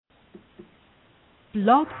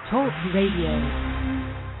Blog Talk Radio.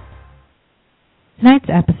 Tonight's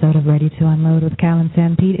episode of Ready to Unload with Cal and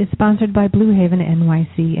Sam Pete is sponsored by Blue Haven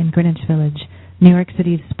NYC in Greenwich Village, New York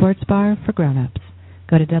City's sports bar for grown-ups.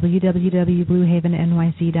 Go to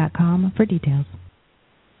www.bluehavennyc.com for details.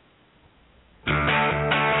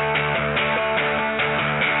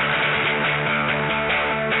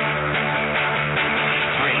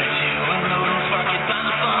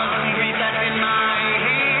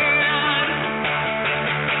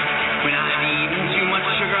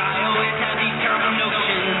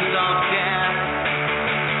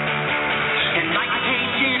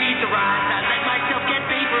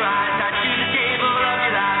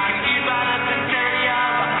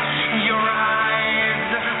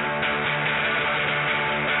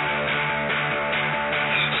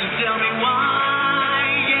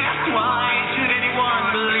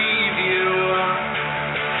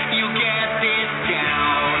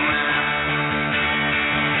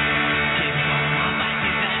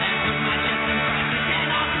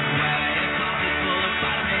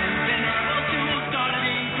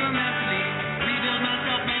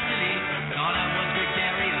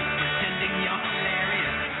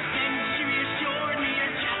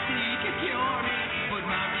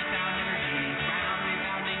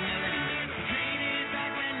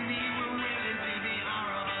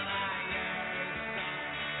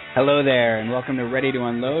 Hello there, and welcome to Ready to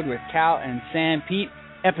Unload with Cal and Sam Pete,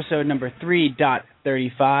 episode number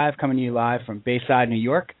 3.35, coming to you live from Bayside, New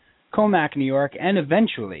York, Comac, New York, and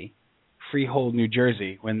eventually Freehold, New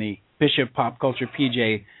Jersey, when the Bishop Pop Culture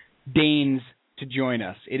PJ deigns to join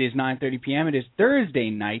us. It is 9:30 p.m. It is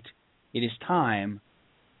Thursday night. It is time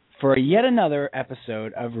for yet another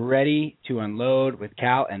episode of Ready to Unload with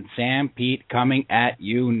Cal and Sam Pete, coming at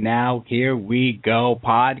you now. Here we go,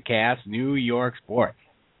 podcast New York sports.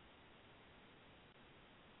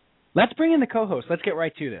 Let's bring in the co-host. Let's get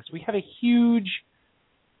right to this. We have a huge,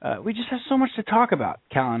 we just have so much to talk about,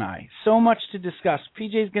 Cal and I. So much to discuss.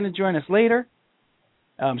 PJ's going to join us later.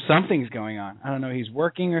 Something's going on. I don't know, he's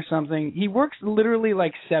working or something. He works literally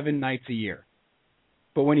like 7 nights a year.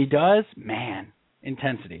 But when he does, man,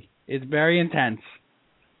 intensity. It's very intense.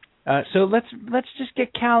 So let's just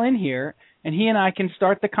get Cal in here, and he and I can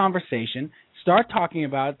start the conversation, start talking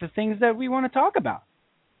about the things that we want to talk about.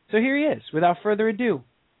 So here he is, without further ado.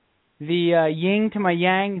 The yin to my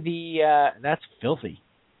yang, that's filthy.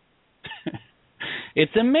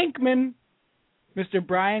 It's a Minkman, Mr.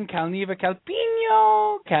 Brian Calneva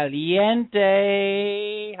Calpino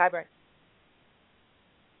Caliente. Hi, Brian.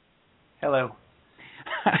 Hello.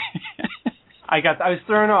 I was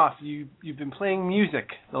thrown off. You've been playing music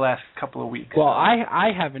the last couple of weeks. Well,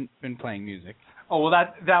 I haven't been playing music. Oh well,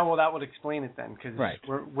 that would explain it then, because right.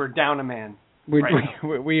 we're down a man.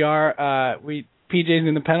 We are. PJ's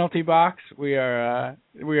in the penalty box. We are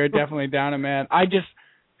definitely down a man. I just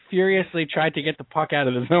furiously tried to get the puck out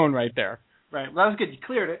of the zone right there. Right. Well, that was good. You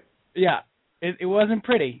cleared it. Yeah. It wasn't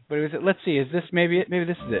pretty, but it was. Let's see. Is this maybe it? Maybe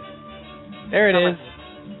this is it. There it is.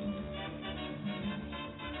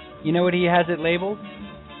 You know what he has it labeled?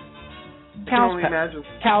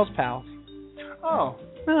 Cal's Pals. Oh.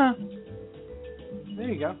 Huh.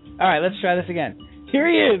 There you go. All right. Let's try this again. Here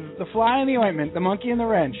he is, the fly in the ointment, the monkey in the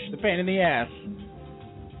wrench, the pain in the ass.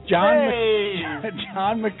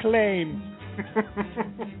 John McClane.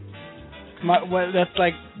 That's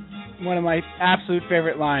like one of my absolute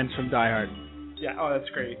favorite lines from Die Hard. Yeah, oh, that's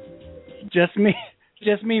great. Just me,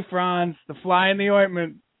 Franz, the fly in the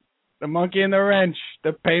ointment, the monkey in the wrench,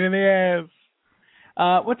 the pain in the ass.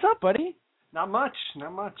 What's up, buddy? Not much.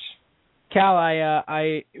 Cal,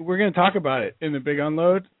 we're going to talk about it in the big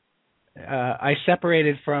unload. I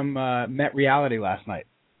separated from Met Reality last night.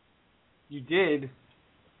 You did?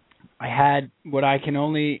 I had what I can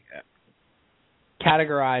only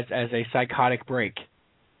categorize as a psychotic break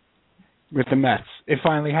with the Mets. It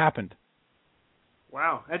finally happened.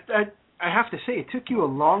 Wow. I have to say, it took you a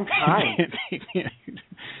long time.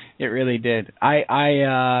 It really did.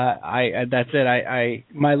 That's it.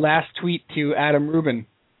 My last tweet to Adam Rubin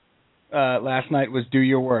last night was, "Do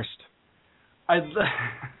your worst."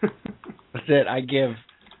 That's it. I give.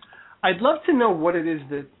 I'd love to know what it is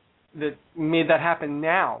that made that happen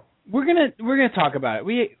now. We're gonna talk about it.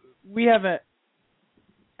 We have a.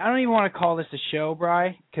 I don't even want to call this a show,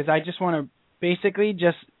 Bri, because I just want to basically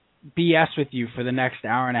just BS with you for the next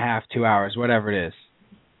hour and a half, 2 hours, whatever it is,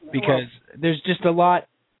 because there's just a lot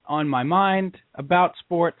on my mind about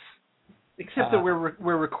sports. Except that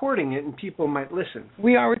we're recording it and people might listen.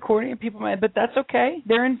 We are recording it, people might, but that's okay.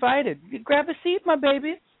 They're invited. Grab a seat, my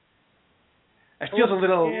baby. It feels a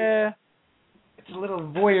little. Yeah. It's a little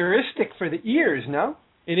voyeuristic for the ears, no?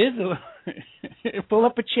 It is a little. Pull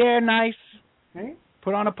up a chair, nice. Right?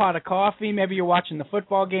 Put on a pot of coffee. Maybe you're watching the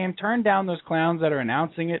football game. Turn down those clowns that are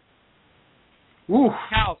announcing it. Ooh.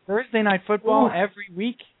 Cal, Thursday night football every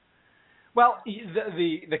week. Well,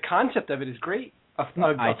 the concept of it is great. A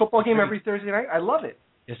football game every Thursday night. I love it.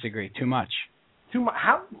 Disagree. Too much. Too much.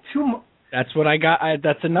 How? Too much. That's what I got.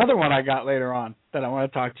 That's another one I got later on that I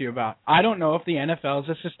want to talk to you about. I don't know if the NFL is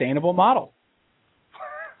a sustainable model.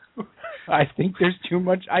 I think there's too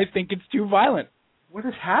much. I think it's too violent. What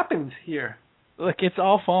has happened here? Look, it's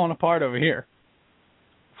all falling apart over here.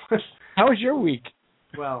 How was your week?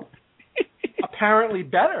 Well, apparently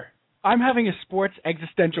better. I'm having a sports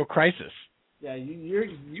existential crisis. Yeah,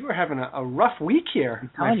 you were having a rough week here,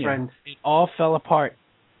 my friend. It all fell apart.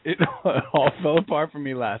 It all fell apart for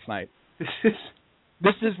me last night.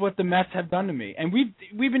 This is what the Mets have done to me. And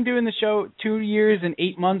we've been doing the show 2 years and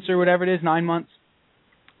 8 months or whatever it is, 9 months.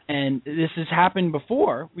 And this has happened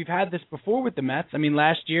before. We've had this before with the Mets. I mean,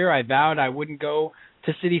 last year I vowed I wouldn't go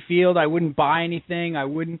to Citi Field. I wouldn't buy anything. I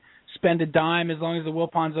wouldn't spend a dime as long as the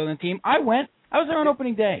Wilpons were on the team. I went. I was there on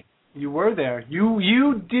opening day. You were there.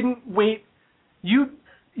 You didn't wait. You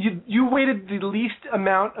waited the least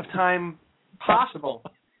amount of time possible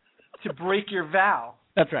to break your vow.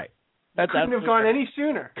 That's right. Couldn't have gone any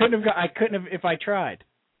sooner. I couldn't have if I tried.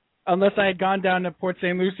 Unless I had gone down to Port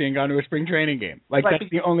St. Lucie and gone to a spring training game. That's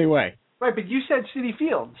the only way. Right, but you said Citi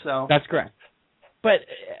Field, so. That's correct. But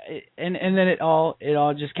and then it all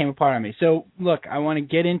just came apart on me. So look, I want to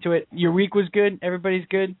get into it. Your week was good. Everybody's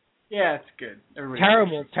good. Yeah, it's good.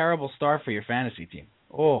 Terrible start for your fantasy team.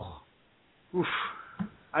 Oh. Oof.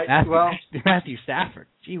 Matthew Stafford.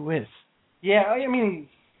 Gee whiz. Yeah, I mean,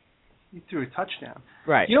 he threw a touchdown.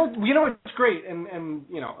 Right. You know what's great, and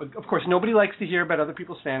of course, nobody likes to hear about other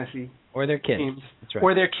people's fantasy or their kids. Teams, that's right.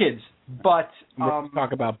 Or their kids. But we'll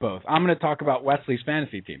talk about both. I'm going to talk about Wesley's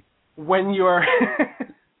fantasy team. When your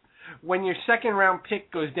second round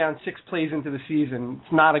pick goes down 6 plays into the season,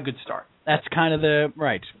 it's not a good start. That's kind of the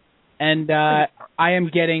right. And I am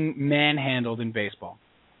getting manhandled in baseball,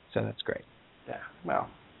 so that's great. Yeah. Well,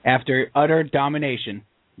 after utter domination,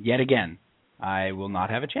 yet again, I will not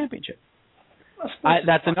have a championship.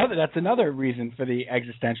 That's another reason for the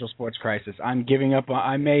existential sports crisis. I'm giving up.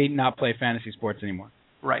 I may not play fantasy sports anymore.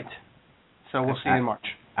 Right. So we'll see you in March.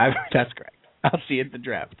 That's correct. I'll see you at the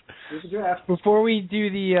draft. Here's the draft. Before we do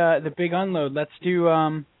the big unload, let's do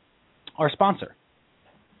our sponsor.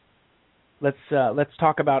 Let's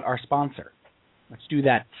talk about our sponsor. Let's do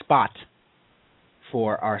that spot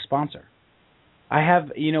for our sponsor. I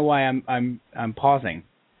have. You know why I'm pausing?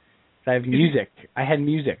 I have music. I had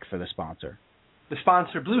music for the sponsor. The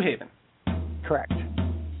sponsor, Blue Haven. Correct.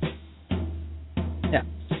 Yeah.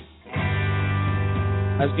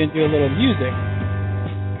 I was going to do a little music.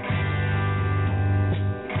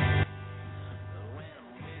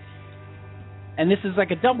 And this is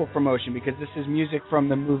like a double promotion because this is music from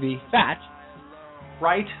the movie Fat.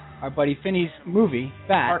 Right. Our buddy Finney's movie,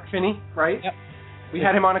 Fat. Mark Finney, right? Yep. We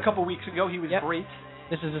had him on a couple weeks ago. He was great.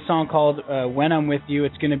 This is a song called When I'm With You.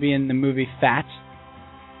 It's going to be in the movie Fat.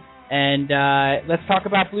 And let's talk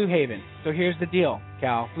about Blue Haven. So here's the deal,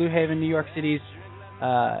 Cal. Blue Haven, New York City's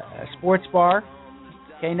sports bar.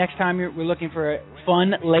 Okay, next time we're looking for a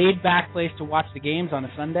fun, laid-back place to watch the games on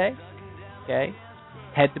a Sunday, okay,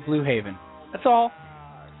 head to Blue Haven. That's all.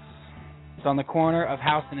 It's on the corner of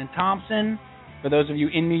Houston and Thompson. For those of you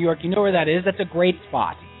in New York, you know where that is. That's a great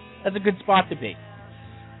spot. That's a good spot to be.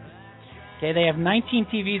 Okay, they have 19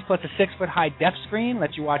 TVs plus a 6-foot-high def screen.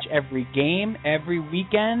 Lets you watch every game, every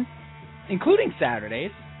weekend, including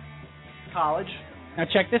Saturdays. College. Now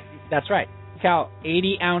check this. That's right. Cal,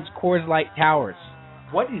 80-ounce Coors Light towers.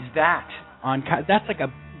 What is that? That's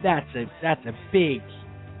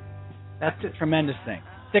a tremendous thing.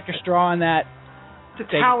 Stick a straw in that. It's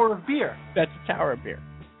a tower of beer. That's a tower of beer.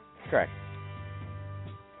 Correct.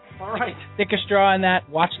 All right. Stick a straw in that.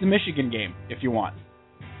 Watch the Michigan game if you want.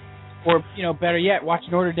 Or, better yet, watch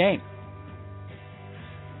Notre Dame.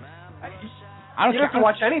 I don't have to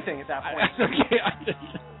watch anything at that point. Okay.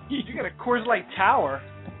 You get a Coors Light tower.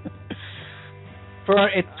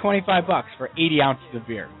 It's $25 for 80 ounces of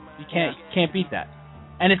beer. You can't beat that.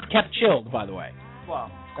 And it's kept chilled, by the way. Well,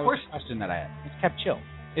 of course. That was a question that I had. It's kept chilled.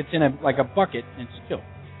 It's in a bucket and it's chilled.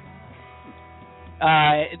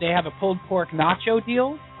 They have a pulled pork nacho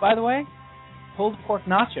deal, by the way. Pulled pork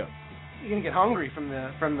nachos. You're gonna get hungry from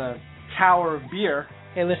the tower of beer.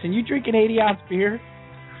 Hey, listen, you drink an 80-ounce beer,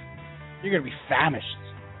 you're gonna be famished.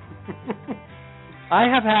 I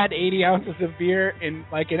have had 80 ounces of beer in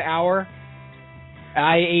an hour.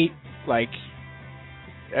 I ate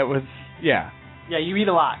Yeah, you eat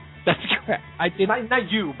a lot. That's correct. I did.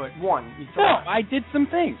 Not you, but one. No, I did some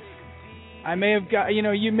things. I may have got.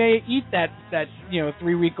 You may eat that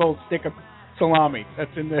 3-week-old stick of salami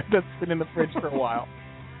that's been in the fridge for a while,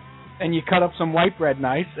 and you cut up some white bread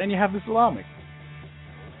nice, and you have the salami.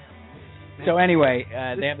 So anyway,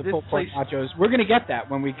 they have the pulled pork nachos. We're gonna get that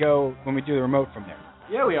when we do the remote from there.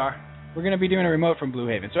 Yeah, we are. We're gonna be doing a remote from Blue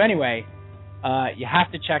Haven. So anyway, you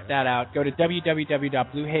have to check that out. Go to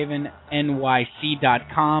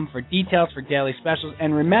www.bluehavennyc.com for details for daily specials.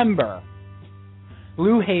 And remember,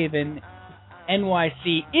 Blue Haven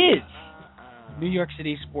NYC is New York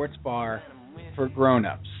City sports bar for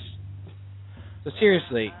grown-ups. So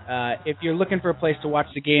seriously, if you're looking for a place to watch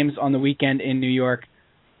the games on the weekend in New York,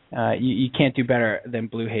 you can't do better than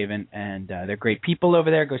Blue Haven, and they're great people over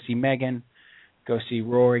there. Go see Megan, go see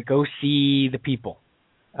Rory, go see the people.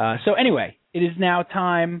 So anyway, it is now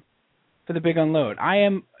time for the big unload.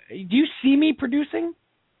 Do you see me producing?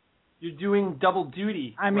 You're doing double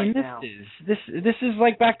duty. I mean, right this is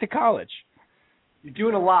like back to college. You're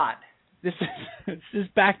doing a lot. This is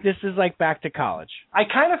like back to college. I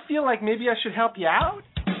kind of feel like maybe I should help you out.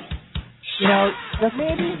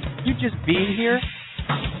 Maybe you just being here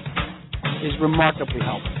is remarkably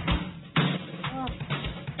helpful.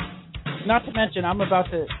 Not to mention, I'm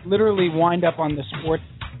about to literally wind up on the sports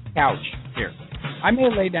couch here. I may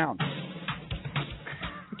lay down.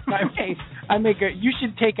 You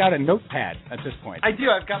should take out a notepad at this point. I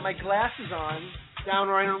do. I've got my glasses on, down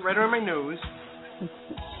right around my nose.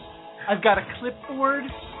 I've got a clipboard.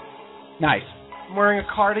 Nice. I'm wearing a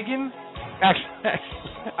cardigan. Actually,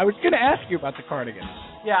 I was going to ask you about the cardigan.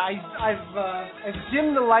 Yeah, I've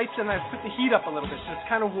dimmed the lights and I've put the heat up a little bit, so it's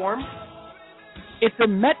kind of warm. It's a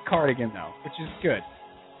Met cardigan, though, which is good.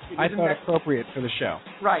 I thought appropriate for the show.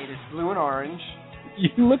 Right, it's blue and orange.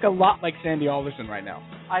 You look a lot like Sandy Alderson right now.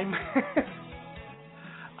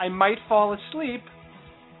 I might fall asleep,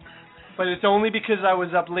 but it's only because I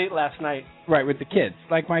was up late last night. Right, with the kids,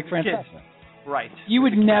 like Mike Francesa. Right. You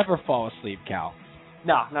would never fall asleep, Cal.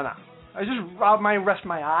 No. I might rest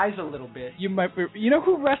my eyes a little bit. You know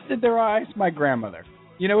who rested their eyes? My grandmother.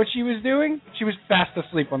 You know what she was doing? She was fast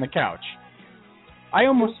asleep on the couch. I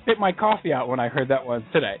almost spit my coffee out when I heard that one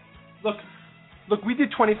today. Look, we did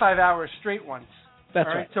 25 hours straight once. That's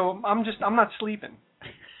all right. So I'm not sleeping.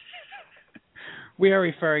 We are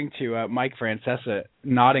referring to Mike Francesa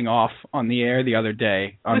nodding off on the air the other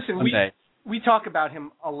day on Sunday. We talk about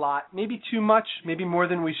him a lot, maybe too much, maybe more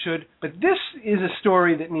than we should, but this is a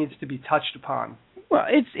story that needs to be touched upon. Well,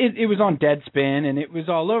 it was on Deadspin, and it was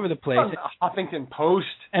all over the place. On the Huffington Post.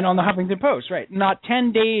 And on the Huffington Post, right. Not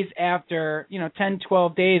 10 days after, 10,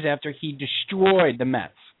 12 days after he destroyed the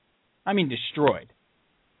Mets. I mean destroyed.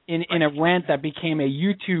 In a rant that became a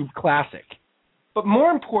YouTube classic. But more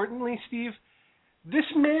importantly, Steve, this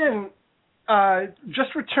man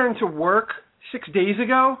just returned to work 6 days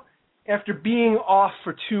ago after being off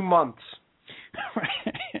for 2 months.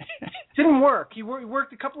 Didn't work. He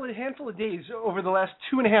worked a handful of days over the last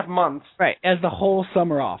 2.5 months. Right, as the whole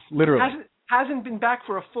summer off, literally. Hasn't been back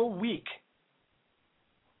for a full week.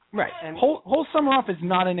 Right, and whole summer off is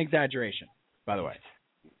not an exaggeration, by the way.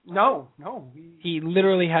 No. He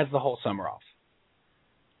literally has the whole summer off.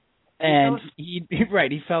 And he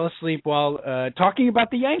fell asleep while talking about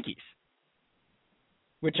the Yankees,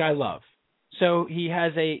 which I love. So he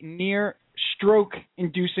has a near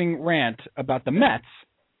stroke-inducing rant about the Mets,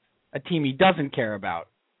 a team he doesn't care about.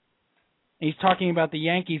 And he's talking about the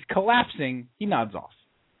Yankees collapsing. He nods off.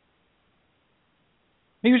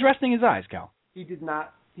 He was resting his eyes, Cal. He did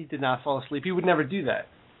not fall asleep. He would never do that.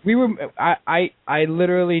 I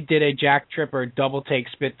literally did a Jack Tripper double take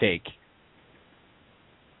spit take.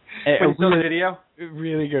 When you saw the video?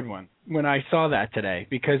 Really good one. When I saw that today,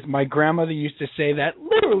 because my grandmother used to say that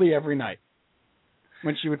literally every night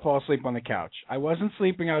when she would fall asleep on the couch. I wasn't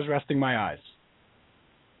sleeping, I was resting my eyes.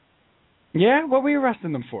 Yeah? What were you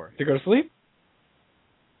resting them for? To go to sleep?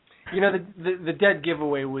 The dead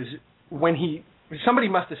giveaway was when somebody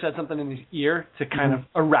must have said something in his ear to kind of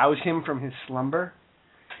arouse him from his slumber.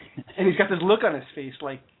 And he's got this look on his face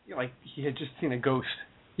like he had just seen a ghost.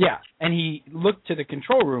 Yeah, and he looked to the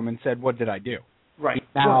control room and said, "What did I do?" Right.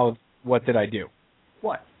 Now, what did I do?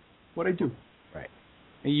 What? What'd I do? Right.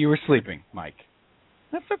 You were sleeping, Mike.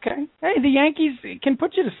 That's okay. Hey, the Yankees can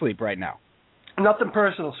put you to sleep right now. Nothing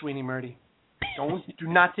personal, Sweeney Murdy. Do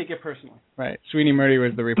not take it personally. Right. Sweeney Murdy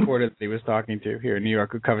was the reporter that he was talking to here in New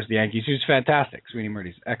York who covers the Yankees. He's fantastic. Sweeney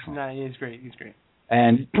Murdy's excellent. No, he's great. He's great.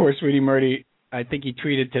 And poor Sweeney Murdy, I think he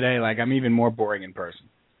tweeted today, like, I'm even more boring in person.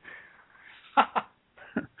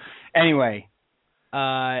 Anyway,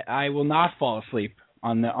 I will not fall asleep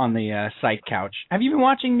on the site couch. Have you been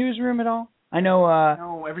watching Newsroom at all? I know.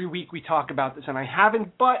 No, every week we talk about this, and I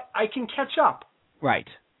haven't, but I can catch up. Right.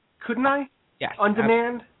 Couldn't I? Yes. On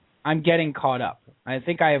demand? I'm getting caught up. I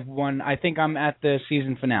think I have one. I think I'm at the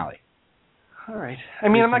season finale. All right. I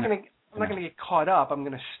mean, I'm not gonna get caught up. I'm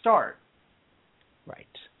gonna start. Right.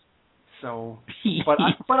 So, but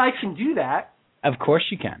I can do that. Of course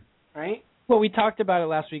you can. Right. Well, we talked about it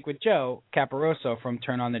last week with Joe Caparoso from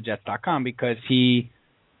TurnOnTheJets.com because he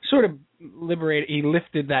sort of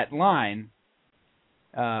lifted that line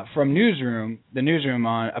from the newsroom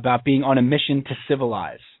about being on a mission to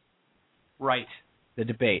civilize. Right. The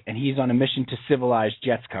debate, and he's on a mission to civilize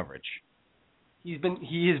Jets coverage. He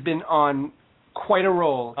has been on quite a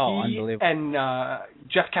roll. Oh, unbelievable. And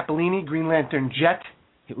Jeff Capellini, Green Lantern Jet,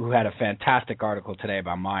 who had a fantastic article today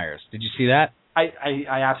about Myers. Did you see that? I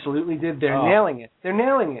absolutely did. They're nailing it. They're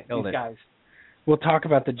nailing it, these guys. We'll talk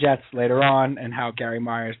about the Jets later on and how Gary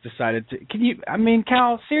Myers decided to.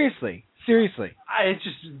 Cal, seriously. It's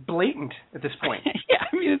just blatant at this point. Yeah,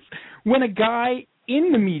 it's when a guy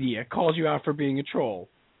in the media calls you out for being a troll.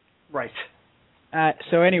 Right.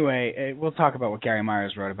 So anyway, we'll talk about what Gary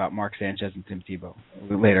Myers wrote about Mark Sanchez and Tim Tebow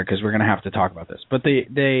later because we're going to have to talk about this. But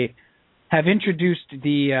they have introduced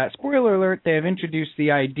spoiler alert, they have introduced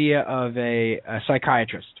the idea of a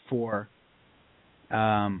psychiatrist for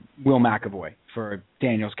Will McAvoy, for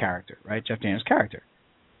Daniel's character, right? Jeff Daniels' character.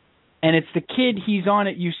 And it's the kid, he's on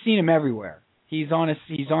it, you've seen him everywhere. He's on a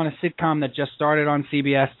sitcom that just started on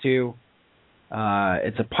CBS 2.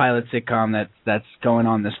 It's a pilot sitcom that's going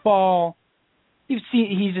on this fall. You've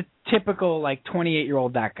seen, he's a typical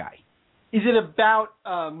 28-year-old that guy. Is it about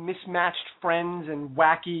mismatched friends and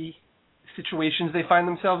wacky situations they find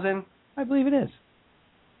themselves in? I believe it is.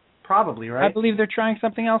 Probably, right? I believe they're trying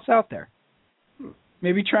something else out there.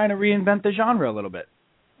 Maybe trying to reinvent the genre a little bit.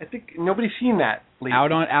 I think nobody's seen that lately.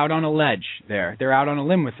 Out on a ledge there. They're out on a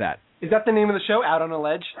limb with that. Is that the name of the show, Out on a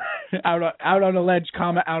Ledge? out on a ledge,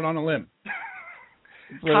 comma, out on a limb.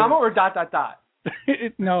 Comma or dot?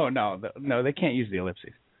 No, they can't use the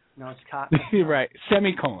ellipses. No, it's comma. Right,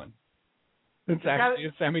 semicolon. It's actually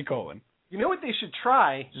a semicolon. You know what they should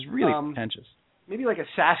try? It's really pretentious. Maybe like a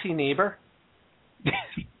sassy neighbor.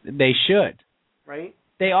 They should. Right?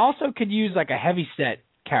 They also could use a heavyset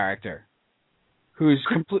character who's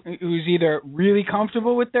either really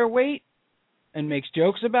comfortable with their weight and makes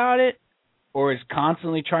jokes about it, or is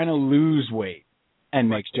constantly trying to lose weight and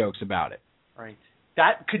makes jokes about it. Right.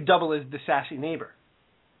 That could double as the sassy neighbor.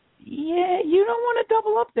 Yeah, you don't want to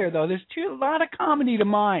double up there, though. There's a lot of comedy to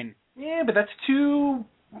mine. Yeah, but that's 2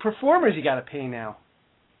 performers you got to pay now.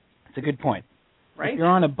 That's a good point. Right? If you're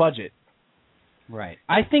on a budget. Right.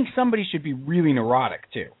 I think somebody should be really neurotic,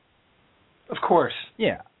 too. Of course.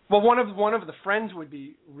 Yeah. Well, one of the friends would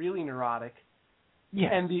be really neurotic. Yeah.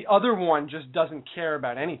 And the other one just doesn't care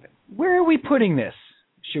about anything. Where are we putting this?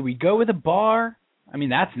 Should we go with a bar?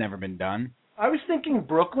 That's never been done. I was thinking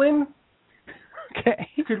Brooklyn. Okay.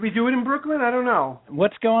 Could we do it in Brooklyn? I don't know.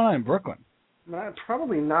 What's going on in Brooklyn?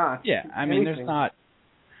 Probably not. Yeah, there's not.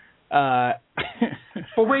 But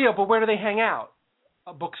where do they hang out?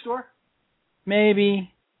 A bookstore?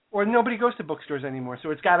 Maybe. Or nobody goes to bookstores anymore,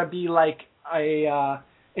 so it's got to be like an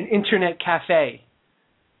internet cafe.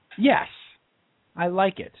 Yes, I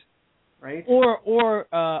like it. Right. Or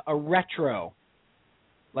a retro,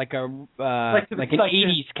 like an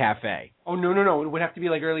 80s cafe. Oh no! It would have to be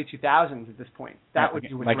like early 2000s at this point. That would be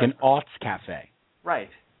like an aughts cafe. Right.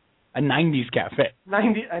 A 90s cafe. A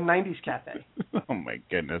 90s cafe. Oh my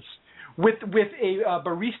goodness. With a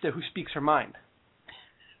barista who speaks her mind.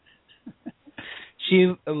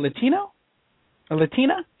 She a Latino? A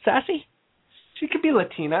Latina? Sassy? She could be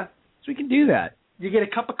Latina. So we can do that. You get a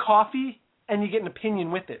cup of coffee and you get an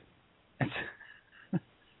opinion with it.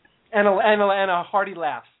 and a hearty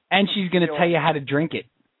laugh. And she's going to tell you how to drink it.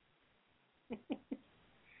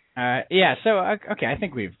 Yeah. So okay, I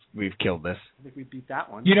think we've killed this. I think we beat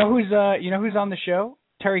that one. You know who's on the show?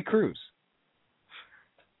 Terry Crews,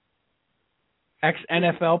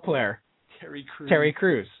 ex-NFL player. Terry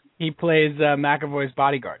Crews. He plays McAvoy's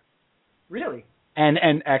bodyguard. Really? And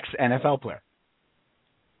an ex-NFL player.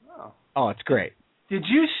 Oh, it's great. Did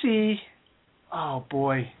you see? Oh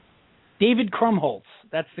boy. David Krumholtz.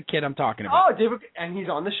 That's the kid I'm talking about. Oh, David, and he's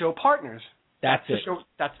on the show Partners. That's it.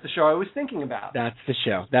 That's the show I was thinking about. That's the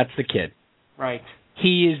show. That's the kid. Right.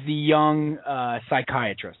 He is the young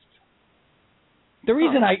psychiatrist. The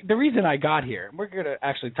reason I got here, we're going to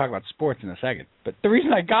actually talk about sports in a second, but the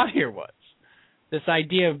reason I got here was this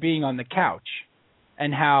idea of being on the couch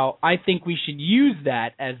and how I think we should use that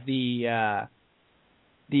as the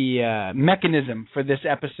mechanism for this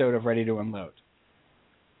episode of Ready to Unload.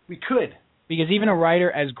 We could. Because even a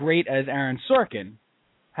writer as great as Aaron Sorkin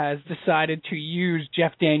has decided to use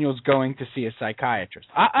Jeff Daniels going to see a psychiatrist.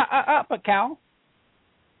 But Cal,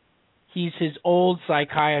 he's his old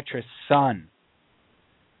psychiatrist's son.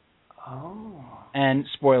 Oh. And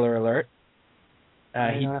spoiler alert.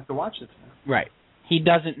 You don't have to watch it now. Right. He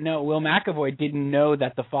doesn't know, Will McAvoy didn't know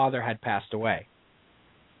that the father had passed away.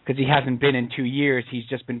 Because he hasn't been in 2 years. He's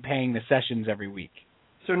just been paying the sessions every week.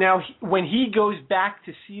 So now when he goes back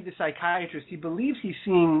to see the psychiatrist, he believes he's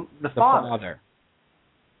seeing the father.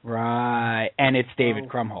 Right. And it's David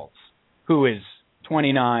Krumholtz, who is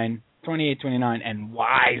 28, 29, and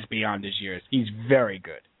wise beyond his years. He's very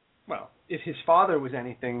good. Well, if his father was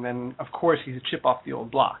anything, then of course he's a chip off the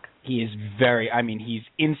old block. He is he's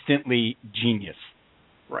instantly genius.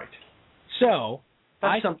 Right. So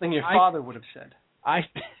that's something your father would have said.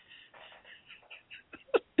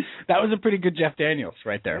 That was a pretty good Jeff Daniels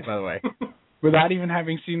right there, by the way. Without even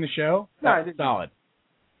having seen the show, that's solid.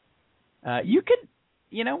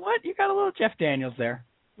 You know what? You got a little Jeff Daniels there.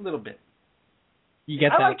 A little bit. You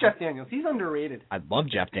get that? I like Jeff Daniels. He's underrated. I love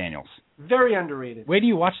Jeff Daniels. Very underrated. Where do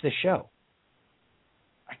you watch this show?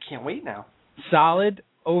 I can't wait now. Solid,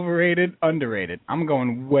 overrated, underrated. I'm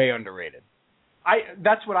going way underrated.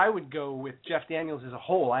 That's what I would go with Jeff Daniels as a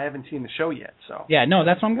whole. I haven't seen the show yet, so. Yeah, no,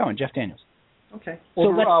 that's what I'm going, Jeff Daniels. Okay.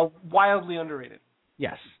 So wildly underrated.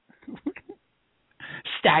 Yes.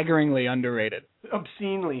 Staggeringly underrated.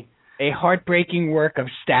 Obscenely. A heartbreaking work of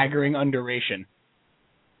staggering underration.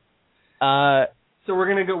 So we're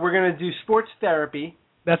gonna do sports therapy.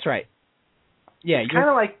 That's right. Yeah, kind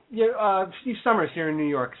of like Steve Summers here in New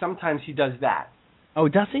York. Sometimes he does that. Oh,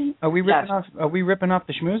 does he? Are we ripping off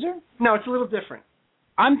the schmoozer? No, it's a little different.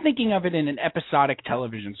 I'm thinking of it in an episodic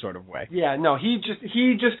television sort of way. Yeah, no, he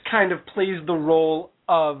just kind of plays the role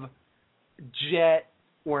of jet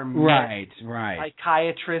or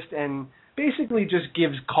psychiatrist and basically just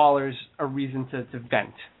gives callers a reason to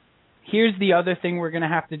vent. Here's the other thing we're going to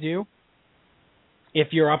have to do. If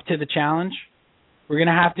you're up to the challenge, we're going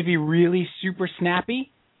to have to be really super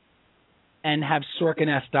snappy and have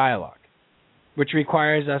Sorkin-esque dialogue, which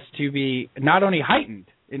requires us to be not only heightened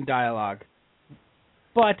in dialogue,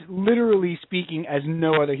 but literally speaking as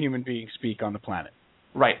no other human beings speak on the planet.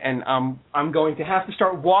 Right, and I'm going to have to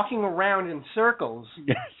start walking around in circles.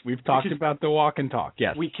 Yes, we've talked about the walk and talk,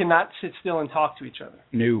 yes. We cannot sit still and talk to each other.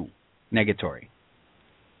 No, negatory.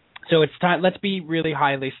 So it's time. Let's be really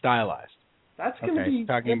highly stylized. That's going to be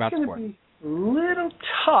talking about sport. Be a little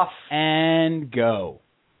tough. And go.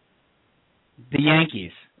 The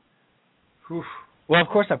Yankees. Oof. Well, of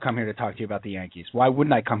course I've come here to talk to you about the Yankees. Why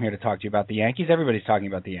wouldn't I come here to talk to you about the Yankees? Everybody's talking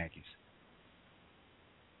about the Yankees.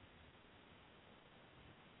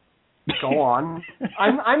 Go on.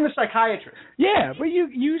 I'm the psychiatrist. Yeah, but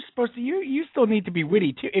you still need to be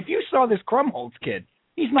witty too. If you saw this Krumholtz kid,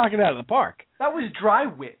 he's knocking it out of the park. That was dry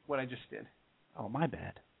wit, what I just did. Oh, my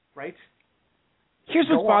bad. Right? Here's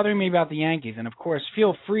what's bothering me about the Yankees, and of course,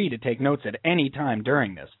 feel free to take notes at any time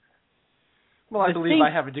during this. Well, I believe I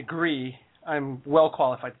have a degree. I'm well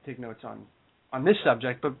qualified to take notes on this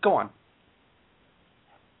subject, but go on.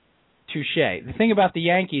 Touché. The thing about the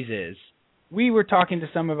Yankees is, we were talking to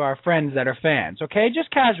some of our friends that are fans, okay?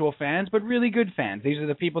 Just casual fans, but really good fans. These are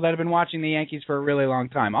the people that have been watching the Yankees for a really long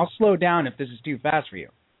time. I'll slow down if this is too fast for you.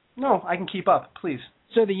 No, I can keep up, please.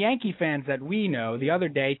 So the Yankee fans that we know the other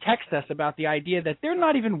day text us about the idea that they're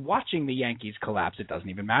not even watching the Yankees collapse. It doesn't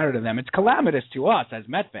even matter to them. It's calamitous to us as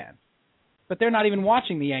Met fans. But they're not even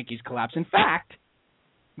watching the Yankees collapse. In fact,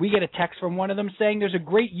 we get a text from one of them saying there's a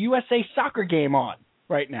great USA soccer game on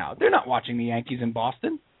right now. They're not watching the Yankees in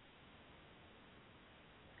Boston.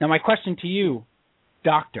 Now, my question to you,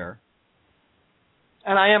 doctor,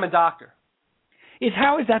 and I am a doctor, is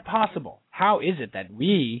how is that possible? How is it that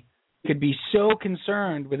we could be so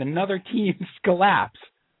concerned with another team's collapse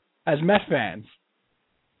as Met fans,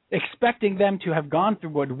 expecting them to have gone through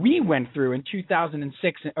what we went through in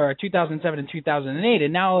 2006 or 2007 and 2008,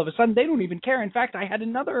 and now all of a sudden they don't even care. In fact, I had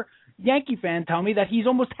another Yankee fan tell me that he's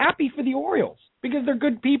almost happy for the Orioles because they're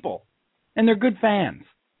good people and they're good fans.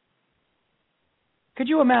 Could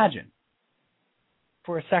you imagine,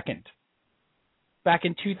 for a second, back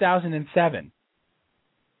in 2007,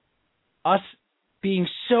 us being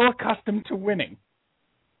so accustomed to winning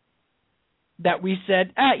that we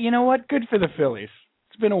said, you know what, good for the Phillies.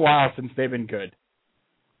 It's been a while since they've been good.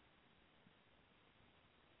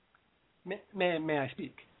 May I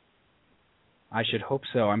speak? I should hope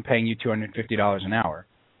so. I'm paying you $250 an hour.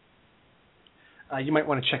 You might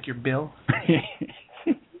want to check your bill.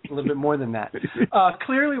 A little bit more than that.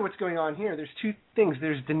 Clearly what's going on here, there's two things.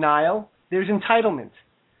 There's denial. There's entitlement.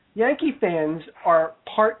 Yankee fans are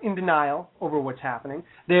part in denial over what's happening.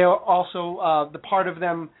 They are also the part of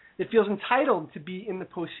them that feels entitled to be in the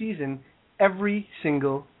postseason every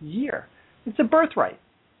single year. It's a birthright.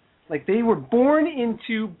 Like, they were born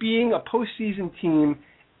into being a postseason team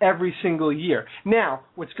every single year. Now,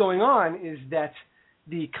 what's going on is that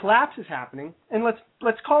the collapse is happening, and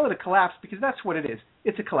let's call it a collapse because that's what it is.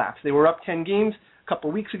 It's a collapse. They were up 10 games a couple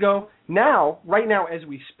of weeks ago. Now, right now as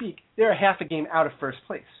we speak, they're a half a game out of first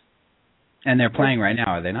place. And they're playing right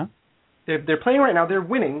now, are they not? They're playing right now. They're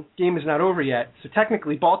winning. Game is not over yet. So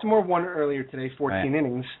technically, Baltimore won earlier today, 14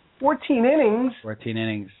 innings. 14 innings. 14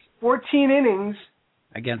 innings. 14 innings.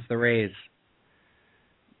 Against the Rays.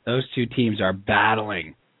 Those two teams are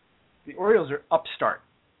battling. The Orioles are upstart,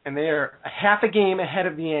 and they are a half a game ahead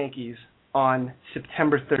of the Yankees on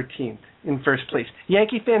September 13th in first place.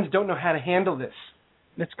 Yankee fans don't know how to handle this.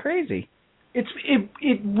 That's crazy.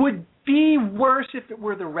 It would be worse if it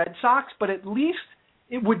were the Red Sox, but at least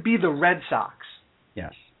it would be the Red Sox.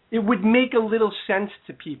 Yes. It would make a little sense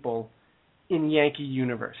to people in Yankee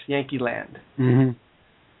universe, Yankee land.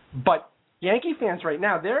 Mm-hmm. But Yankee fans right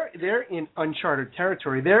now, they're in uncharted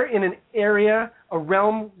territory. They're in an area, a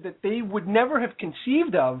realm that they would never have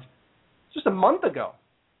conceived of just a month ago.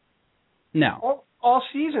 No. All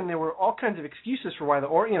season there were all kinds of excuses for why the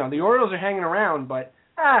Orioles are hanging around, but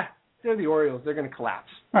they're the Orioles. They're going to collapse.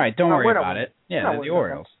 All right, don't worry about it. Yeah, they're the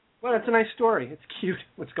Orioles. Well, it's a nice story. It's cute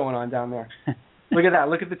what's going on down there. Look at that.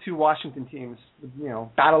 Look at the two Washington teams.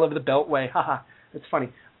 Battle of the Beltway. Haha, it's funny.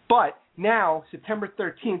 But now, September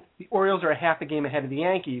 13th, the Orioles are a half a game ahead of the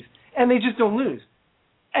Yankees, and they just don't lose.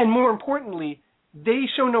 And more importantly, they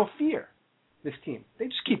show no fear, this team. They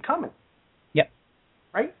just keep coming. Yep.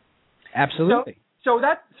 Right? Absolutely. So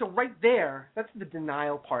right there, that's the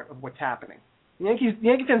denial part of what's happening. The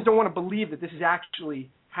Yankee fans don't want to believe that this is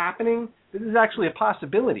actually happening. This is actually a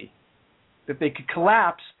possibility that they could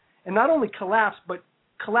collapse, and not only collapse, but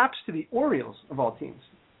collapse to the Orioles of all teams.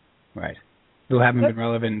 Right. Who haven't been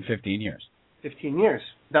relevant in 15 years. 15 years.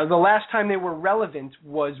 The last time they were relevant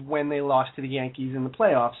was when they lost to the Yankees in the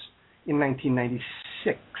playoffs in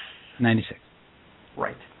 1996. 96.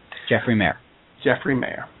 Right. Jeffrey Mayer.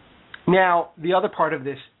 Now, the other part of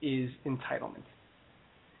this is entitlement.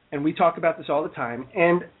 And we talk about this all the time.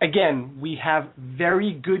 And, again, we have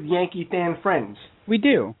very good Yankee fan friends. We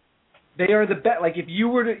do. They are the best. Like, if you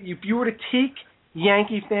were to take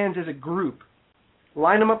Yankee fans as a group,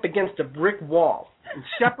 line them up against a brick wall, and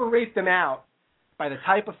separate them out by the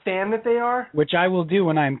type of fan that they are. Which I will do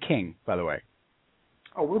when I'm king, by the way.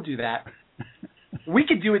 Oh, we'll do that. We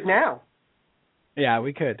could do it now. Yeah,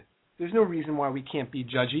 we could. There's no reason why we can't be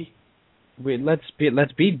judgy. Let's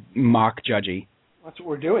be mock judgy. That's what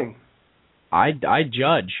we're doing. I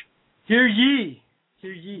judge. Hear ye.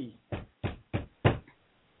 Hear ye.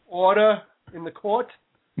 Order in the court.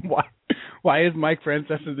 Why is Mike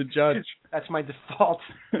Francesa the judge? That's my default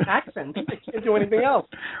accent. I can't do anything else.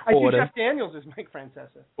 I do Jeff Daniels as Mike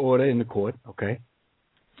Francesa. Order in the court. Okay.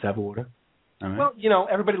 Let's have order. All right. Well,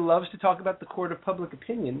 everybody loves to talk about the court of public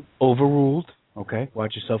opinion. Overruled. Okay.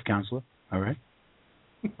 Watch yourself, counselor. All right.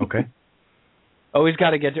 Okay. Always got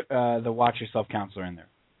to get the watch yourself counselor in there.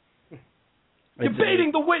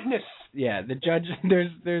 Debating the witness. Yeah, the judge.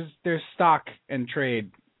 There's stock and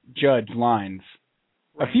trade judge lines.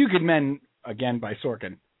 Right. A Few Good Men, again by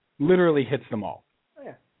Sorkin, literally hits them all. Oh,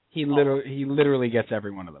 yeah. He literally gets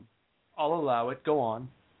every one of them. I'll allow it. Go on.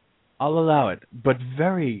 I'll allow it, but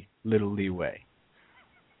very little leeway.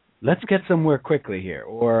 Let's get somewhere quickly here.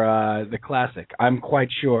 Or the classic, I'm quite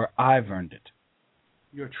sure I've earned it.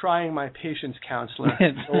 You're trying my patience, counselor.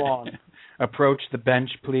 Go on. Approach the bench,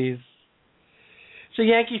 please. So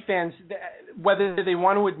Yankee fans, whether they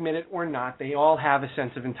want to admit it or not, they all have a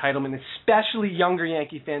sense of entitlement, especially younger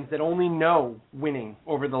Yankee fans that only know winning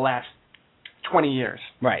over the last 20 years.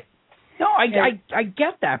 Right. No, I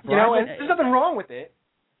get that, bro. And there's nothing wrong with it.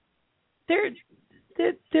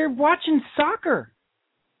 They're watching soccer.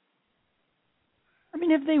 I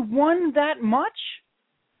mean, have they won that much?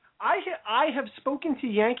 I have spoken to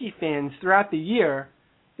Yankee fans throughout the year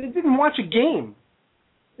that didn't watch a game.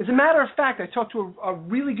 As a matter of fact, I talked to a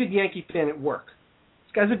really good Yankee fan at work.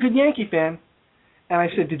 This guy's a good Yankee fan. And I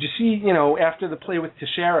said, did you see, after the play with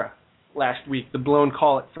Teixeira last week, the blown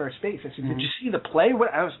call at first base? I said, did you see the play?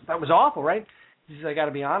 That was awful, right? He says, I got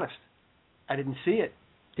to be honest. I didn't see it.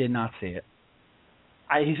 Did not see it.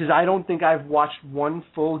 He says, I don't think I've watched one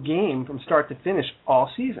full game from start to finish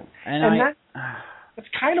all season. That's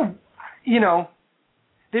kind of,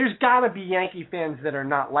 there's got to be Yankee fans that are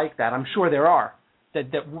not like that. I'm sure there are.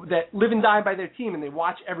 that live and die by their team, and they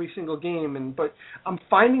watch every single game. But I'm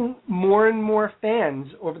finding more and more fans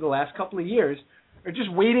over the last couple of years are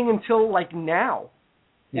just waiting until like now,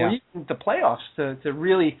 or even the playoffs to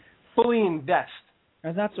really fully invest.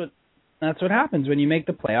 And that's what happens when you make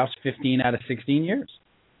the playoffs 15 out of 16 years.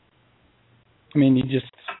 I mean,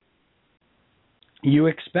 you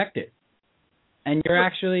expect it. And you're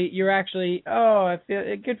actually I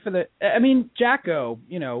feel good for the. I mean, Jacko,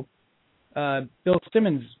 Bill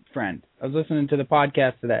Simmons' friend. I was listening to the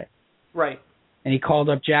podcast today. Right. And he called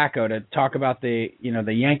up Jacko to talk about the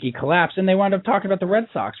Yankee collapse, and they wound up talking about the Red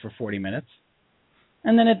Sox for 40 minutes.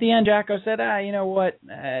 And then at the end, Jacko said, you know what?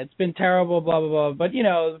 It's been terrible, blah, blah, blah. But,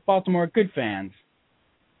 Baltimore, good fans.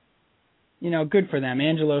 Good for them.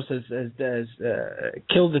 Angelos has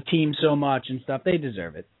killed the team so much and stuff. They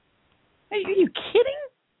deserve it. Are you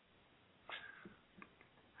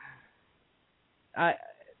kidding?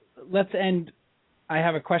 Let's end. I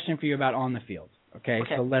have a question for you about on the field. Okay.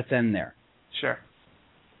 So let's end there. Sure.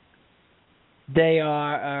 They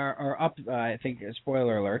are up. I think.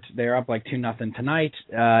 Spoiler alert. They are up like 2-0 tonight.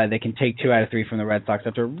 They can take 2 out of 3 from the Red Sox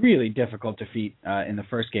after a really difficult defeat in the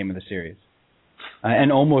first game of the series,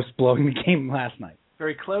 and almost blowing the game last night.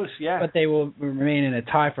 Very close, yeah. But they will remain in a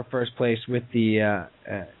tie for first place with the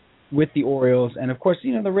Orioles, and of course,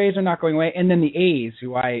 the Rays are not going away. And then the A's,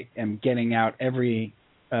 who I am getting out every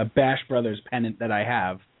Bash Brothers pennant that I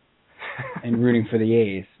have, and rooting for the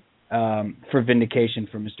A's for vindication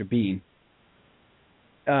for Mr. Bean.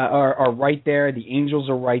 Are right there. The Angels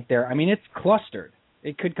are right there. I mean, it's clustered.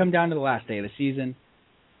 It could come down to the last day of the season.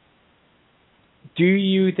 Do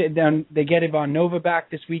you then they get Ivan Nova back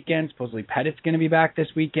this weekend? Supposedly Pettit's going to be back this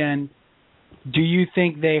weekend. Do you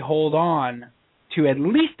think they hold on to at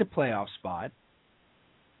least a playoff spot?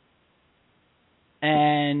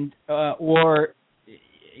 And or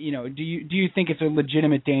do you think it's a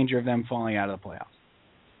legitimate danger of them falling out of the playoffs?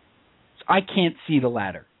 I can't see the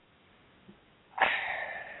latter.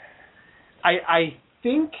 I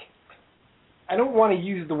think I don't want to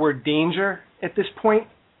use the word danger at this point.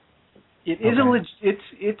 It is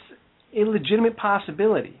it's a legitimate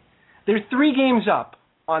possibility. They're 3 games up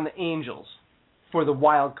on the Angels for the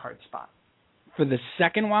wild card spot. For the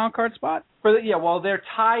second wild card spot? They're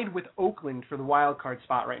tied with Oakland for the wild card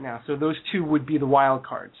spot right now. So those 2 would be the wild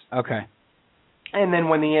cards. Okay. And then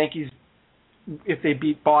when the Yankees, if they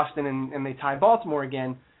beat Boston and they tie Baltimore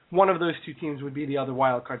again, one of those 2 teams would be the other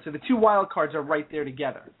wild card. So the 2 wild cards are right there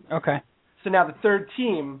together. Okay. So now the third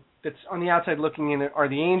team that's on the outside looking in are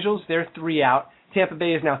the Angels. They're 3 out. Tampa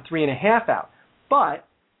Bay is now 3.5 out. But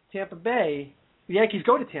Tampa Bay, the Yankees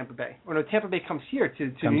go to Tampa Bay. Or no, Tampa Bay comes here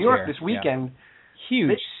to New York this weekend. Yeah.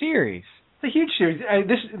 Huge series. It's a huge series.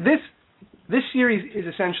 This series is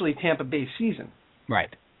essentially Tampa Bay's season.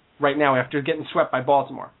 Right. Right now, after getting swept by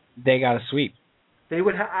Baltimore. They got a sweep. They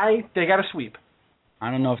got a sweep. I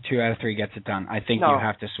don't know if 2 out of 3 gets it done. I think you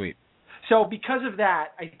have to sweep. So because of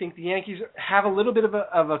that, I think the Yankees have a little bit of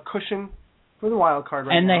a cushion for the wild card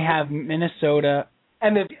right now. And they have Minnesota.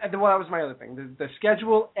 And that was my other thing. The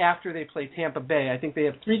schedule after they play Tampa Bay, I think they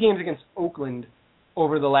have 3 games against Oakland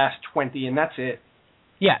over the last 20, and that's it.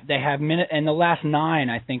 Yeah, they have and the last 9,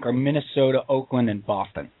 I think, are Minnesota, Oakland, and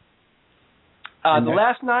Boston. The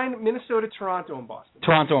last 9, Minnesota, Toronto, and Boston.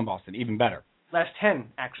 Toronto and Boston, even better. Last 10,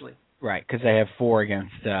 actually. Right, because they have 4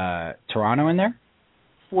 against Toronto in there?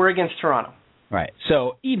 4 against Toronto. Right,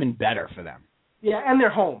 so even better for them. Yeah, and they're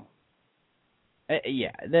home.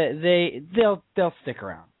 They'll stick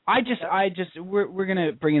around. We're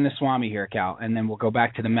gonna bring in the Swami here, Cal, and then we'll go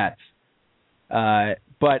back to the Mets.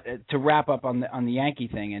 But to wrap up on the Yankee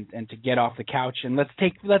thing and to get off the couch and let's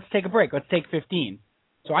take a break. Let's take 15,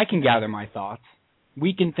 so I can gather my thoughts.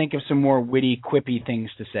 We can think of some more witty, quippy things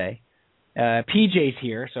to say. PJ's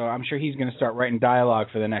here, so I'm sure he's going to start writing dialogue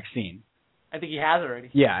for the next scene. I think he has already.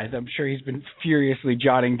 Yeah, I'm sure he's been furiously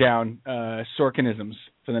jotting down Sorkinisms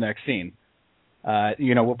for the next scene.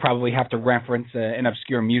 We'll probably have to reference an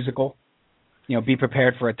obscure musical. Be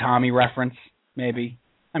prepared for a Tommy reference, maybe.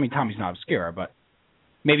 I mean, Tommy's not obscure, but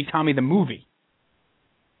maybe Tommy the movie.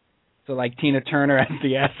 So like Tina Turner as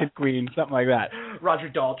the Acid Queen, something like that. Roger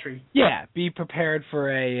Daltrey. Yeah, be prepared for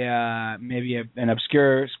maybe an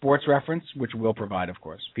obscure sports reference, which we'll provide, of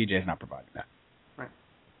course. PJ's not providing that. Right.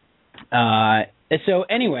 So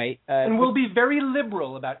anyway, and we'll be very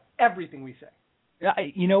liberal about everything we say.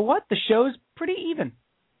 You know what? The show's pretty even.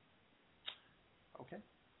 Okay.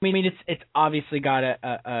 I mean, it's obviously got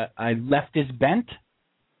a leftist bent.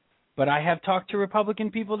 But I have talked to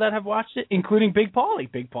Republican people that have watched it, including Big Paulie.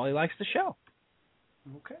 Big Paulie likes the show.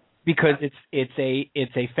 Okay. Because it's a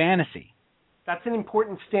fantasy. That's an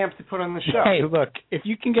important stamp to put on the show. Hey, look, if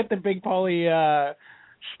you can get the Big Paulie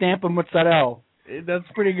stamp of mozzarella, that's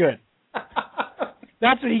pretty good.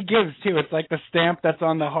 That's what he gives, too. It's like the stamp that's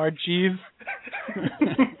on the hard cheese.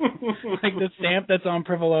 Like the stamp that's on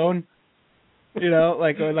provolone. You know,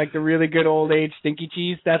 like the really good old age stinky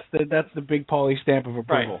cheese. That's the Big Paulie stamp of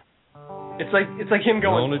approval. Right. It's like him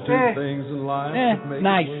going. Only two things in life that make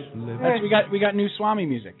nice. it worth living. That's, we got new Swami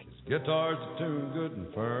music. Guitars that tune good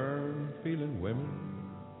and firm, feeling women.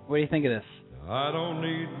 What do you think of this? I don't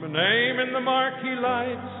need my name in the marquee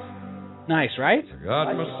lights. Nice, right? I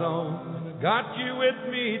got my song and I got you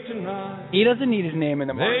with me tonight. He doesn't need his name in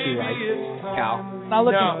the marquee lights, Cal.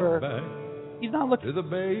 He's not looking to the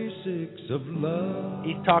basics of love.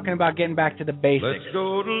 He's talking about getting back to the basics. Let's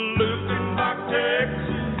go to Lukenbach,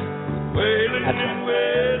 Texas. Waylon and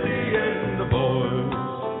Willie and the boys.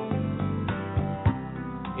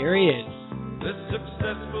 Here he is. The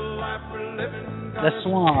successful life we're living. The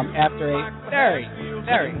Swamp after a very,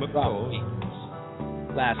 very rough week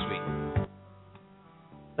last week.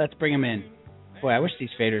 Let's bring him in. Boy, I wish these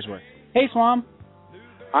faders worked. Hey, Swamp.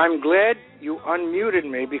 I'm glad you unmuted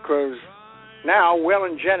me because now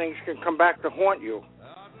Waylon Jennings can come back to haunt you.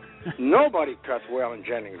 Nobody cuts Waylon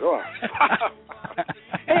Jennings off.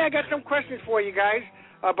 Hey, I got some questions for you guys.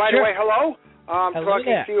 By the way, hello. I'm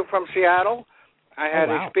talking to you from Seattle. I had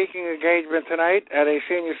a speaking engagement tonight at a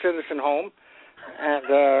senior citizen home,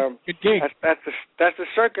 and good gig. That's the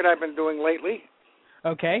circuit I've been doing lately.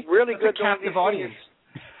 Okay. Really that's good. A captive audience.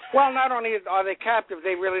 Well, not only are they captive,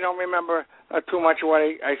 they really don't remember too much of what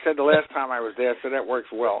I said the last time I was there, so that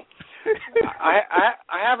works well.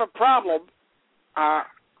 I have a problem.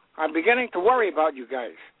 I'm beginning to worry about you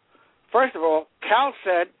guys. First of all, Cal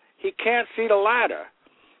said he can't see the ladder.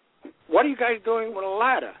 What are you guys doing with a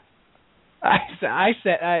ladder? I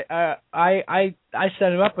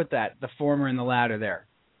set him up with that, the former and the latter there.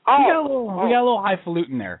 We got a little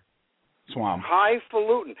highfalutin there, Swam.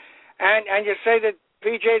 Highfalutin. And you say that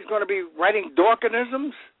PJ's going to be writing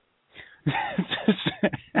dorkanisms?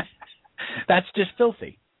 That's just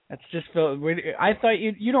filthy. That's just filthy. I thought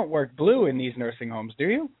you don't work blue in these nursing homes, do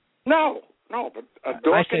you? No, but a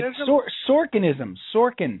dorkanism? I said Sorkinism.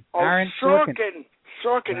 Sorkin. Oh, Aaron Sorkinism.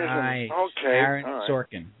 Right. Okay. Aaron right.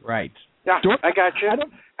 Sorkin. Right. Yeah, I got you.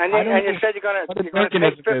 And you said you're going to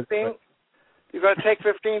take 15. You're going to take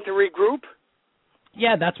 15 to regroup.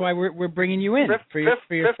 Yeah, that's why we're bringing you in for your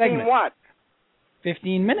 15 segment. What?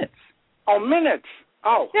 15 minutes. Oh, minutes.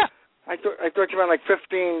 Oh. Yeah. I thought you meant like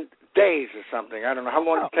 15 days or something. I don't know how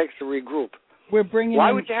long it takes to regroup. We're bringing.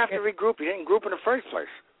 Why would you have to regroup? You didn't group in the first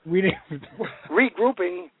place. We didn't.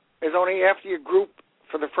 Regrouping is only after you group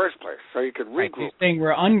for the first place, so you could regroup. Right, you're saying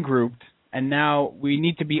we're ungrouped, and now we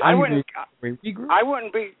need to be ungrouped. Regroup. I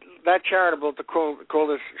wouldn't be that charitable to call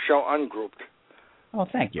this show ungrouped. Oh,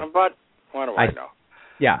 thank you. But what do I know?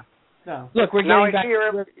 Yeah. No. Look, we're now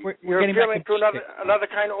getting back. You're appealing to another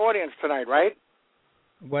kind of audience tonight, right?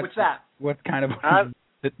 What's that? What kind of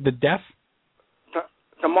the deaf?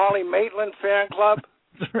 The Molly Maitland fan club.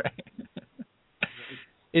 That's right.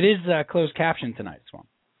 It is closed caption tonight, Swamp.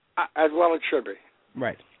 As well it should be.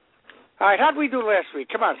 Right. All right, how did we do last week?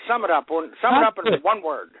 Come on, sum it up. Sum it up in one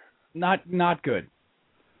word. Not good.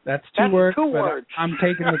 That's two words. Two words. I'm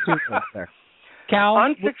taking the 2 words there. Cal.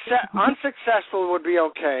 Unsuccessful would be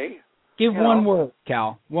okay. Give one word,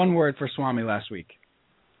 Cal. One word for Swami last week.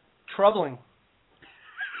 Troubling.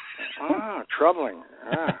 Troubling.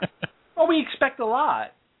 Well, we expect a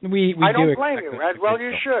lot. I don't blame you. As well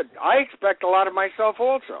you should. I expect a lot of myself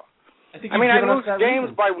also. I lose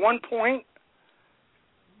games by 1 point.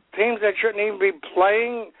 Teams that shouldn't even be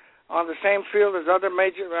playing on the same field as other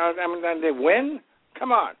major, and they win?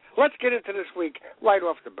 Come on. Let's get into this week right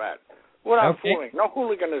off the bat. Without fooling. No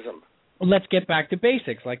hooliganism. Well, let's get back to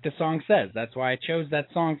basics, like the song says. That's why I chose that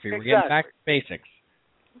song for you. We're getting back to basics.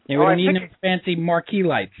 We don't need no fancy marquee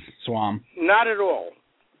lights, Swam. Not at all.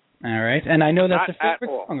 All right. And I know that's Not a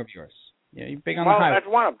favorite song of yours. Yeah, you're big on the highway.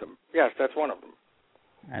 That's one of them. Yes, that's one of them.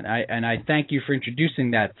 And I thank you for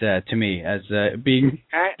introducing that to me as being.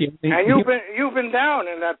 And you've been down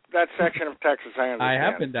in that section of Texas. I understand. I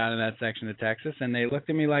have been down in that section of Texas, and they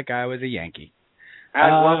looked at me like I was a Yankee. As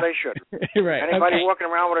well they should. Right. Anybody walking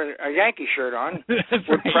around with a Yankee shirt on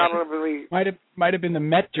would probably might have been the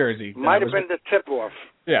Met jersey. Might have been the tip off.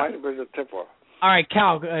 Yeah. Might have been the tip off. All right,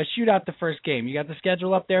 Cal, shoot out the first game. You got the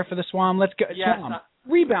schedule up there for the Swam? Let's go. Yes. Swam.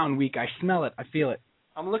 Rebound week. I smell it. I feel it.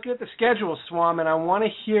 I'm looking at the schedule, Swam, and I want to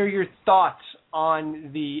hear your thoughts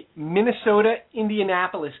on the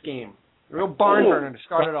Minnesota-Indianapolis game. A real barn burner to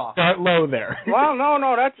start it off. Start low there. Well, no,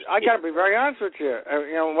 I got to be very honest with you.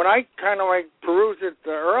 When I kind of perused it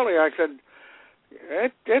earlier, I said,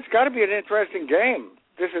 It's got to be an interesting game.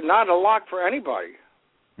 This is not a lock for anybody.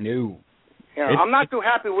 No. You know, I'm not too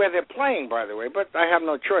happy where they're playing, by the way, but I have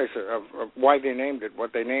no choice of why they named it,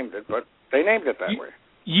 what they named it, but they named it that way.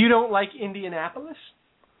 You don't like Indianapolis?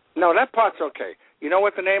 No, that part's okay. You know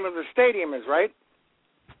what the name of the stadium is, right?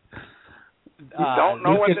 You don't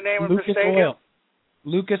know what the name of the stadium? Oil.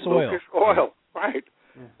 Lucas Oil. Lucas Oil, right.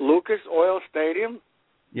 Yeah. Lucas Oil Stadium?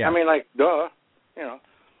 Yeah. I mean, like, duh, you know.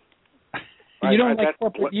 You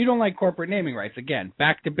don't like corporate naming rights. Again,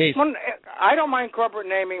 back to basics. Well, I don't mind corporate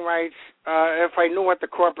naming rights if I knew what the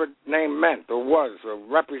corporate name meant or was or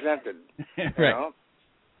represented. Right. You know?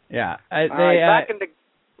 Yeah. Back in the game,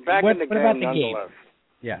 about the nonetheless. Game?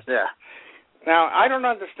 Yes. Yeah. Now, I don't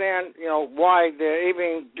understand, you know, why they're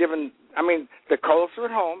even given. I mean, the Colts are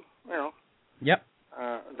at home, you know. Yep.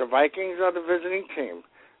 The Vikings are the visiting team.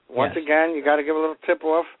 Once Yes. again, you got to give a little tip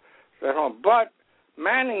off at home. But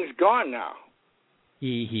Manning's gone now.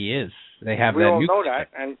 He is. They have we that. We all know that,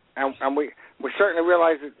 and we certainly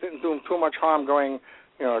realize it didn't do him too much harm going,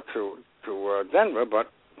 you know, to Denver, but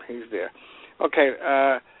he's there. Okay,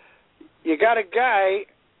 you got a guy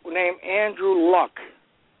named Andrew Luck.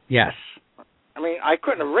 Yes. I mean, I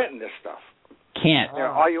couldn't have written this stuff. Can't. You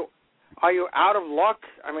know, are you out of luck?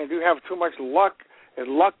 I mean, do you have too much luck? Is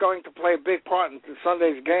luck going to play a big part in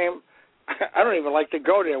Sunday's game? I don't even like to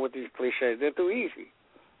go there with these cliches. They're too easy.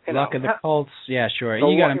 Luck of the Colts, yeah, sure.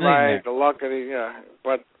 You got a million right, there. The luck of the, yeah.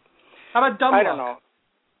 But how about dumb I luck? don't know.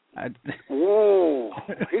 Whoa,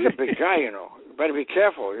 he's a big guy, you know. You better be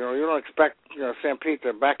careful. You know, you don't expect Sam Pete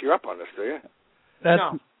to back you up on this, do you? That's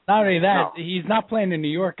no. Not only that, No. He's not playing in New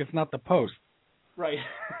York. It's not the Post. Right.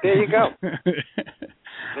 There you go.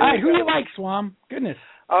 All right, who do you like, Swam? Goodness.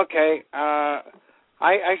 Okay, I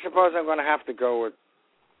suppose I'm going to have to go with.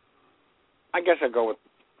 I guess I'll go with.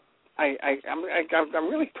 I'm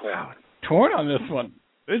really torn. Wow, torn on this one.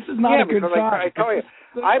 This is not a good try. I tell you,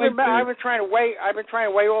 I've been trying to weigh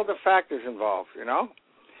all the factors involved, you know,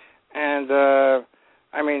 and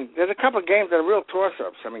I mean, there's a couple of games that are real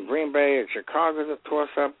toss-ups. I mean, Green Bay and Chicago's a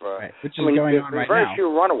toss-up. Right, which is going on right now. There's very few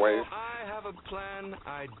runaways. I have a plan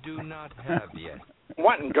I do not have yet.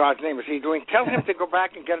 What in God's name is he doing? Tell him to go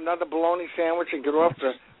back and get another bologna sandwich and get off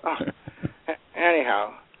the. Oh.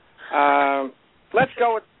 Anyhow, let's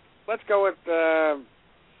go with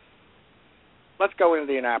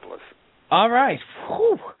Indianapolis. All right.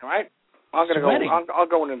 Whew. All right. I'm gonna Sweating. go. I'll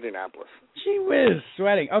go with Indianapolis. Gee whiz,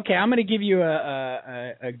 sweating. Okay, I'm gonna give you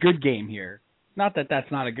a good game here. Not that that's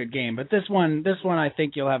not a good game, but this one I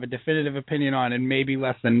think you'll have a definitive opinion on in maybe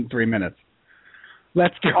less than 3 minutes.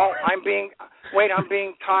 Let's go. Oh, I'm being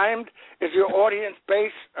timed. Is your audience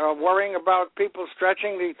base worrying about people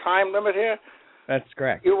stretching the time limit here? That's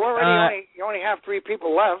correct. You only have 3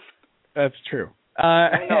 people left. That's true.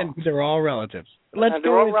 And they're all relatives. Let's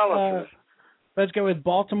go with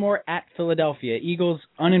Baltimore at Philadelphia. Eagles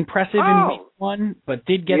unimpressive in week 1, but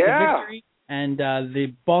did get the victory. And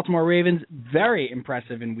the Baltimore Ravens very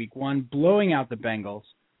impressive in week 1, blowing out the Bengals.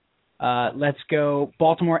 Let's go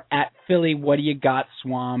Baltimore at Philly. What do you got,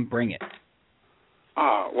 Swam? Bring it.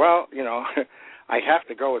 Well, you know, I have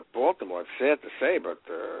to go with Baltimore. It's sad to say, but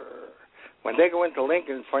when they go into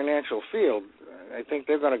Lincoln Financial Field, I think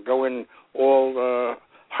they're going to go in all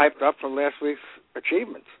hyped up from last week's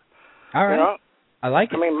achievements. All right. You know? I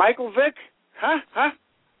like it. I mean, Michael Vick, huh?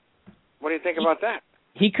 What do you think about that?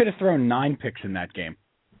 He could have thrown 9 picks in that game.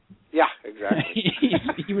 Yeah, exactly.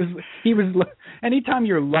 he was. Anytime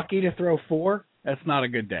you're lucky to throw 4, that's not a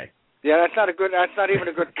good day. Yeah, that's not even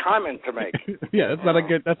a good comment to make. Yeah, that's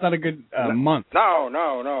not a good month. No. You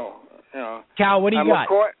know. Cal, what do you got?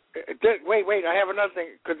 McCoy, wait, I have another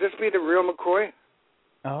thing. Could this be the real McCoy?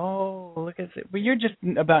 Oh, look at it. Well, you're just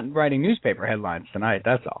about writing newspaper headlines tonight.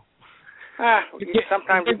 That's all.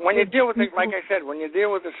 Sometimes when you deal with it, like I said, when you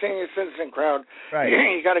deal with the senior citizen crowd, right,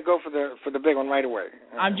 you got to go for the big one right away.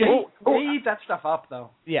 I'm just eat that stuff up though.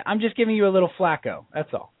 Yeah, I'm just giving you a little Flacco.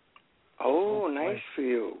 That's all. Oh, nice for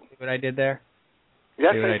you. See what I did there?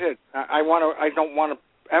 Yes, I did. I don't want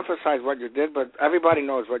to emphasize what you did, but everybody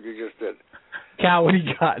knows what you just did. Cal, what do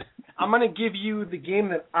you got? I'm going to give you the game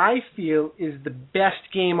that I feel is the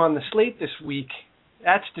best game on the slate this week.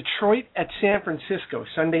 That's Detroit at San Francisco,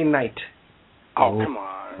 Sunday night. Oh, come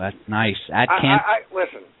on. That's nice. At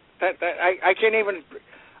listen, I can't even.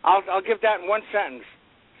 I'll give that in one sentence.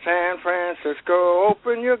 San Francisco,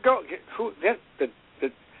 open your go.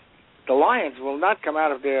 The Lions will not come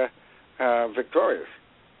out of there victorious.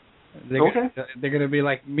 They're going to be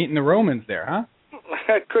like meeting the Romans there, huh?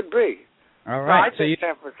 It could be. All right. I think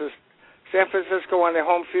San Francisco on their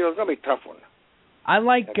home field is going to be a tough one. I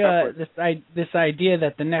like this idea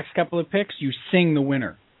that the next couple of picks you sing the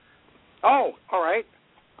winner. Oh, all right.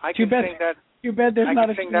 I can sing that. Too bad there's not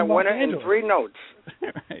a team in that winner in 3 notes.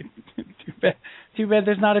 Right. Too bad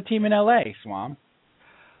there's not a team in L.A., Swam.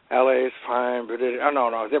 L.A. is fine, but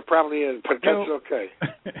no, there probably is, but that's okay.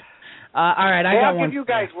 All right, I'll give you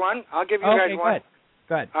guys one.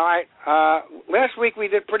 Go ahead. All right. Last week we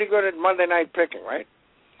did pretty good at Monday night picking, right?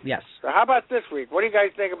 Yes. So how about this week? What do you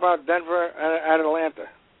guys think about Denver at Atlanta?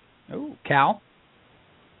 Oh, Cal?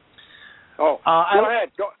 Oh, go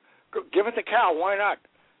ahead. Go, give it to Cal. Why not?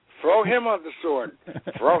 Throw him on the sword.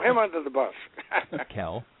 Throw him under the bus.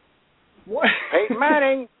 Cal? What? Peyton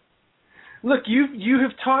Manning. Look, you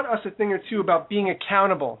have taught us a thing or two about being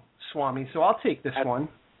accountable, Swami, so I'll take this one.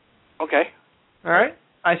 Okay. All right?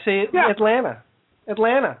 I say Atlanta.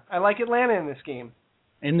 Atlanta. I like Atlanta in this game.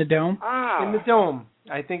 In the Dome? In the Dome.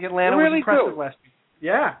 I think Atlanta was impressive last week.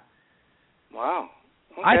 Yeah. Wow.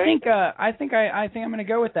 Okay. I think I'm going to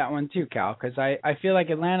go with that one too, Cal, because I feel like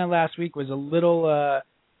Atlanta last week was a little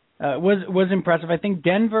was impressive. I think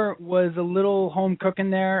Denver was a little home cooking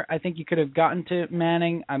there. I think you could have gotten to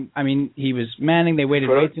Manning. I mean, he was Manning. They waited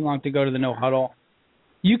way too long to go to the no huddle.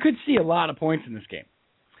 You could see a lot of points in this game.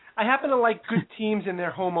 I happen to like good teams in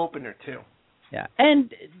their home opener too. Yeah,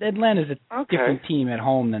 and Atlanta's a different team at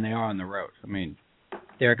home than they are on the road. I mean,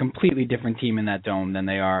 they're a completely different team in that Dome than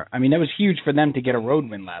they are. I mean, that was huge for them to get a road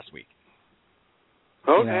win last week.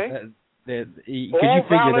 Okay. Because you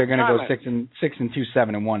figure they're going to go 6-2,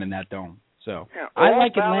 7-1 in that Dome. So I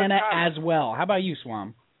like Atlanta as well. How about you,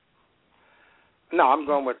 Swam? No, I'm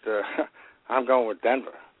going with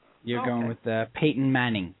Denver. You're going with Peyton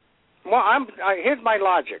Manning. Well, here's my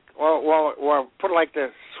logic. Or put it like the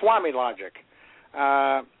Swami logic.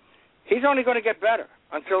 He's only going to get better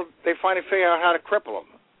until they finally figure out how to cripple him.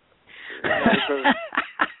 Because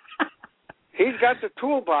he's got the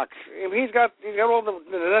toolbox. He's got all the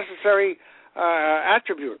necessary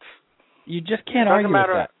attributes. You just can't argue with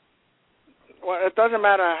that. Well, it doesn't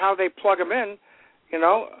matter how they plug him in,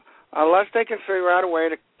 unless they can figure out a way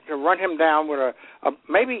to run him down with a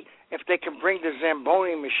maybe if they can bring the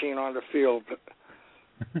Zamboni machine on the field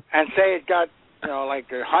and say it got like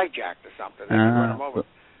hijacked or something. They can run him over.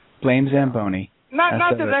 Blame Zamboni. Not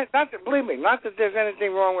that believe me, not that there's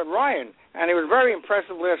anything wrong with Ryan, and he was very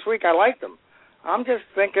impressive last week. I liked him. I'm just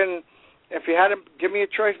thinking, if you had to give me a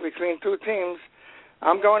choice between two teams,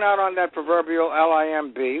 I'm going out on that proverbial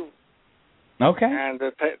LIMB. Okay. And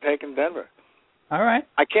taking Denver. All right.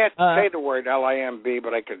 I can't say the word LIMB,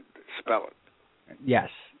 but I could spell it. Yes.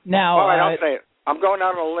 Now. All right, I'll say it. I'm going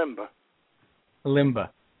out on a limba.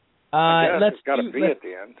 Let's got a B at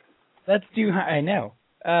the end. Let's do. I know.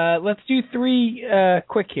 Let's do 3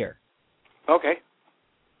 quick here. Okay.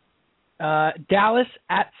 Dallas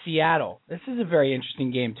at Seattle. This is a very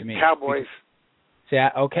interesting game to me. Cowboys.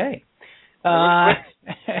 Okay. That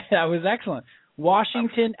was excellent.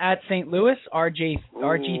 Washington at St. Louis.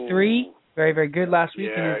 RG3. Very, very good last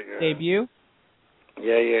week in his debut.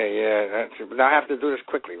 Yeah. Now I have to do this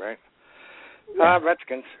quickly, right?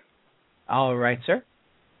 Redskins. All right, sir.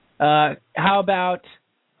 How about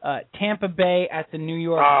Tampa Bay at the New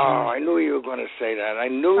York Giants? I knew you were going to say that. I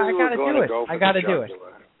knew you were going to go for I got to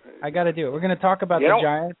do it. We're going to talk about the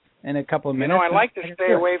Giants in a couple of minutes. I like to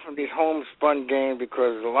stay away from these homespun games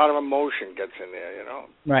because a lot of emotion gets in there,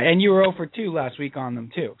 Right, and you were 0 for 2 last week on them,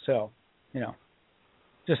 too. So,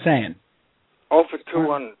 just saying. 0 for 2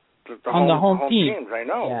 on the home teams, I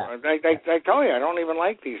know. Yeah. I tell you, I don't even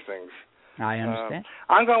like these things. I understand.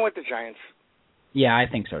 I'm going with the Giants. Yeah, I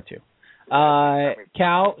think so, too.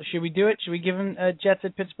 Cal, should we do it? Should we give him Jets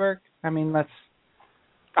at Pittsburgh? I mean, let's...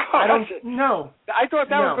 I don't know. I thought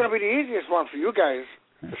that was going to be the easiest one for you guys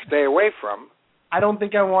to stay away from. I don't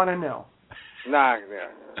think I want to know. Nah,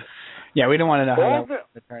 yeah, we don't want to know how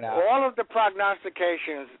that turned out. All of the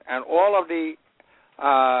prognostications and all of the,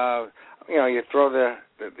 you throw the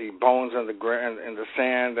bones in the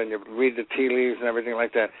sand and you read the tea leaves and everything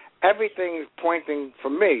like that. Everything is pointing for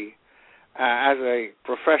me as a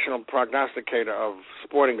professional prognosticator of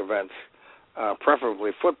sporting events,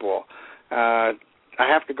 preferably football. I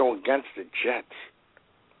have to go against the Jets.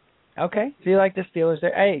 Okay, so you like the Steelers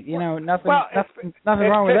there? Hey, nothing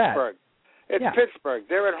wrong with that. It's Pittsburgh.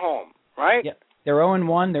 They're at home, right? Yeah, they're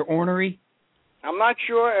 0-1. They're ornery. I'm not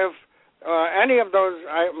sure if any of those.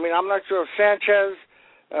 I'm not sure if Sanchez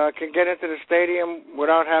can get into the stadium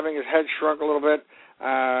without having his head shrunk a little bit.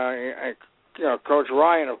 Coach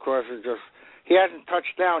Ryan, of course, he hasn't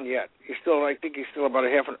touched down yet. I think he's still about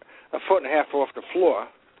a foot and a half off the floor.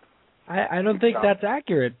 I don't think that's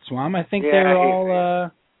accurate, Swam. I think they're all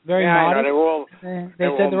very modest. No, they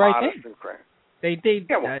said the right thing. They saying.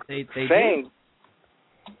 do.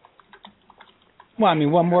 Well, I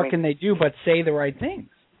mean, what more can they do but say the right things?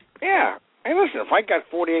 Yeah. Hey, listen, if I got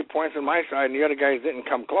 48 points on my side and the other guys didn't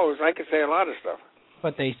come close, I could say a lot of stuff.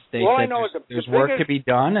 But they said there's the work biggest, to be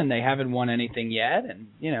done, and they haven't won anything yet, and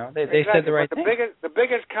they exactly, said the right thing. thing. The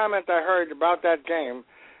biggest comment I heard about that game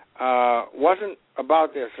wasn't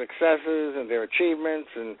about their successes and their achievements,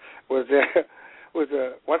 and was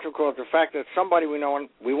the fact that somebody we know, and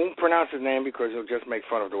we won't pronounce his name because he'll just make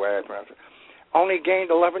fun of the way I pronounce it, only gained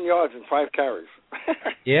 11 yards and 5 carries.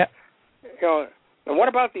 Yeah. And what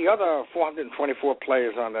about the other 424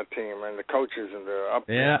 players on that team and the coaches and the up?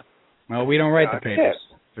 Yeah. Well, we don't write the papers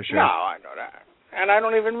for sure. No, I know that, and I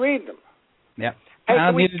don't even read them. Yeah. Hey,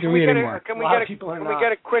 neither do we anymore. Can we get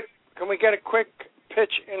a quick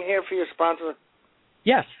pitch in here for your sponsor?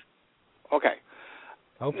 Yes. Okay.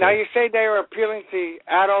 Hopefully. Now you say they are appealing to the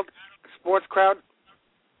adult sports crowd.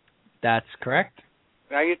 That's correct.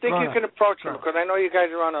 Now you think you can approach them because I know you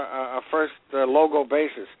guys are on a first logo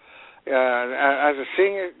basis. As a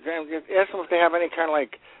senior, ask them if they have any kind of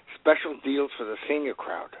like special deals for the senior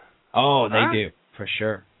crowd. Oh, they do for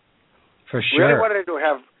sure. For sure. Really, what do they do?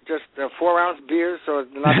 Have just 4-ounce beers so it's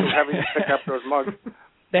not too heavy to pick up those mugs?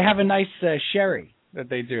 They have a nice sherry that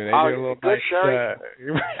they do. They do a little good nice sherry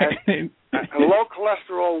and low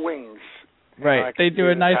cholesterol wings. Right. They do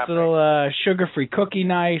a nice little sugar-free cookie,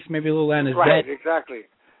 maybe a little anisette. Right, exactly.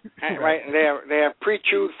 Right, and they have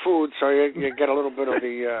pre-chewed food, so you get a little bit of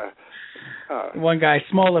the. One guy,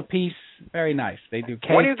 smaller piece, very nice. They do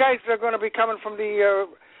cake. When are you guys are going to be coming from the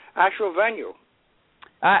actual venue?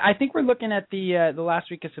 I think we're looking at the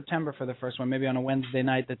last week of September for the first one, maybe on a Wednesday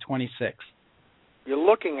night, the 26th. You're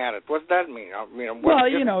looking at it. What does that mean? I mean, well,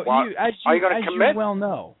 as you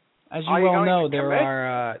well know, there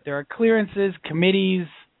are clearances, committees.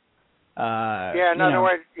 In other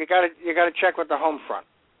words, you got to check with the home front.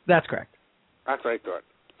 That's correct. That's what I thought.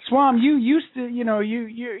 Swam, you used to,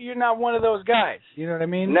 you're not one of those guys. You know what I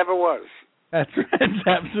mean? Never was. That's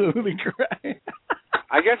absolutely correct.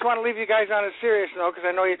 I just want to leave you guys on a serious note because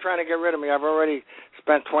I know you're trying to get rid of me. I've already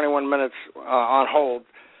spent 21 minutes on hold.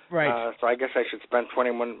 Right. So I guess I should spend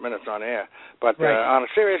 21 minutes on air. But on a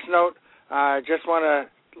serious note, I just want to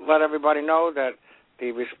let everybody know that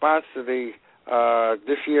the response to the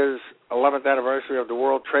this year's 11th anniversary of the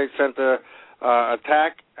World Trade Center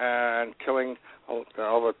attack and killing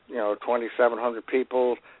over 2,700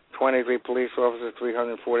 people, 23 police officers,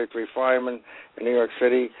 343 firemen in New York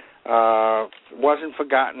City wasn't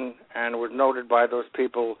forgotten and was noted by those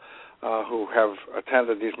people who have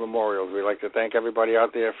attended these memorials. We'd like to thank everybody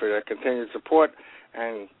out there for their continued support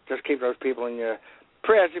and just keep those people in your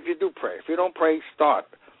prayers if you do pray. If you don't pray, start.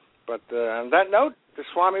 But on that note, the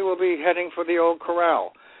Swami will be heading for the old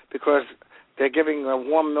corral because they're giving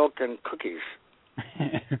warm milk and cookies.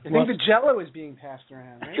 I think the Jell-O is being passed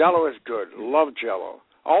around, right? Jell-O is good. Love Jell-O.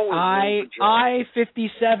 Always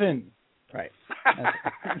I-57. Right.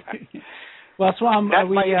 Well, Swam,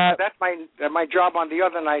 that's my job on the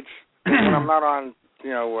other nights when I'm not on,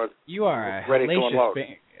 you are a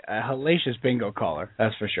hellacious bingo caller,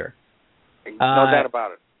 that's for sure. No doubt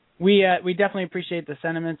about it. We definitely appreciate the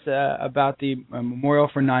sentiments about the memorial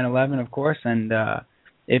for 9/11, of course, and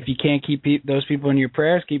if you can't keep those people in your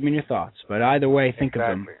prayers, keep them in your thoughts. But either way, think of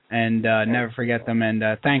them and never forget them. And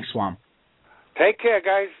thanks, Swam. Take care,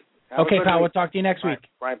 guys. Okay, pal. We'll talk to you next week.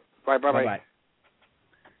 Bye.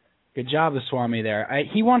 Good job, the Swami there.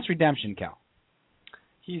 He wants redemption, Cal.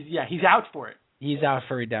 He's out for it. He's out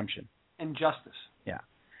for redemption and justice. Yeah.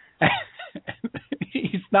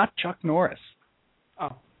 He's not Chuck Norris.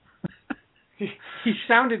 Oh. He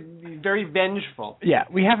sounded very vengeful. Yeah,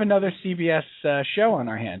 we have another CBS show on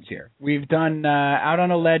our hands here. We've done Out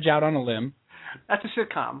on a Ledge, Out on a Limb. That's a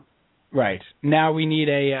sitcom. Right. Now we need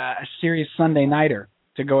a serious Sunday nighter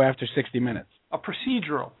to go after 60 Minutes. A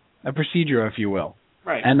procedural. A procedure, if you will.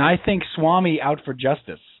 Right. And I think Swami Out for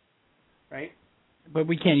Justice. Right. But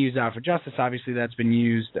we can't use Out for Justice. Obviously, that's been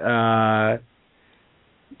used.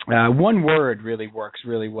 One word really works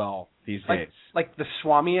really well these days. Like the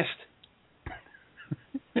Swamiest?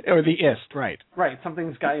 Or the ist, right. Right.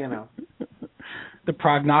 Something's got, The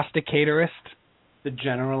prognosticatorist. The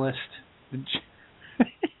generalist.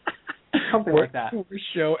 Something like that. Worst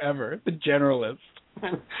show ever. The Generalist.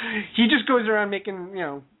 He just goes around making,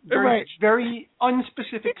 very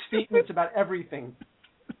unspecific statements about everything.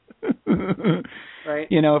 Right?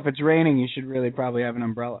 If it's raining, you should really probably have an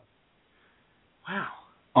umbrella. Wow.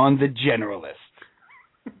 On the Generalist.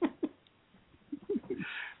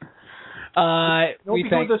 We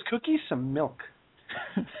thank those cookies some milk.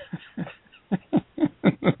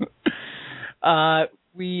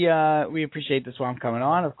 we appreciate the Swamp coming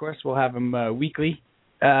on. Of course, we'll have him weekly.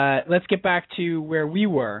 Let's get back to where we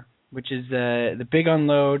were, which is the big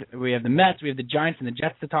unload. We have the Mets, we have the Giants, and the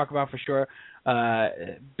Jets to talk about for sure.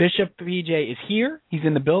 Bishop PJ is here. He's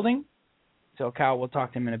in the building. So, Cal, we'll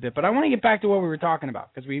talk to him in a bit. But I want to get back to what we were talking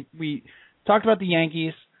about because we talked about the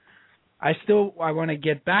Yankees. I want to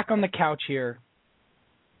get back on the couch here.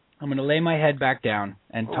 I'm going to lay my head back down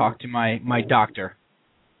and talk to my doctor.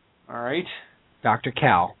 All right. Dr.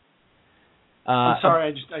 Cal. I'm sorry,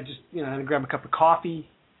 I just had to grab a cup of coffee.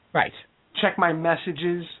 Right. Check my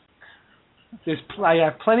messages. I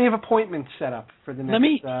have plenty of appointments set up for the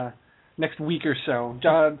next week or so.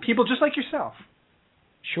 People just like yourself.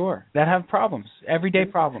 Sure. That have problems. Everyday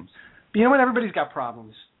problems. But you know what? Everybody's got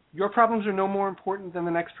problems. Your problems are no more important than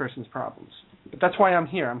the next person's problems. But that's why I'm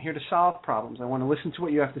here. I'm here to solve problems. I want to listen to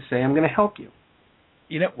what you have to say. I'm going to help you.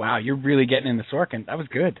 Wow, you're really getting in the Sorkin. That was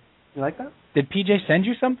good. You like that? Did PJ send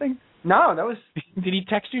you something? No, that was... Did he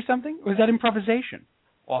text you something? Or was that improvisation?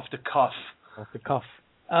 Off the cuff. Off the cuff.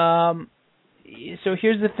 So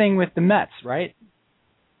here's the thing with the Mets, right?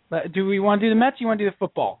 Do we want to do the Mets or you want to do the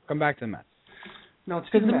football? Come back to the Mets. No, it's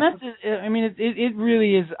because the Mets. It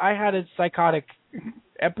really is. I had a psychiatric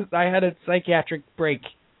break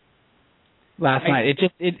last night.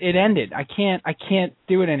 It ended. I can't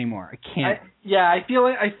do it anymore. I can't. I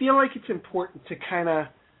feel like it's important to kind of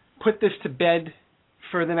put this to bed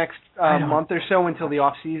for the next month or so until the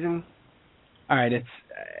off season. All right,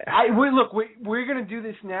 we're going to do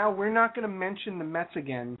this now. We're not going to mention the Mets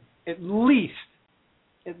again. At least.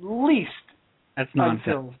 That's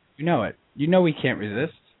nonsense. You know it. You know we can't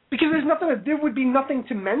resist. Because there would be nothing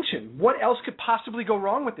to mention. What else could possibly go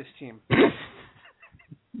wrong with this team?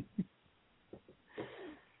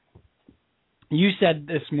 You said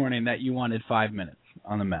this morning that you wanted 5 minutes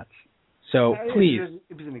on the Mets. So please.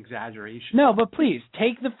 It was an exaggeration. No, but please,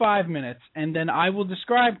 take the 5 minutes, and then I will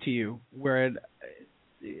describe to you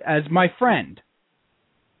as my friend,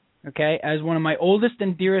 okay, as one of my oldest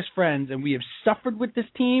and dearest friends, and we have suffered with this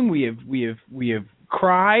team. We have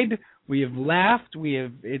cried. We have laughed.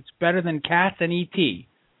 It's better than Cats and E.T.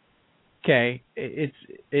 Okay, it's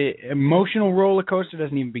emotional roller coaster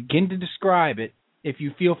doesn't even begin to describe it if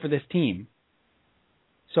you feel for this team.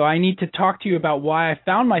 So I need to talk to you about why I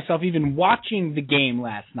found myself even watching the game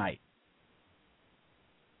last night.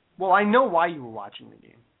 Well, I know why you were watching the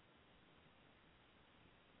game.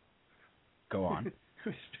 Go on.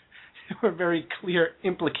 There were very clear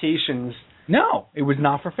implications. No, it was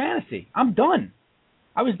not for fantasy. I'm done.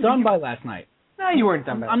 I was done by last night. No, you weren't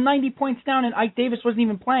done by I'm 90 points down, and Ike Davis wasn't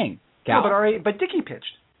even playing. No, but Dickey pitched.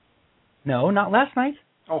 No, not last night.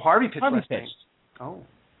 Oh, Harvey pitched last night. Oh.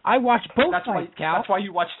 I watched both nights, Cal. That's why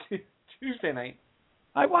you watched Tuesday night.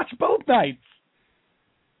 I watched both nights.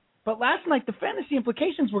 But last night, the fantasy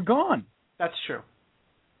implications were gone. That's true.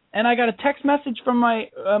 And I got a text message from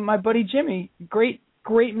my buddy Jimmy, great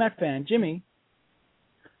Met fan, Jimmy,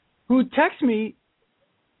 who texted me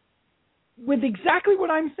with exactly what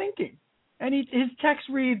I'm thinking. And his text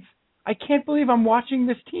reads, I can't believe I'm watching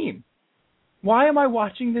this team. Why am I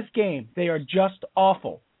watching this game? They are just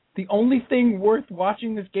awful. The only thing worth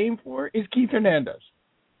watching this game for is Keith Hernandez.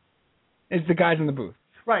 Is the guys in the booth.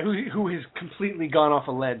 Right, who has completely gone off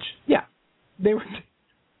a ledge. Yeah. They were...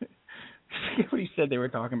 I forget what he said they were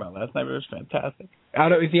talking about last night, but it was fantastic.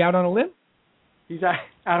 Is he out on a limb? He's out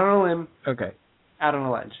on a limb. Okay. Out on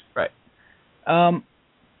a ledge. Right.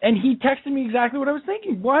 And he texted me exactly what I was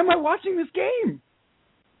thinking. Why am I watching this game?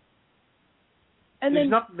 And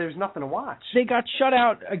there's nothing to watch. They got shut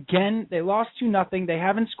out again. They lost 2-0. They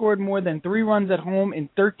haven't scored more than 3 runs at home in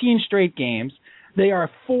 13 straight games. They are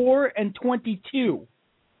 4-22.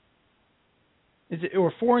 Is it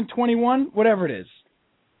or 4-21? Whatever it is.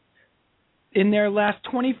 In their last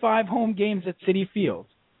 25 home games at Citi Field,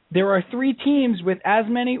 there are 3 teams with as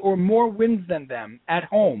many or more wins than them at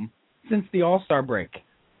home since the All-Star break.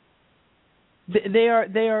 They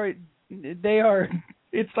are.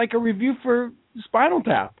 It's like a review for Spinal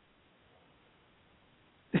Tap.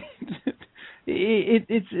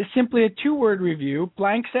 It's simply a 2-word review,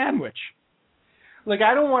 blank sandwich. Look,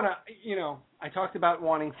 I don't want to, I talked about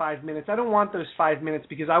wanting 5 minutes. I don't want those 5 minutes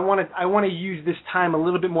because I want to use this time a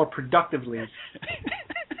little bit more productively.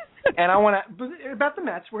 And I want to, about the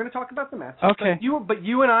Mets, we're going to talk about the Mets. Okay. But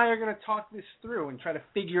you and I are going to talk this through and try to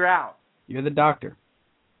figure out. You're the doctor.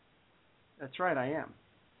 That's right, I am.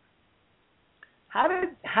 How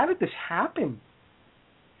did this happen?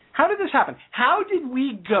 How did this happen? How did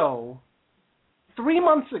we go 3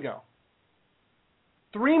 months ago?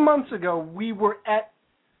 3 months ago, we were at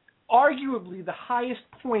arguably the highest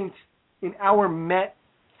point in our Met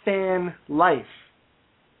fan life.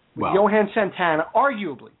 with Johan Santana,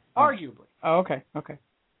 arguably. Oh, okay.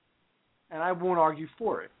 And I won't argue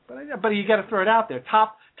for it, but you got to throw it out there.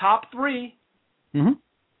 Top three,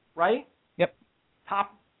 right? Yep.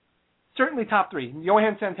 Certainly top three.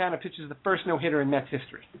 Johan Santana pitches the first no-hitter in Mets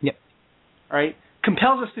history. Yep. All right,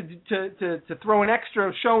 compels us to throw an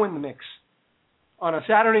extra show in the mix on a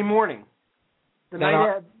Saturday morning.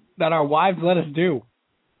 That our wives let us do.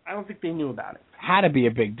 I don't think they knew about it. Had to be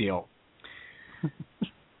a big deal.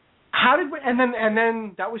 How did we? And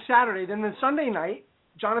then that was Saturday. Then Sunday night,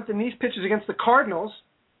 Jonathan Neese pitches against the Cardinals.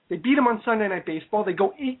 They beat him on Sunday Night Baseball. They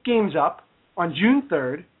go 8 games up on June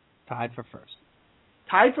 3rd. Tied for first.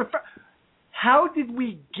 How did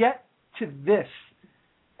we get to this?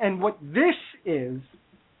 And what this is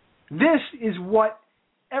what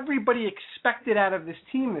everybody expected out of this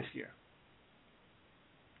team this year.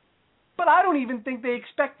 But I don't even think they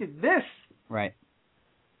expected this. Right.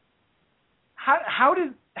 How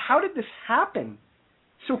did this happen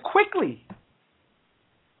so quickly?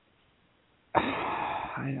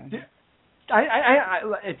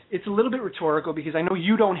 It's a little bit rhetorical because I know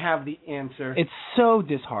you don't have the answer. It's so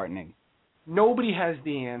disheartening. Nobody has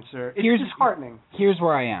the answer. It's disheartening. Here's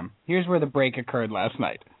where I am. Here's where the break occurred last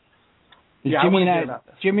night. Yeah,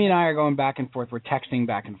 Jimmy and I are going back and forth. We're texting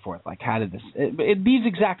back and forth. Like, how did this? These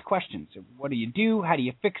exact questions. What do you do? How do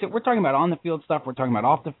you fix it? We're talking about on the field stuff. We're talking about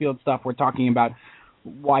off the field stuff. We're talking about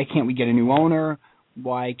why can't we get a new owner?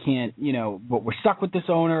 Why can't, but we're stuck with this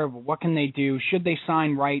owner. What can they do? Should they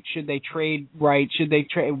sign Wright? Should they trade Wright?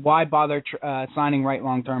 Why bother signing Wright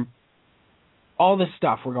long term? All this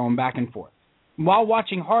stuff we're going back and forth while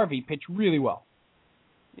watching Harvey pitch really well.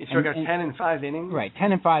 He's got 10 and 5 innings. Right,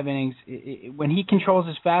 10 and 5 innings. When he controls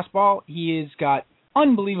his fastball, he has got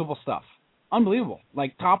unbelievable stuff. Unbelievable.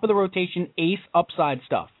 Like top of the rotation, ace upside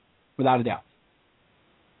stuff, without a doubt.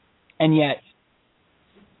 And yet,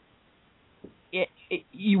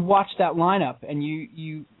 you watch that lineup and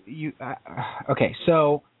you okay,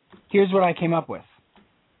 so here's what I came up with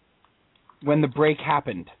when the break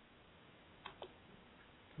happened.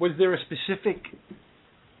 Was there a specific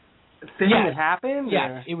thing that happened? Yes,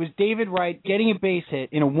 or? It was David Wright getting a base hit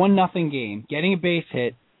in a 1-0 game, getting a base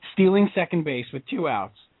hit, stealing second base with 2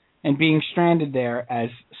 outs, and being stranded there as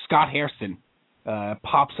Scott Hairston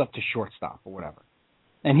pops up to shortstop or whatever.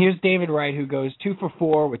 And here's David Wright, who goes 2 for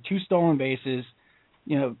 4 with 2 stolen bases,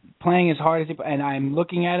 playing as hard as he. And I'm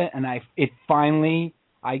looking at it, and I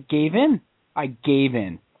gave in.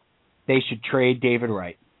 They should trade David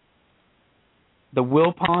Wright. The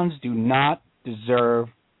Wilpons do not deserve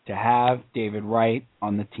to have David Wright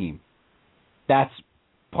on the team. That's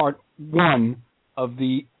part 1 of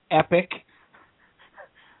the epic,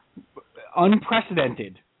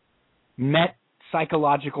 unprecedented Met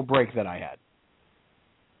psychological break that I had.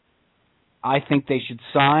 I think they should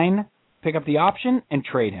pick up the option, and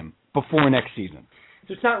trade him before next season.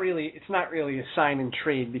 So it's not really a sign and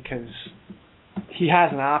trade because he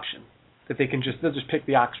has an option that they'll just pick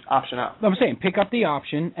the option up. I'm saying pick up the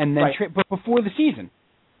option and then trade, but before the season.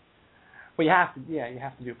 Well, you have to do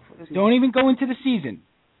it before the season. Don't even go into the season.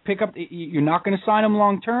 Pick up. You're not going to sign him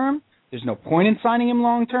long term. There's no point in signing him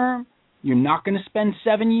long term. You're not going to spend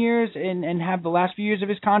 7 years and have the last few years of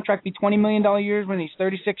his contract be $20 million years when he's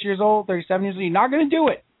 36 years old, 37 years old. You're not going to do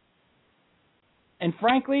it. And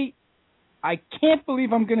frankly, I can't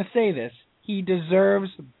believe I'm going to say this. He deserves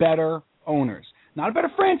better owners. Not a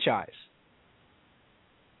better franchise.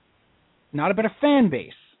 Not a better fan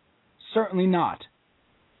base. Certainly not.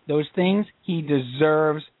 Those things, he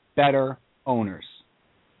deserves better owners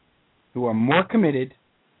who are more committed.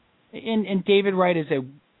 And David Wright is a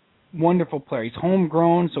wonderful player. He's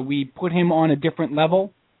homegrown, so we put him on a different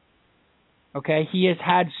level. Okay, he has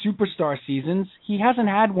had superstar seasons. He hasn't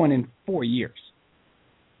had one in 4 years.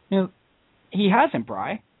 He hasn't,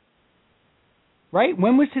 Bri. Right?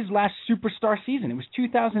 When was his last superstar season? It was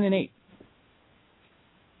 2008.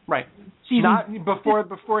 Right. Not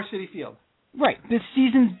before Citi Field. Right. This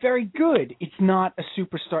season's very good. It's not a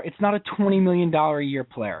superstar. It's not a $20 million a year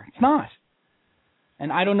player. It's not. And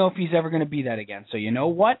I don't know if he's ever going to be that again. So you know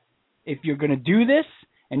what? If you're going to do this,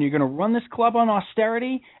 and you're going to run this club on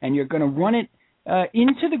austerity, and you're going to run it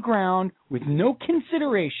into the ground with no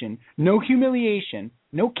consideration, no humiliation,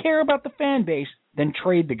 no care about the fan base, then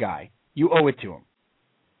trade the guy. You owe it to him.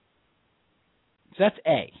 So that's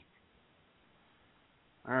A.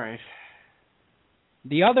 All right.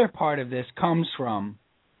 The other part of this comes from,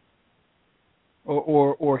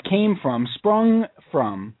 sprung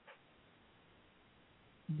from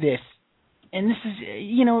this. And this is,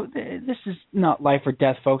 this is not life or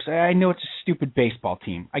death, folks. I know it's a stupid baseball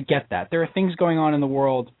team. I get that. There are things going on in the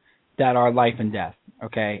world that are life and death.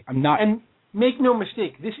 Okay, I'm not. And make no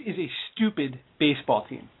mistake, this is a stupid baseball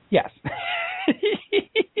team. Yes.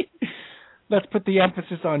 Let's put the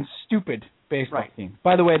emphasis on stupid baseball team.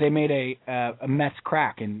 By the way, they made a Mets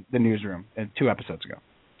crack in the newsroom 2 episodes ago.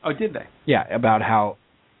 Oh, did they? Yeah, about how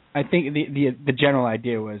I think the general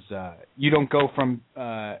idea was you don't go from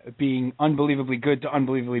being unbelievably good to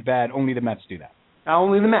unbelievably bad. Only the Mets do that.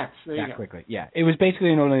 Only the Mets. There you go. Quickly. Yeah, it was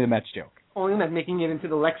basically an only the Mets joke. Only the Mets, making it into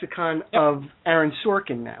the lexicon of Aaron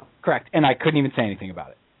Sorkin now. Correct, and I couldn't even say anything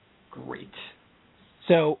about it. Great.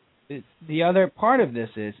 So the other part of this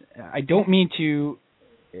is I don't mean to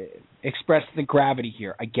express the gravity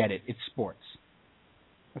here. I get it. It's sports.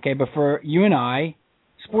 Okay, but for you and I,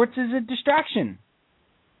 sports is a distraction.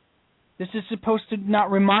 This is supposed to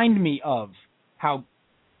not remind me of how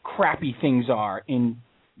crappy things are in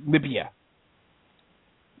Libya,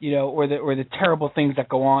 or the terrible things that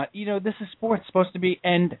go on. This is sports supposed to be,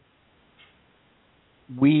 and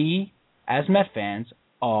we, as Met fans,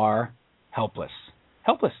 are helpless.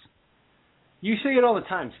 Helpless. You say it all the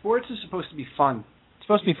time. Sports is supposed to be fun. It's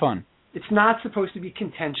supposed to be fun. It's not supposed to be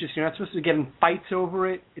contentious. You're not supposed to get in fights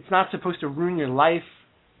over it. It's not supposed to ruin your life.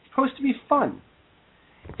 It's supposed to be fun.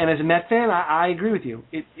 And as a Met fan, I agree with you.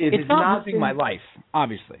 It's not ruining my life,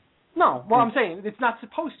 obviously. No, well, I'm saying it's not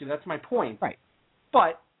supposed to. That's my point. Right.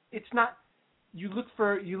 But it's not. You look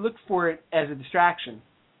for it as a distraction,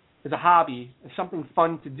 as a hobby, as something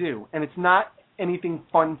fun to do, and it's not anything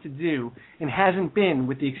fun to do, and hasn't been,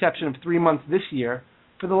 with the exception of 3 months this year,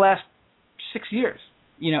 for the last 6 years.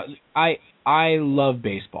 I love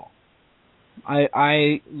baseball.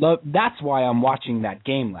 I love. That's why I'm watching that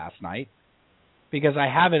game last night. Because I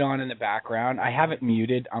have it on in the background. I have it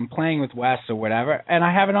muted. I'm playing with Wes or whatever, and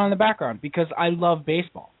I have it on in the background because I love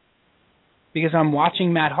baseball. Because I'm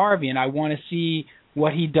watching Matt Harvey, and I want to see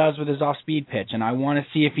what he does with his off-speed pitch, and I want to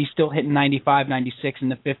see if he's still hitting 95, 96 in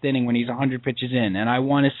the 5th inning when he's 100 pitches in. And I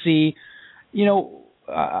want to see,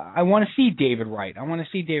 I want to see David Wright. I want to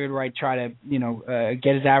see David Wright try to,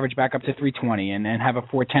 get his average back up to 320 and have a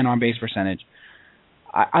 .410 on-base percentage.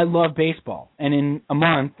 I love baseball, and in a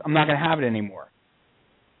month, I'm not going to have it anymore.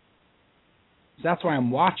 That's why I'm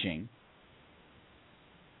watching.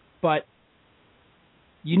 But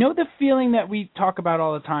the feeling that we talk about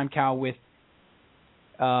all the time, Cal, with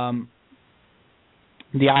the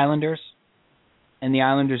Islanders and the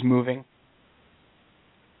Islanders moving,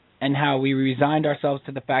 and how we resigned ourselves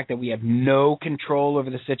to the fact that we have no control over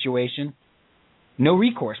the situation, no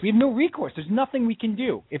recourse. We have no recourse. There's nothing we can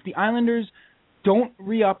do. If the Islanders don't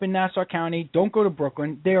re-up in Nassau County, don't go to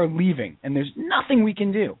Brooklyn, they are leaving, and there's nothing we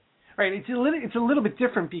can do. Right, it's a little bit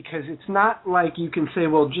different because it's not like you can say,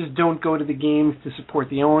 well, just don't go to the games to support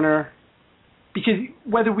the owner. Because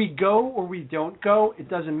whether we go or we don't go, it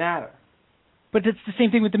doesn't matter. But it's the same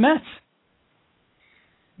thing with the Mets.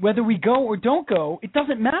 Whether we go or don't go, it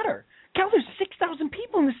doesn't matter. Cal, there's 6,000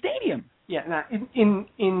 people in the stadium. Yeah, now,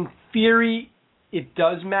 in theory, it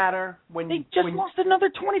does matter. They lost another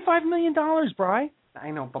 $25 million, Bri.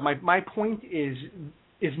 I know, but my point is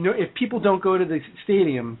if people don't go to the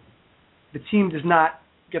stadium, the team does not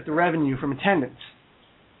get the revenue from attendance.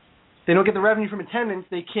 If they don't get the revenue from attendance,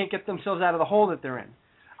 they can't get themselves out of the hole that they're in.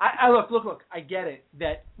 Look, I get it,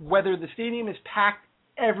 that whether the stadium is packed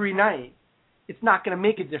every night, it's not going to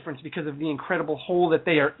make a difference because of the incredible hole that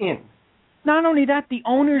they are in. Not only that, the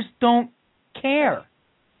owners don't care.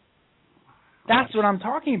 That's what I'm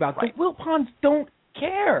talking about. Right. The Wilpons don't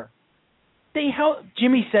care.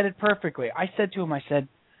 Jimmy said it perfectly. I said to him,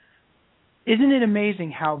 isn't it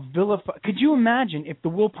amazing how could you imagine if the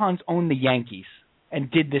Wilpons owned the Yankees and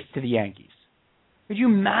did this to the Yankees? Could you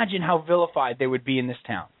imagine how vilified they would be in this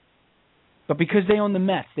town? But because they own the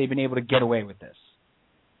Mets, they've been able to get away with this.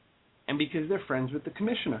 And because they're friends with the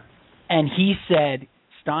commissioner. And he said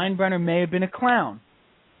Steinbrenner may have been a clown,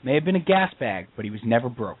 may have been a gas bag, but he was never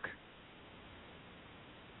broke.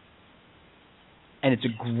 And it's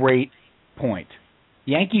a great point.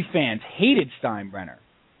 Yankee fans hated Steinbrenner,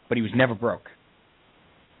 but he was never broke.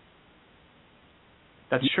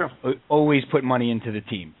 That's true. Always put money into the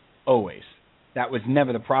team. Always. That was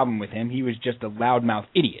never the problem with him. He was just a loudmouth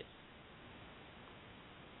idiot.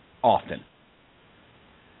 Often.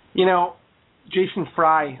 Jason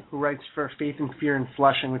Fry, who writes for Faith and Fear in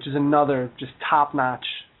Flushing, which is another just top-notch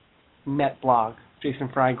Met blog. Jason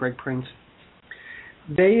Fry, Greg Prince.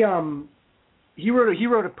 He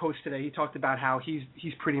wrote a post today. He talked about how he's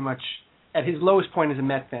pretty much at his lowest point as a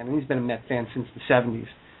Met fan, and he's been a Met fan since the 70s.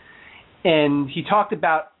 And he talked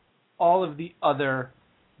about all of the other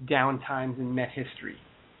downtimes in Met history.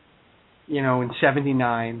 In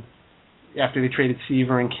 '79, after they traded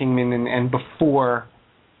Seaver and Kingman, and before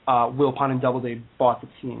Wilpon and Doubleday bought the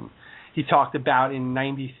team. He talked about in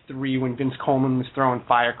 '93 when Vince Coleman was throwing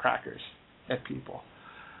firecrackers at people.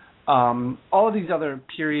 All of these other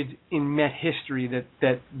periods in Met history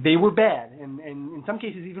that they were bad, and in some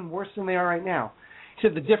cases even worse than they are right now. He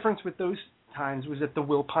said the difference with those times was that the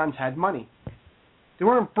Wilpons had money. They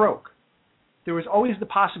weren't broke. There was always the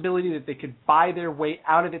possibility that they could buy their way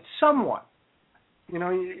out of it somewhat. You know,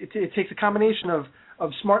 it takes a combination of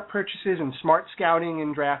smart purchases and smart scouting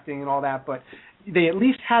and drafting and all that, but they at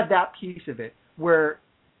least had that piece of it where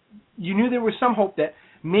you knew there was some hope that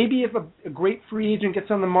maybe if a great free agent gets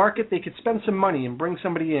on the market, they could spend some money and bring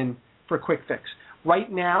somebody in for a quick fix.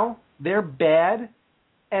 Right now, they're bad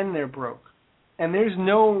and they're broke. And there's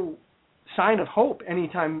no sign of hope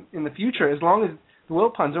anytime in the future as long as the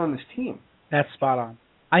Wilpons own this team. That's spot on.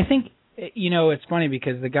 I think, it's funny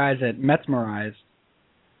because the guys at Mesmerize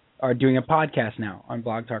are doing a podcast now on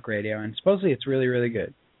Blog Talk Radio, and supposedly it's really, really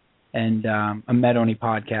good. And a Met-only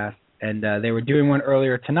podcast. And they were doing one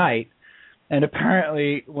earlier tonight, and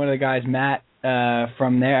apparently one of the guys, Matt,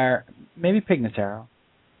 from there, maybe Pignataro,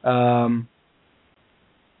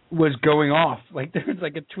 was going off. Like, there was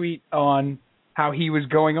like a tweet on how he was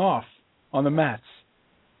going off on the Mets.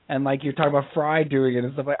 And like you're talking about Fry doing it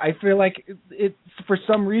and stuff like, I feel like it for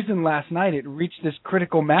some reason last night it reached this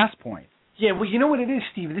critical mass point. Yeah, well, you know what it is,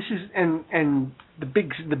 Steve. This is and the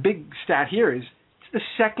big stat here is it's the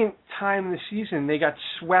second time this season they got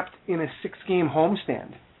swept in a 6-game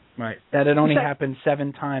homestand. Right. That had only happened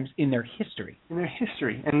 7 times in their history. In their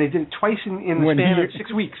history, and they did it twice in the span of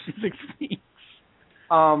 6 weeks. 6 weeks.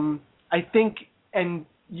 I think, and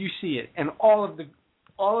you see it, and all of the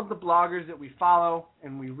bloggers that we follow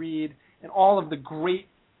and we read, and all of the great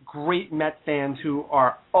Met fans who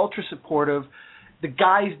are ultra supportive, the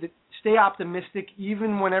guys that stay optimistic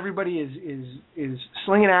even when everybody is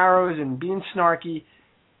slinging arrows and being snarky.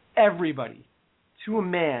 Everybody, to a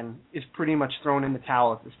man, is pretty much thrown in the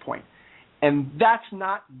towel at this point. And that's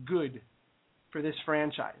not good for this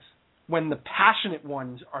franchise when the passionate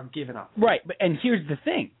ones are giving up. Right, and here's the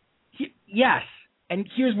thing. Yes, and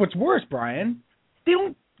here's what's worse, Brian. They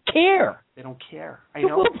don't care. They don't care. The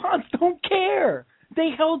Wilpons don't care. They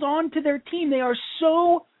held on to their team. They are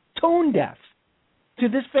so tone deaf to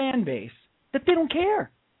this fan base that they don't care.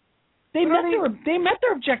 They met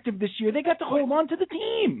their objective this year. They got to hold on to the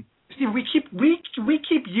team. Steve, we keep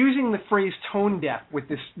using the phrase tone deaf with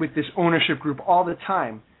this ownership group all the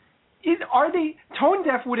time. Are they tone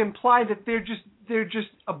deaf? Would imply that they're just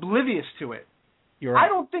oblivious to it. You're right. I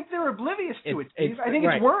don't think they're oblivious to it, Steve. I think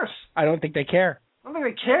it's worse. I don't think they care. I don't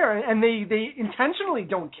think they care, and they intentionally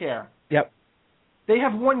don't care. Yep. They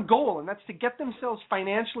have one goal, and that's to get themselves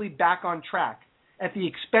financially back on track at the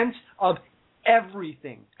expense of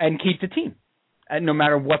everything. And keep the team, and no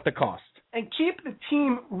matter what the cost. And keep the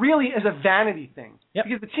team really as a vanity thing. Yep.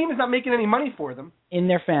 Because the team is not making any money for them. In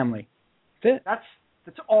their family. That's it.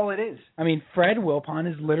 That's all it is. I mean, Fred Wilpon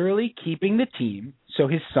is literally keeping the team so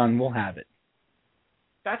his son will have it.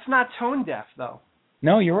 That's not tone deaf, though.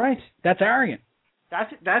 No, you're right. That's arrogant.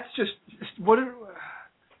 That's just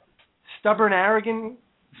stubborn arrogance.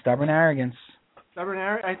 Defiance.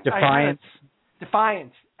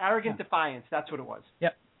 Defiance. Arrogant defiance. That's what it was.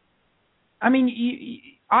 Yep. I mean,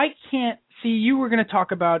 I can't see. You were going to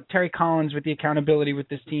talk about Terry Collins with the accountability with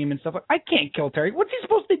this team and stuff. I can't kill Terry. What's he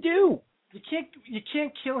supposed to do? You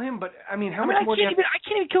can't kill him, but I mean, I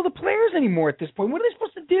can't even kill the players anymore at this point. What are they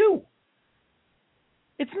supposed to do?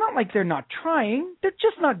 It's not like they're not trying. They're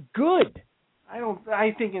just not good.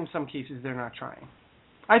 I think in some cases they're not trying.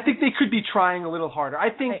 I think they could be trying a little harder. I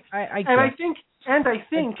think they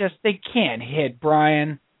can't hit,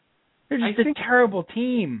 Brian. They're just a terrible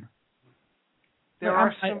team.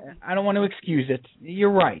 I don't want to excuse it. You're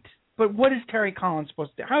right. But what is Terry Collins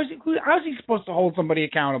supposed to do? How is he supposed to hold somebody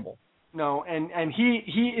accountable? No, and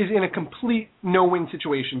he is in a complete no-win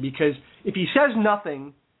situation because if he says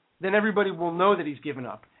nothing, then everybody will know that he's given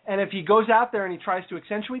up. And if he goes out there and he tries to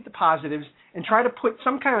accentuate the positives and try to put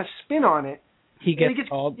some kind of spin on it, he gets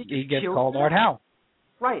called Art Howe.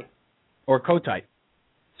 Right. Or Co-type.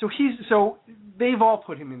 So they've all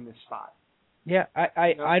put him in this spot. Yeah,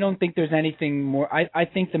 I don't think there's anything more. I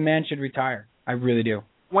think the man should retire. I really do.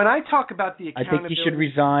 When I talk about the accountability, I think he should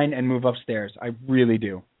resign and move upstairs. I really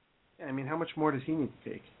do. I mean, how much more does he need to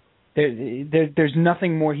take? There's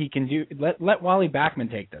nothing more he can do. Let Wally Backman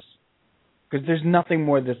take this, because there's nothing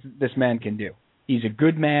more this man can do. He's a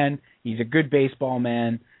good man. He's a good baseball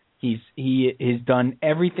man. He has done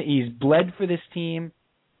everything. He's bled for this team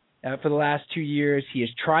for the last 2 years. He has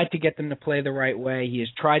tried to get them to play the right way. He has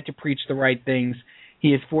tried to preach the right things.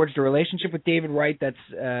 He has forged a relationship with David Wright that's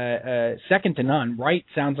second to none. Wright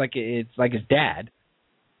sounds like it's like his dad.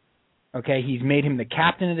 Okay, he's made him the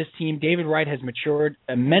captain of this team. David Wright has matured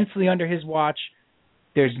immensely under his watch.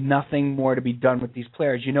 There's nothing more to be done with these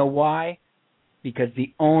players. You know why? Because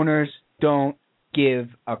the owners don't give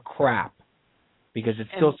a crap. Because it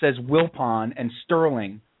still says Wilpon and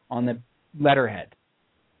Sterling on the letterhead.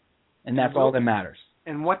 And that's all that matters.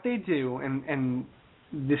 And what they do, and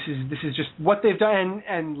this is just what they've done.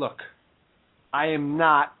 And look, I am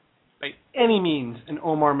not by any means an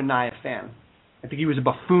Omar Minaya fan. I think he was a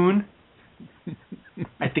buffoon.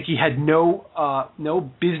 I think he had no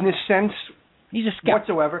business sense. He's a scout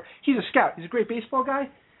whatsoever. He's a scout. He's a great baseball guy.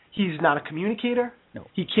 He's not a communicator. No,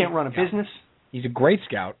 he can't run a business. He's a great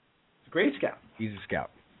scout. He's a great scout. He's a scout.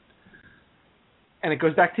 And it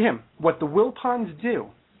goes back to him. What the Wilpons do.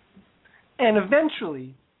 And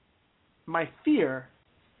eventually, my fear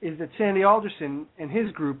is that Sandy Alderson and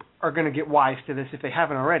his group are going to get wise to this if they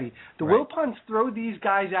haven't already. The Wilpons throw these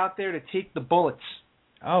guys out there to take the bullets.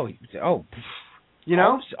 You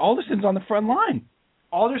know? Alderson's on the front line.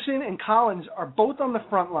 Alderson and Collins are both on the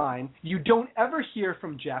front line. You don't ever hear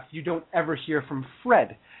from Jeff. You don't ever hear from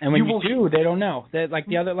Fred. And when you do, they don't know.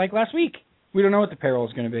 Like last week. We don't know what the payroll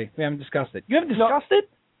is going to be. We haven't discussed it. You haven't discussed it?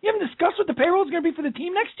 You haven't discussed what the payroll is going to be for the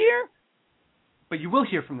team next year? But you will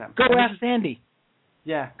hear from them. Go ask Sandy.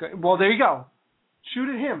 Yeah. Well, there you go. Shoot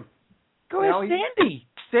at him. Go ask Sandy.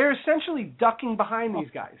 They're essentially ducking behind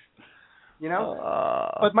these guys. You know?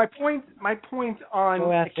 But my point on...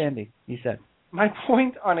 Go ask Sandy, he said. My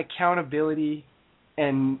point on accountability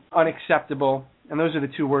and unacceptable, and those are the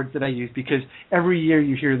two words that I use, because every year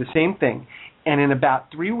you hear the same thing. And in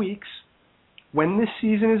about 3 weeks, when this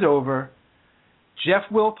season is over, Jeff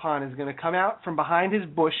Wilpon is going to come out from behind his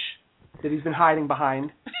bush that he's been hiding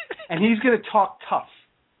behind, and he's going to talk tough.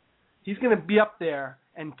 He's going to be up there,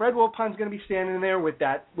 and Fred Wilpon's going to be standing there with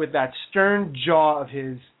that stern jaw of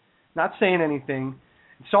his, not saying anything.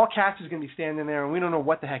 Saul Katz is going to be standing there, and we don't know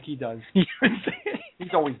what the heck he does. He's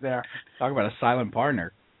always there. Talk about a silent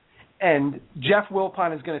partner. And Jeff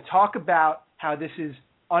Wilpon is going to talk about how this is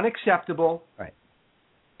unacceptable. Right.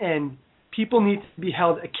 And people need to be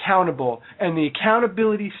held accountable, and the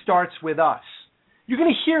accountability starts with us. You're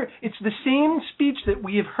going to hear, it's the same speech that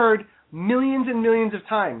we have heard millions and millions of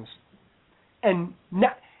times. And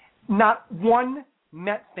not one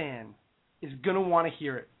Met fan is going to want to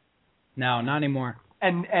hear it. No, not anymore.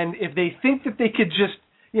 And if they think that they could just,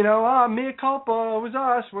 mea culpa, it was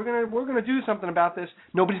us, we're gonna do something about this,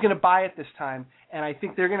 nobody's gonna buy it this time. And I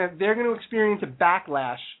think they're gonna experience a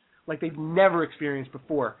backlash like they've never experienced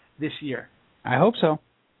before this year. I hope so.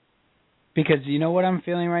 Because you know what I'm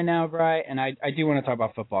feeling right now, Bri, and I do want to talk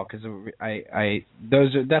about football because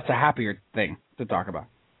that's a happier thing to talk about.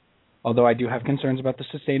 Although I do have concerns about the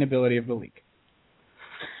sustainability of the league.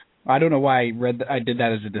 I don't know why I did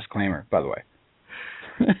that as a disclaimer, by the way.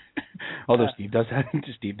 Although Steve does have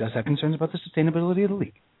concerns about the sustainability of the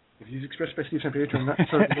league. If views expressed by Steve St. Pedro are not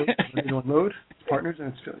serviceable on load, partners, and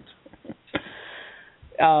its affiliates.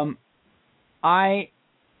 I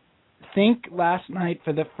think last night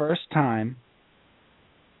for the first time,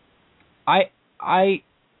 I'd like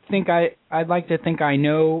to think I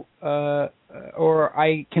know or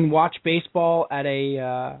I can watch baseball at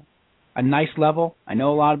a nice level. I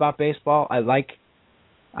know a lot about baseball. I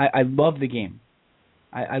love the game.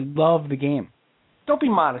 I love the game. Don't be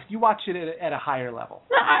modest. You watch it at a higher level.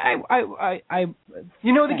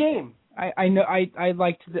 You know the game. I know.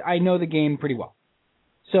 I know the game pretty well,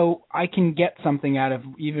 so I can get something out of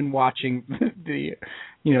even watching the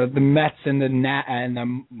Mets and the I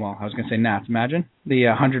was going to say Nats. Imagine the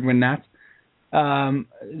 100-win Nats. The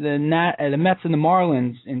Mets and the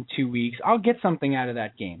Marlins in 2 weeks. I'll get something out of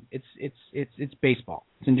that game. It's baseball.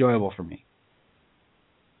 It's enjoyable for me.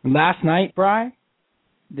 Last night, Bri,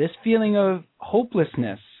 this feeling of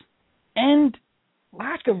hopelessness and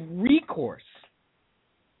lack of recourse.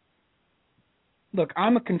 Look,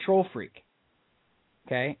 I'm a control freak.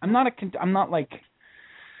 Okay, wouldn't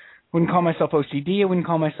call myself OCD. I wouldn't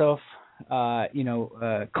call myself,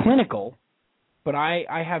 clinical. But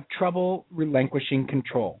I have trouble relinquishing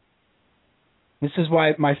control. This is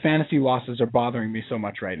why my fantasy losses are bothering me so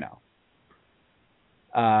much right now.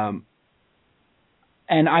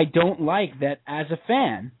 And I don't like that as a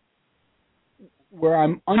fan, where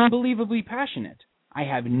I'm unbelievably passionate, I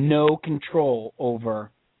have no control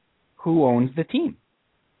over who owns the team.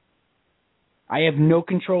 I have no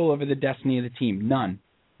control over the destiny of the team, none.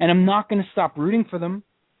 And I'm not going to stop rooting for them.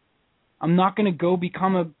 I'm not going to go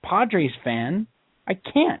become a Padres fan. I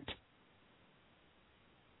can't.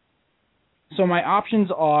 So my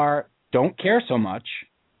options are don't care so much,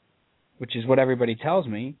 which is what everybody tells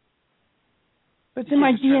me. But it's in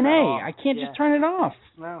my DNA. I can't just turn it off.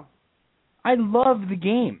 No. I love the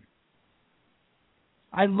game.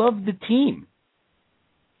 I love the team.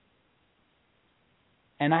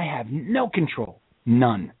 And I have no control.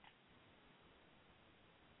 None.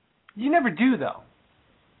 You never do, though.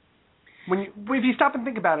 If you stop and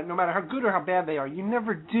think about it, no matter how good or how bad they are, you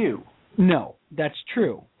never do. No, that's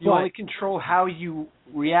true. You only control how you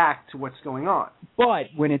react to what's going on.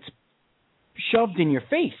 But when it's shoved in your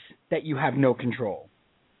face that you have no control,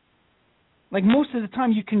 like most of the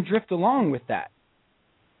time you can drift along with that.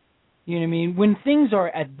 You know what I mean? When things are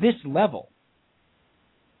at this level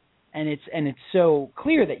and it's so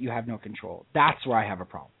clear that you have no control, that's where I have a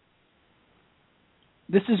problem.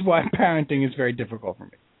 This is why parenting is very difficult for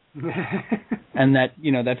me. And that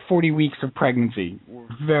 40 weeks of pregnancy were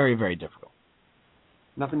very, very difficult.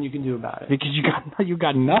 Nothing you can do about it. Because you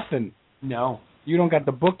got nothing. No. You don't got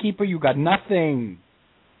the bookkeeper, you got nothing.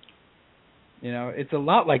 It's a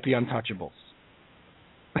lot like the Untouchables.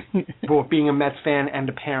 Both being a Mets fan and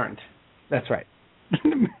a parent. That's right.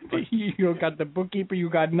 You don't got the bookkeeper, you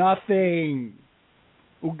got nothing.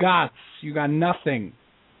 Ugats, you got nothing.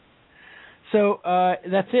 So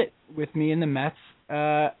that's it with me and the Mets.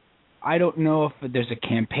 I don't know if there's a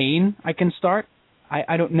campaign I can start.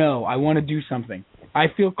 I don't know. I want to do something. I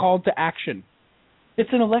feel called to action. It's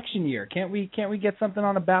an election year. Can't we get something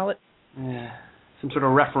on a ballot? Yeah. Some sort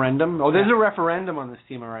of referendum? Oh, there's a referendum on this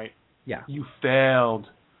team, all right. Yeah. You failed.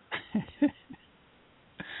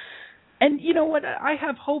 And you know what? I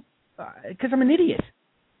have hope because I'm an idiot.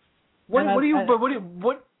 What do you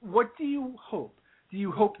hope? Do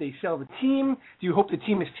you hope they sell the team? Do you hope the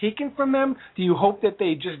team is taken from them? Do you hope that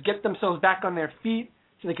they just get themselves back on their feet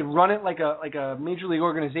so they can run it like a major league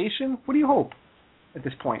organization? What do you hope at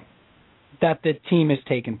this point? That the team is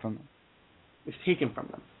taken from them. Is taken from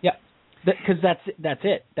them. Yeah, because that's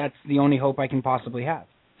it. That's the only hope I can possibly have.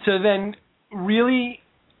 So then, really,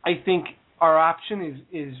 I think our option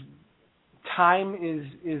is time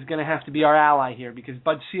is going to have to be our ally here because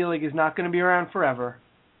Bud Selig is not going to be around forever.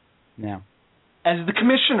 No. As the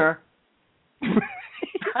commissioner,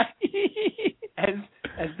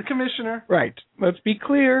 as the commissioner, right? Let's be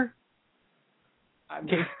clear. In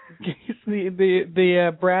case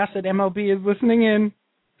the brass at MLB is listening in,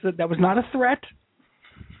 so that was not a threat.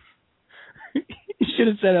 You should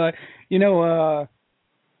have said,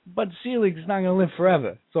 Bud Selig's not going to live forever.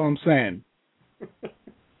 That's all I'm saying.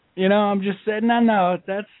 I'm just saying. No.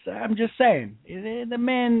 I'm just saying. The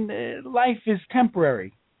man, life is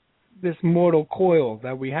temporary. This mortal coil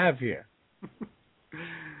that we have here.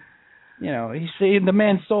 The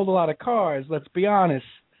man sold a lot of cars, let's be honest.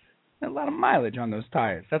 A lot of mileage on those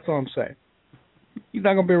tires. That's all I'm saying. He's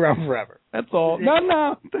not going to be around forever. That's all.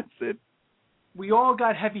 No, that's it. We all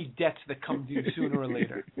got heavy debts that come due sooner or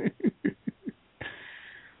later.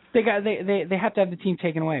 They have to have the team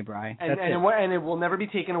taken away, Brian. And it will never be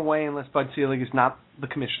taken away unless Bud Selig is not the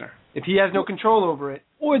commissioner. If he has no control over it.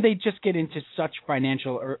 Or they just get into such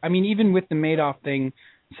financial, even with the Madoff thing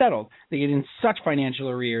settled, they get in such financial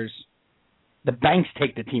arrears, the banks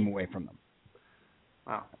take the team away from them.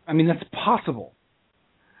 Wow. That's possible.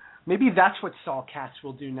 Maybe that's what Saul Katz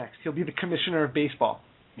will do next. He'll be the commissioner of baseball.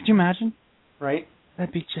 Could you imagine? Right?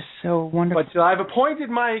 That'd be just so wonderful. But I've appointed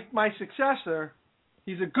my successor.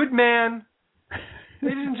 He's a good man.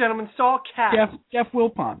 Ladies and gentlemen, Saul Katz. Jeff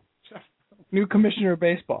Wilpon, new commissioner of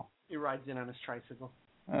baseball. He rides in on his tricycle.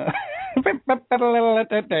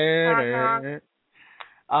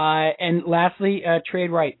 And lastly,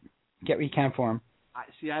 trade Wright. Get what you can for him.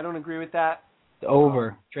 I don't agree with that.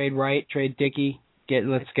 Over. Trade Wright, trade Dickey.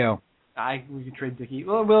 Let's go. We can trade Dickey.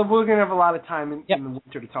 Well, we're going to have a lot of time in the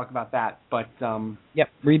winter to talk about that. But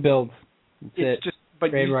rebuild. That's just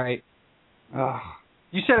trade Wright. Oh.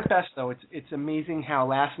 You said it best, though. It's amazing how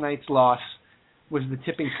last night's loss was the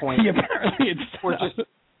tipping point apparently for just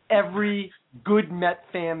every good Met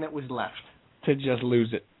fan that was left. To just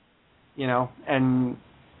lose it. And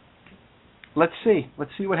let's see.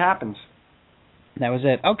 Let's see what happens. That was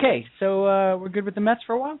it. Okay, so we're good with the Mets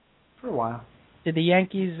for a while? For a while. Did the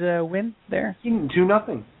Yankees win there?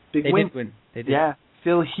 2-0. Big win. They did win. They did. Yeah.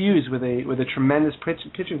 Phil Hughes with a tremendous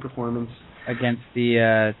pitching performance. Against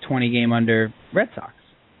the 20-game under Red Sox.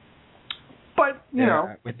 But,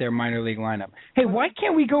 with their minor league lineup. Hey, why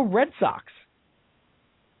can't we go Red Sox?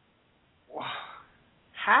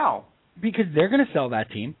 How? Because they're going to sell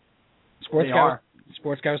that team. Sports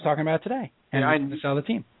guy was talking about it today. And they're going to sell the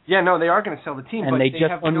team. Yeah, no, they are going to sell the team. And but they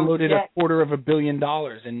just unloaded $250 million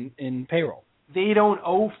in payroll. They don't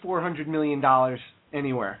owe $400 million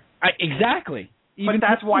anywhere. Exactly. But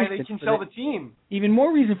that's why they can sell the team. Even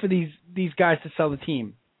more reason for these guys to sell the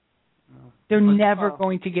team. They're never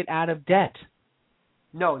going to get out of debt.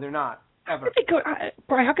 No, they're not. Ever.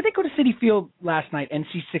 Brian, how could they go to Citi Field last night and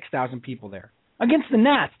see 6,000 people there against the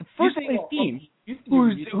Nats, the first place team,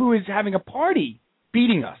 who is having a party,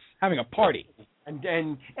 beating us, having a party.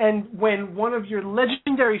 And when one of your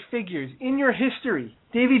legendary figures in your history,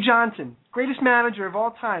 Davey Johnson, greatest manager of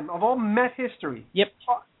all time, of all Met history. Yep.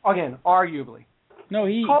 Again, arguably. No,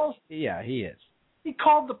 he is. He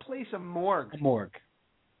called the place a morgue. A morgue.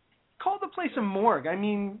 Called the place a morgue. I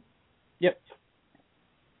mean. Yep.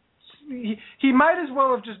 He might as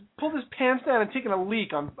well have just pulled his pants down and taken a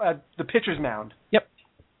leak on the pitcher's mound. Yep.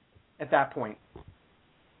 At that point.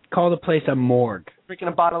 Called the place a morgue. Drinking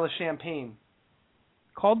a bottle of champagne.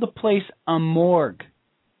 Called the place a morgue,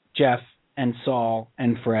 Jeff and Saul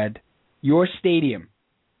and Fred. Your stadium.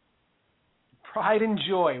 Pride and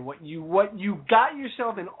joy. What you got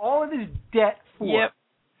yourself in all of this debt for. Yep.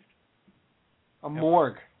 A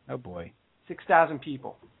morgue. Oh boy. 6,000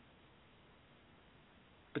 people.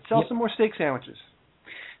 But sell some more steak sandwiches.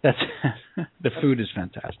 That's the food is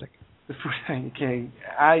fantastic. The food,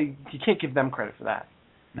 you can't give them credit for that.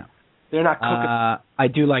 No, they're not cooking. I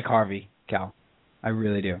do like Harvey, Cal. I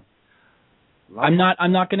really do. I'm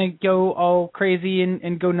not going to go all crazy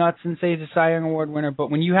and go nuts and say he's a Cy Young Award winner. But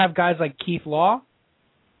when you have guys like Keith Law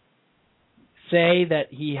say that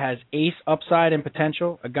he has ace upside and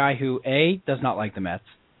potential, a guy who A, does not like the Mets,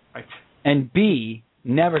 right, and B,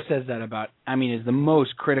 never says that about, is the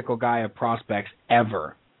most critical guy of prospects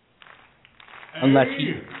ever. Unless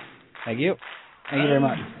he... Thank you. Thank you very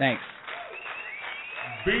much. Thanks.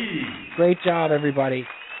 B. Great job, everybody.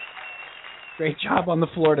 Great job on the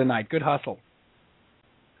floor tonight. Good hustle.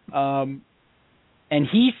 And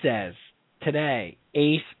he says today,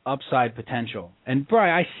 ace upside potential. And,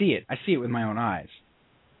 Brian, I see it. I see it with my own eyes.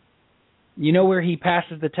 You know where he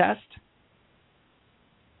passes the test?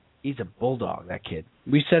 He's a bulldog, that kid.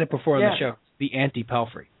 We said it before on the show. The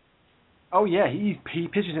anti-Pelfrey. Oh, yeah. He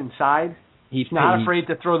pitches inside. He's not afraid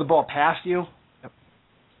to throw the ball past you.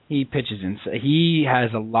 He pitches inside. He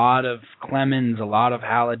has a lot of Clemens, a lot of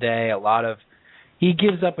Halladay, he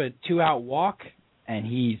gives up a 2-out walk, and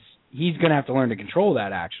he's going to have to learn to control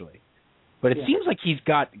that, actually. But it seems like he's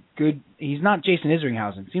got good – he's not Jason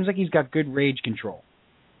Isringhausen. It seems like he's got good rage control.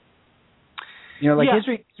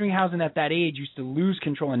 Isringhausen at that age used to lose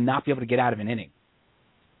control and not be able to get out of an inning.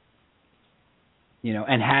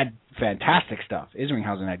 And had fantastic stuff.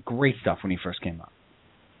 Isringhausen had great stuff when he first came up.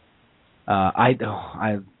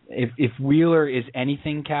 If Wheeler is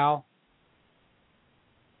anything, Cal,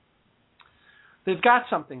 they've got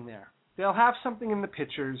something there. They'll have something in the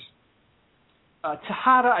pitchers.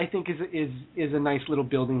 Tejada, I think, is a nice little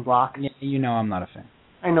building block. Yeah, I'm not a fan.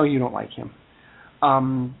 I know you don't like him.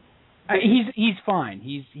 He's fine.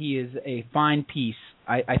 He is a fine piece.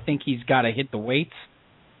 I think he's got to hit the weights.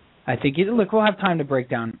 I think we'll have time to break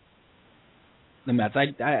down the Mets.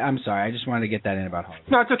 I'm sorry. I just wanted to get that in about Harvey.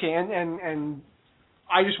 No, it's okay. And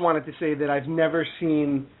I just wanted to say that I've never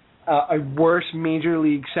seen a worse major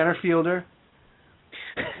league center fielder,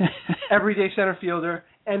 everyday center fielder,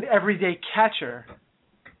 and everyday catcher.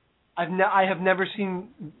 I have never seen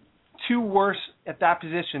two worse at that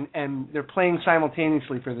position, and they're playing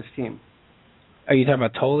simultaneously for this team. Are you talking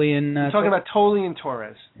about Tolle and? I'm talking about Tolle and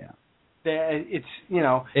Torres. Yeah. It's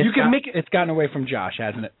It's gotten away from Josh,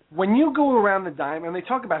 hasn't it? When you go around the diamond, and they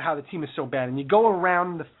talk about how the team is so bad, and you go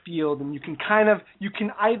around the field, and you can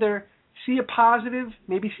either see a positive,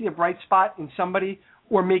 maybe see a bright spot in somebody,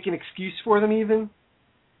 or make an excuse for them. Even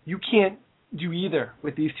you can't do either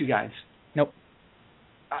with these two guys. Nope.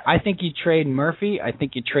 I think you trade Murphy. I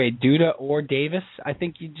think you trade Duda or Davis. I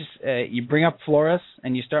think you just you bring up Flores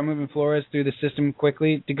and you start moving Flores through the system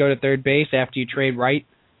quickly to go to third base after you trade Wright.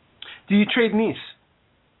 Do you trade Nice?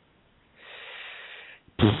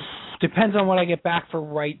 Depends on what I get back for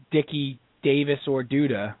Wright, Dickey, Davis, or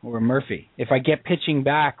Duda or Murphy. If I get pitching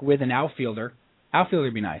back with an outfielder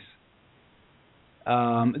would be nice.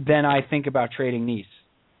 Then I think about trading Nice.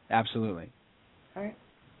 Absolutely. All right.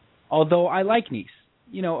 Although I like Nice.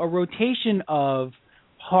 A rotation of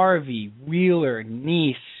Harvey, Wheeler,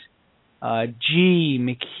 Nice, G,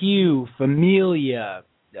 McHugh, Familia,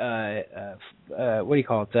 what do you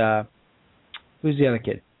call it? Who's the other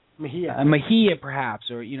kid? Mejia, perhaps,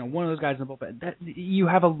 or one of those guys in the bullpen. You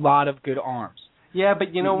have a lot of good arms. Yeah,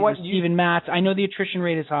 but you know what? Steven Matz. I know the attrition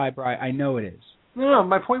rate is high, Brian. I know it is. No.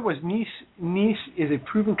 My point was Nice is a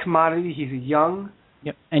proven commodity. He's a young.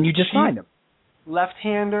 Yep. And you just find him.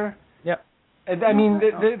 Left-hander. Yep. I mean,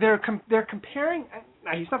 they're comparing.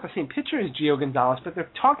 Now, he's not the same pitcher as Gio Gonzalez, but they're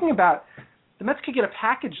talking about the Mets could get a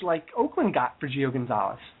package like Oakland got for Gio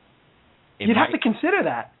Gonzalez. You'd have to consider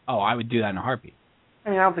that. Oh, I would do that in a heartbeat.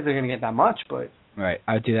 I mean, I don't think they're going to get that much, but... Right,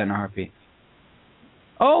 I would do that in a heartbeat.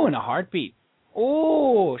 Oh, in a heartbeat.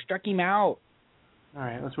 Oh, struck him out. All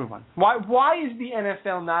right, let's move on. Why is the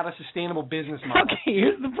NFL not a sustainable business model? Okay,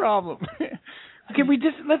 here's the problem. Okay,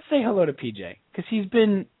 let's say hello to PJ, because he's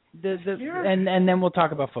been... and then we'll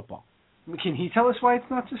talk about football. Can he tell us why it's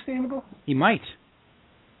not sustainable? He might.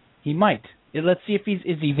 Let's see if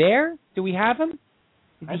is he there? Do we have him?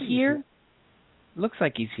 Is he here? Looks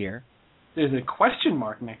like he's here. There's a question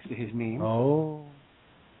mark next to his name. Oh,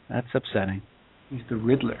 that's upsetting. He's the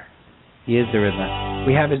Riddler. He is the Riddler.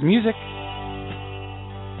 We have his music.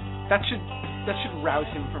 That should rouse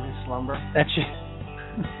him from his slumber. That should.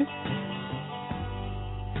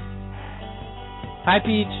 Hi,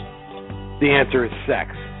 Peach. The answer is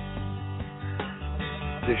sex.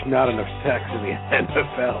 There's not enough sex in the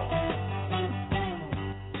NFL.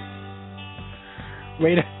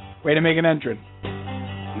 Way to make an entrance.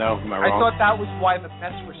 No, am I wrong? I thought that was why the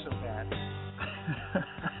Mets were so bad.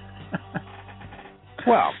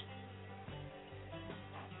 Well,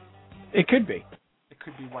 it could be. It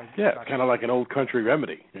could be why. Yeah, kind of like an old country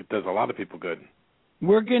remedy. It does a lot of people good.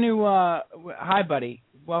 We're going to... hi, buddy.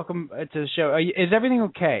 Welcome to the show. Is everything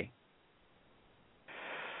okay?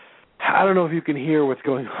 I don't know if you can hear what's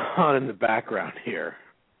going on in the background here.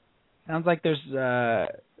 Sounds like there's...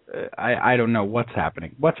 I don't know what's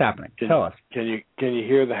happening. What's happening? Tell us. Can you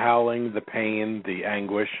hear the howling, the pain, the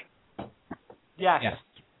anguish? Yes.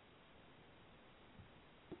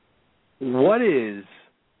 What is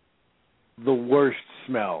the worst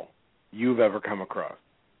smell you've ever come across?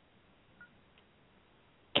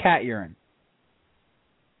 Cat urine.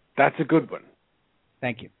 That's a good one.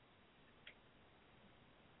 Thank you.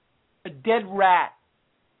 A dead rat.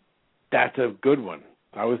 That's a good one.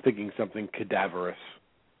 I was thinking something cadaverous.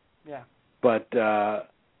 Yeah. But a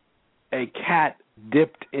cat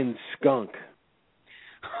dipped in skunk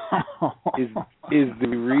is the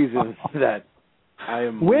reason that I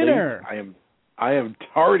am winner. Late. I am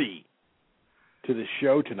tardy to the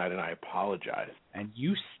show tonight, and I apologize. And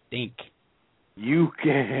you stink. You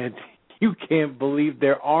can't believe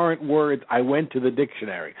there aren't words. I went to the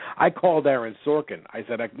dictionary. I called Aaron Sorkin. I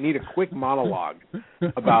said, I need a quick monologue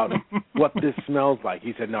about what this smells like.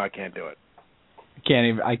 He said, no, I can't do it.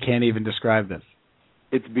 I can't even describe this.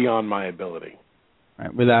 It's beyond my ability.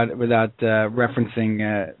 Right, without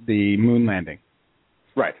referencing the moon landing.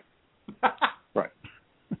 Right. Right.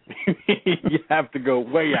 You have to go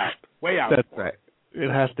way out. That's right.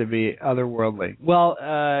 It has to be otherworldly. Well,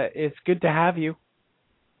 it's good to have you.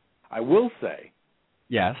 I will say.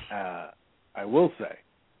 Yes. I will say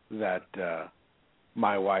that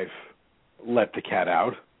my wife let the cat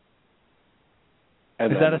out.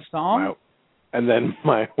 Is that a song? And then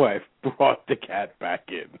my wife brought the cat back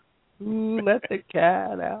in. Ooh, let the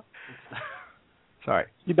cat out. Sorry.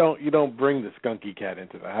 You don't bring the skunky cat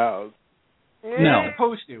into the house. No. You're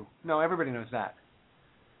supposed to. No, everybody knows that.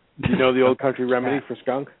 You know the old country remedy for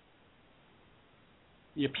skunk?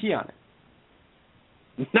 You pee on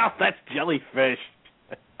it. No, that's jellyfish.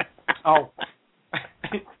 Oh.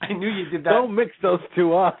 I knew you did that. Don't mix those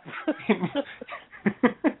two up.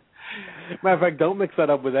 Matter of fact, don't mix that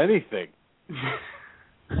up with anything.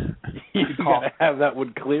 You gotta have that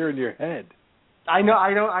one clear in your head. I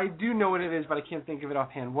do know what it is, but I can't think of it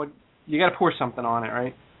offhand. What you gotta pour something on it,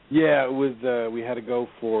 right? Yeah, it was. We had to go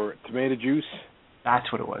for tomato juice.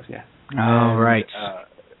 That's what it was. Yeah. Oh, right.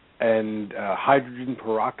 And hydrogen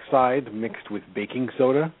peroxide mixed with baking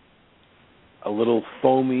soda. A little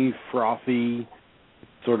foamy, frothy,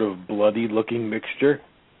 sort of bloody-looking mixture.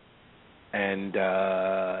 And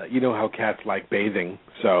you know how cats like bathing,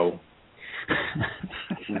 so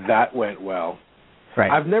that went well.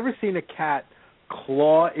 Right. I've never seen a cat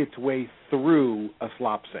claw its way through a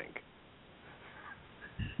slop sink,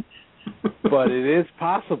 but it is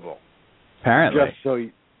possible. Apparently,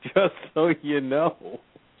 just so you know.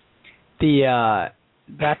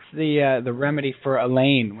 That's the remedy for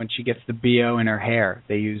Elaine when she gets the BO in her hair.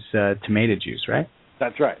 They use tomato juice, right?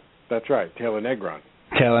 That's right. Taylor Negron.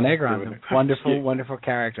 Taylor Negron, a wonderful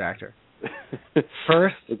character actor.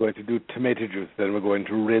 First, we're going to do tomato juice, then we're going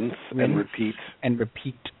to rinse and repeat. And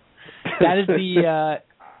repeat. That is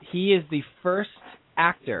he is the first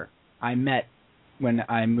actor I met when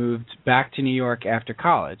I moved back to New York after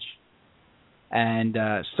college and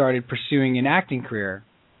started pursuing an acting career.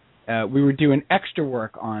 We were doing extra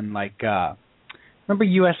work on remember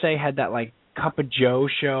USA had that Cup of Joe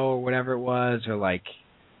show or whatever it was, or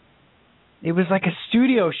it was like a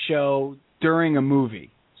studio show during a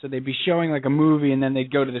movie. So they'd be showing like a movie, and then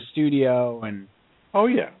they'd go to the studio, and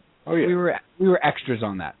we were extras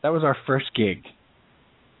on that. That was our first gig,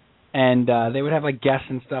 and they would have like guests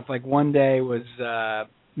and stuff. Like one day was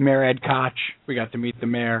Mayor Ed Koch. We got to meet the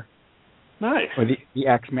mayor. Nice. Or the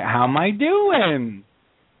ex-mayor. How am I doing?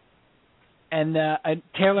 And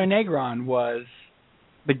Taylor Negron was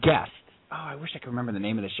the guest. Oh, I wish I could remember the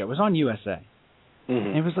name of the show. It was on USA.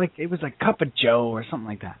 Mm-hmm. It was like Cup of Joe or something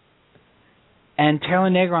like that. And Taylor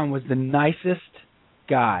Negron was the nicest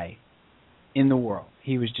guy in the world.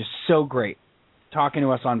 He was just so great, talking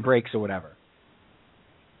to us on breaks or whatever.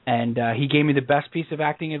 And he gave me the best piece of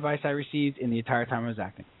acting advice I received in the entire time I was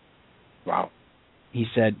acting. Wow. He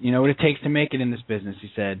said, you know what it takes to make it in this business? He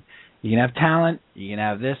said, you can have talent, you can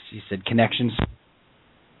have this. He said, connections.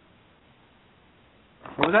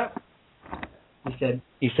 What was that?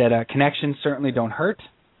 He said, connections certainly don't hurt.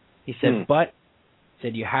 He said, but he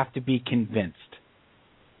said, you have to be convinced.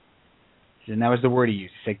 And that was the word he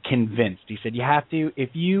used. He said, convinced. He said, you have to, if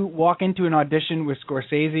you walk into an audition with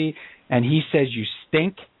Scorsese and he says you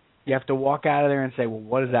stink, you have to walk out of there and say, well,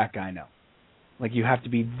 what does that guy know? Like, you have to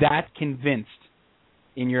be that convinced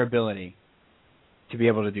in your ability to be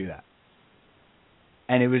able to do that.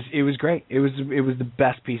 And it was great. It was the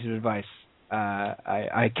best piece of advice.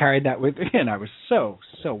 I carried that with me, and I was so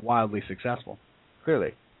wildly successful,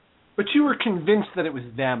 clearly. But you were convinced that it was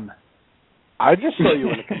them. I just saw you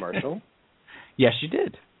in a commercial. Yes, you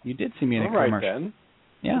did. You did see me in a commercial. All right, then.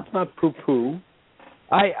 Yeah. It's not poo-poo.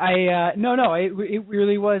 No, it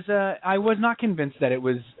really was. I was not convinced that it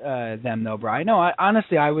was them, though, Brian. No,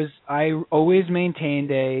 honestly, I always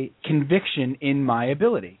maintained a conviction in my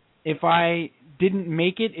ability. If I didn't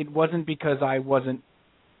make it, it wasn't because I wasn't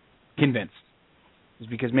convinced. It was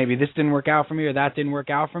because maybe this didn't work out for me, or that didn't work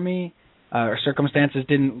out for me, or circumstances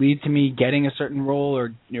didn't lead to me getting a certain role,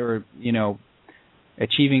 or you know,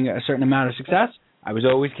 achieving a certain amount of success. I was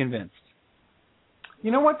always convinced. You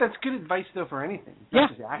know what? That's good advice, though, for anything. Yeah,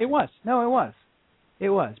 it was. No, it was. It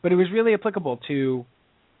was. But it was really applicable to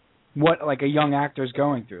what, like, a young actor is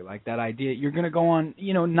going through. Like, that idea, you're going to go on,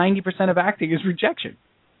 90% of acting is rejection.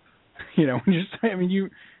 You're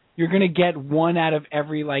going to get one out of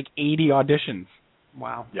every, 80 auditions.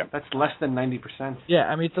 Wow. Yeah. That's less than 90%. Yeah,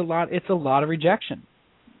 I mean, it's a lot of rejection.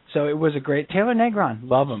 So it was a great, Taylor Negron,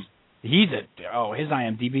 love him. His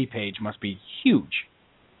IMDb page must be huge.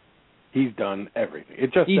 He's done everything.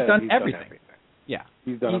 He's done everything. Yeah.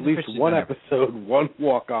 He's done at least one episode, one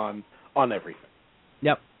walk-on everything.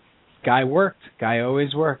 Yep. Guy worked. Guy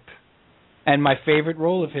always worked. And my favorite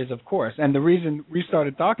role of his, of course, and the reason we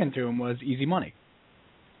started talking to him was Easy Money.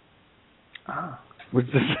 Ah. Was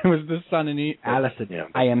the son in Allison. Yeah,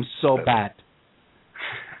 I am so bad.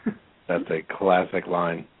 That's a classic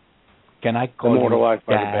line. Can I call immortalized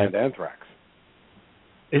you by the band Anthrax.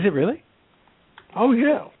 Is it really? Oh,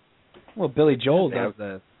 yeah. Well, Billy Joel does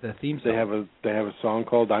the theme song. They have a song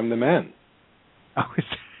called "I'm the Man." Oh,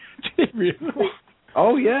 did they really?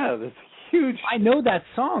 Oh yeah, that's huge. I know that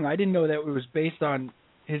song. I didn't know that it was based on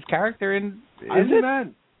his character in. I'm the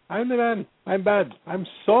man. I'm the man. I'm bad. I'm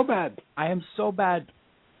so bad. I am so bad.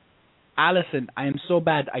 Allison, I am so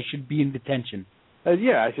bad. I should be in detention.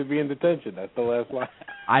 Yeah, I should be in detention. That's the last line.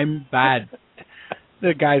 I'm bad.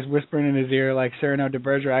 The guy's whispering in his ear like Cyrano de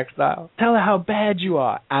Bergerac style. Tell her how bad you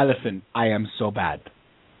are. Allison, I am so bad.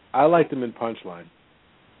 I liked him in Punchline.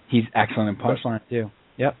 He's excellent in Punchline, too.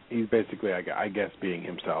 Yep. He's basically, I guess, being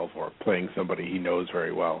himself or playing somebody he knows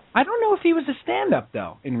very well. I don't know if he was a stand-up,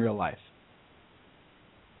 though, in real life.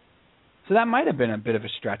 So that might have been a bit of a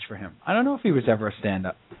stretch for him. I don't know if he was ever a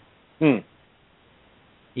stand-up.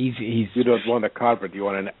 He's. You don't want a carpet. You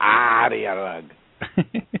want an dialogue.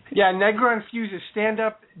 Yeah, Negron fuses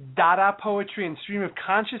stand-up, Dada poetry, and stream of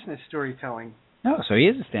consciousness storytelling. No, so he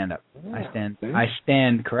is a stand-up. Yeah. I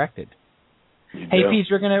stand corrected. Hey, Pete,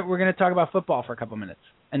 we're gonna talk about football for a couple minutes,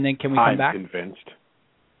 and then can we come back? I'm convinced.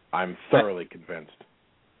 I'm thoroughly convinced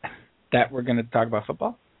that we're gonna talk about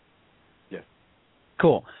football. Yes.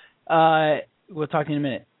 Cool. We'll talk to you in a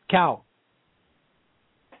minute. Cal,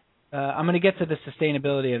 I'm gonna get to the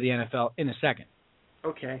sustainability of the NFL in a second.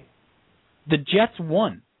 Okay. The Jets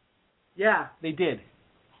won. Yeah, they did.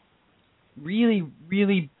 Really,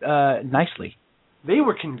 really nicely. They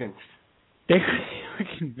were convinced. They were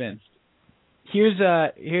convinced. Here's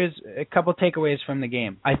a couple takeaways from the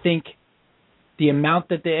game. I think the amount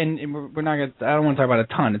that and we're not gonna. I don't want to talk about a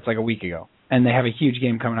ton. It's like a week ago, and they have a huge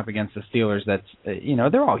game coming up against the Steelers. That's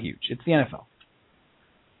they're all huge. It's the NFL.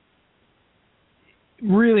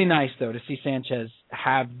 Really nice though to see Sanchez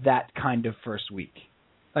have that kind of first week.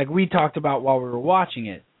 Like we talked about while we were watching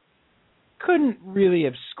it, couldn't really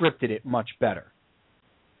have scripted it much better.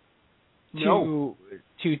 to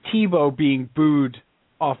Tebow being booed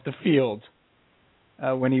off the field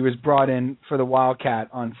when he was brought in for the Wildcat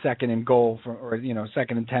on 2nd and goal, or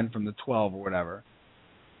 2nd and 10 from the 12 or whatever,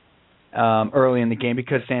 early in the game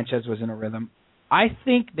because Sanchez was in a rhythm. I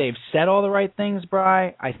think they've said all the right things, Bri.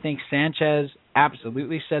 I think Sanchez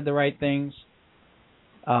absolutely said the right things.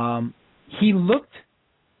 He looked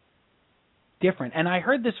different, and I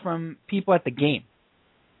heard this from people at the game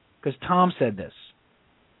because Tom said this.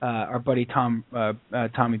 Our buddy Tom,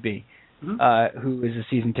 Tommy B, who is a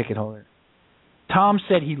season ticket holder. Tom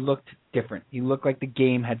said he looked different. He looked like the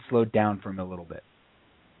game had slowed down for him a little bit.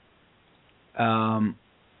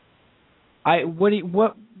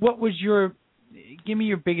 What was your? Give me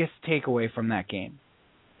your biggest takeaway from that game.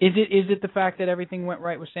 Is it the fact that everything went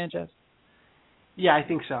right with Sanchez? Yeah, I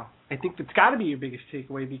think so. I think that's got to be your biggest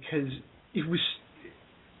takeaway because it was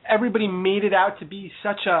everybody made it out to be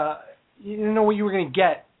such a you didn't know what you were going to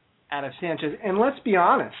get out of Sanchez. And let's be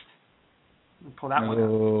honest. Pull that one out.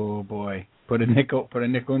 Oh boy. Put a nickel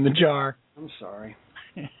in the jar. I'm sorry.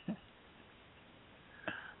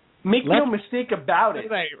 Make no mistake about it.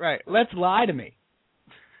 Right. Let's lie to me.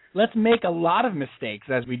 Let's make a lot of mistakes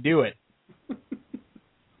as we do it.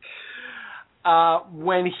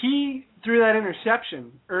 When he threw that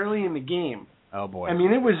interception early in the game. Oh boy. I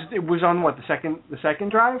mean, it was on what, the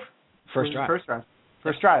second drive? First drive.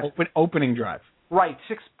 First drive. Opening drive. Right.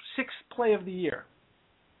 Sixth play of the year.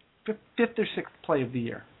 Fifth or sixth play of the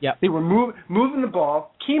year. Yep. They were moving the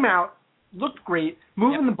ball, came out, looked great,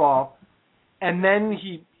 moving the ball, and then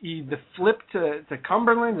he the flip to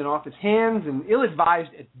Cumberland and off his hands and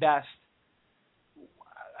ill-advised at best.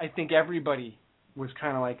 I think everybody was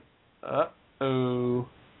kind of like, uh-oh.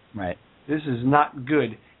 Right. This is not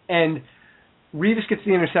good. And Revis gets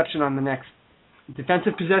the interception on the next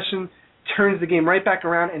defensive possession, turns the game right back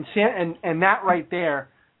around, and that right there,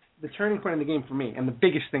 the turning point in the game for me, and the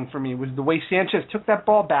biggest thing for me, was the way Sanchez took that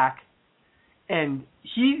ball back, and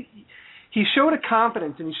he showed a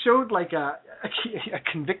confidence, and he showed like a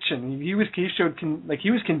conviction. He was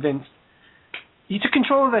convinced. He took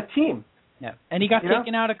control of that team. Yeah, and he got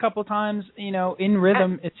taken out a couple times, in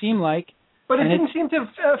rhythm, it seemed like. But it didn't seem to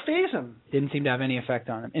phase him. Didn't seem to have any effect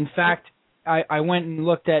on him. In fact, I went and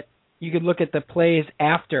looked at, you could look at the plays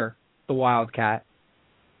after the Wildcat,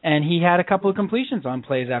 and he had a couple of completions on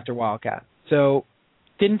plays after Wildcat. So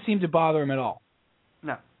didn't seem to bother him at all.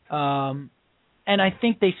 No. And I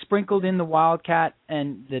think they sprinkled in the Wildcat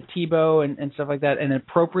and the Tebow and stuff like that an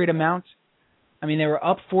appropriate amount. I mean, they were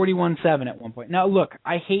up 41-7 at one point. Now, look,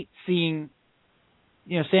 I hate seeing,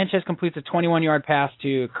 Sanchez completes a 21-yard pass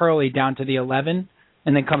to Curley down to the 11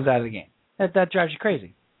 and then comes out of the game. That drives you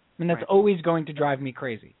crazy. I mean, that's always going to drive me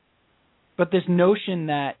crazy. But this notion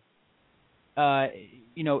that,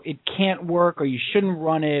 it can't work or you shouldn't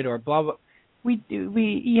run it or blah, blah,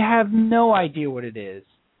 you have no idea what it is.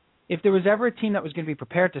 If there was ever a team that was going to be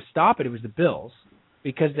prepared to stop it, it was the Bills,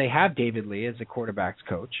 because they have David Lee as the quarterback's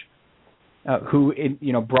coach, who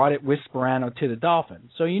brought it with Sperano to the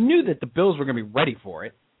Dolphins. So you knew that the Bills were going to be ready for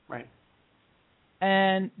it. Right.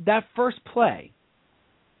 And that first play,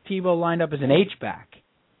 Tebow lined up as an H-back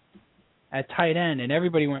at tight end, and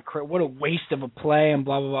everybody went, what a waste of a play, and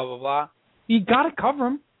blah, blah, blah, blah, blah. You got to cover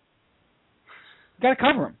him.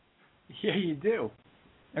 Yeah, you do.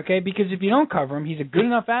 Okay, because if you don't cover him, he's a good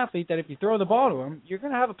enough athlete that if you throw the ball to him, you're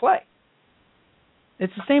going to have a play.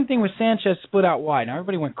 It's the same thing with Sanchez split out wide. Now,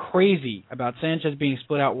 everybody went crazy about Sanchez being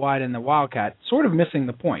split out wide in the Wildcat, sort of missing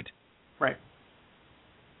the point. Right.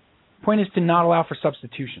 The point is to not allow for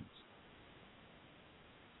substitutions.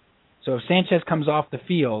 So if Sanchez comes off the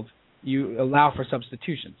field, you allow for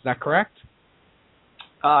substitutions. Is that correct?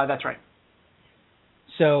 That's right.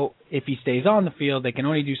 So if he stays on the field, they can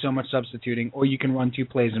only do so much substituting, or you can run 2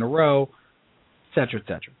 plays in a row, et cetera, et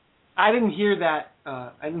cetera. I didn't hear that.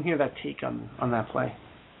 I didn't hear that take on that play.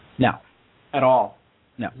 No, at all.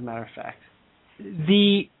 No, as a matter of fact.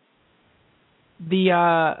 The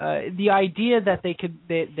idea that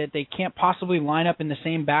they can't possibly line up in the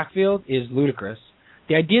same backfield is ludicrous.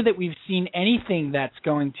 The idea that we've seen anything that's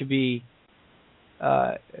going to be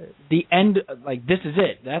the end, like this is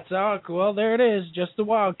it. That's well, there it is, just the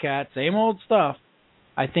Wildcat, same old stuff,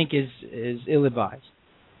 I think is ill-advised.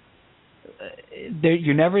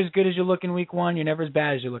 You're never as good as you look in week 1. You're never as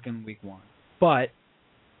bad as you look in week 1. But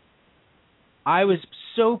I was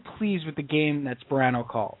so pleased with the game that Sperano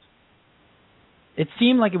called. It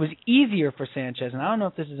seemed like it was easier for Sanchez, and I don't know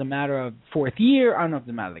if this is a matter of 4th year. I don't know if it's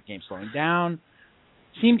a matter of the game slowing down.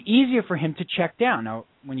 It seemed easier for him to check down. Now,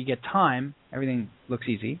 when you get time, everything looks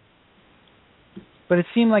easy. But it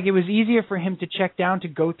seemed like it was easier for him to check down to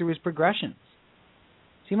go through his progressions.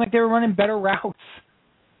 Seemed like they were running better routes.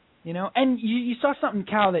 And you saw something,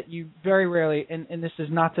 Cal, that you very rarely, and this is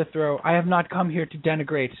not to throw, I have not come here to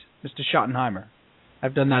denigrate Mr. Schottenheimer.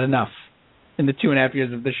 I've done that enough in the 2.5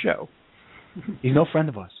 years of this show. He's no friend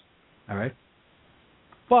of ours, all right?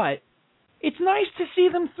 But it's nice to see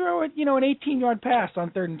them throw it, an 18-yard pass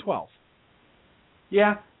on 3rd and 12.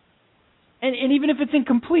 Yeah. And even if it's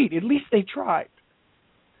incomplete, at least they tried.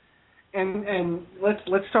 And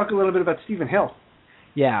let's talk a little bit about Stephen Hill.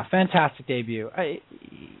 Yeah, fantastic debut.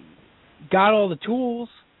 Got all the tools.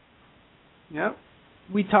 Yep.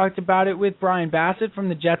 We talked about it with Brian Bassett from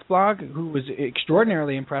the Jets blog, who was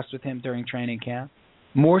extraordinarily impressed with him during training camp,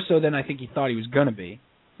 more so than I think he thought he was going to be.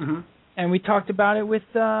 Mm-hmm. And we talked about it with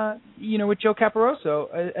with Joe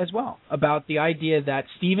Caporoso as well, about the idea that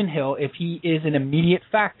Stephen Hill, if he is an immediate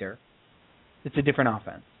factor, it's a different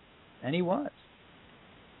offense. And he was.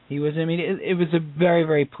 He was immediate. It was a very,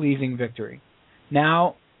 very pleasing victory.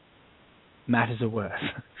 Now, matters are worse.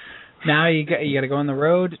 Now you got to go on the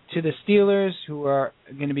road to the Steelers, who are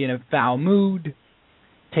going to be in a foul mood,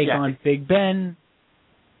 take on Big Ben.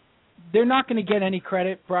 They're not going to get any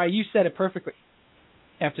credit. Brian, you said it perfectly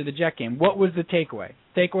after the Jet game. What was the takeaway?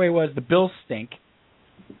 Takeaway was the Bills stink.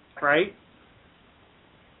 Right.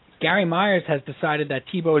 Gary Myers has decided that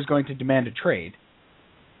Tebow is going to demand a trade.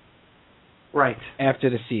 Right. After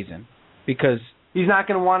the season. Because he's not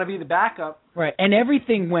going to want to be the backup. Right. And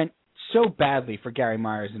everything went so badly for Gary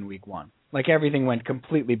Myers in week 1. Like, everything went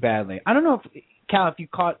completely badly. I don't know if, Cal, if you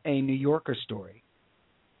caught a New Yorker story.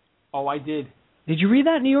 Oh, I did. Did you read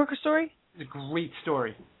that New Yorker story? It's a great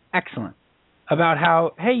story. Excellent. About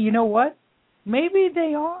how, hey, you know what? Maybe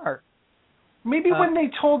they are. Maybe when they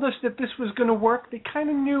told us that this was going to work, they kind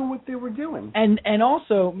of knew what they were doing. And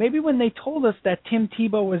also, maybe when they told us that Tim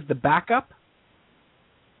Tebow was the backup,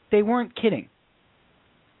 they weren't kidding.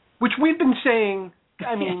 Which we've been saying,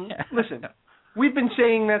 I mean, listen, we've been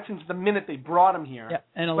saying that since the minute they brought him here.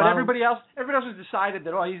 Yeah, but everybody else has decided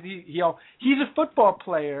that, he's a football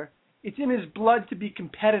player. It's in his blood to be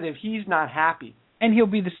competitive. He's not happy. And he'll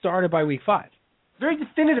be the starter by week 5. Very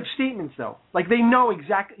definitive statements, though. Like, they know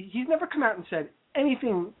exactly. He's never come out and said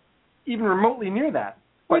anything even remotely near that.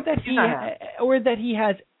 Or that he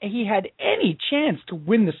had any chance to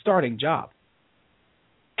win the starting job.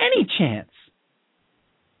 Any chance.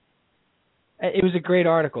 It was a great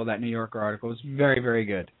article, that New Yorker article. It was very, very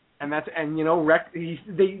good. And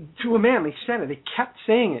they to a man, they said it. They kept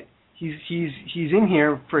saying it. He's in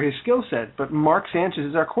here for his skill set, but Mark Sanchez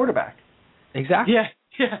is our quarterback. Exactly.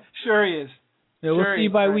 Yeah, sure he is. Yeah, we'll see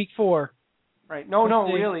by week 4. Right. No,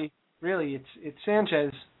 really, it's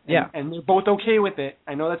Sanchez. And they're both okay with it.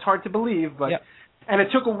 I know that's hard to believe, but and it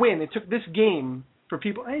took a win. It took this game for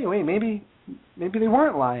people. Hey, wait, maybe they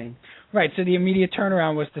weren't lying. Right. So the immediate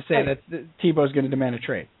turnaround was to say that Tebow's going to demand a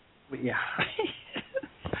trade. Yeah.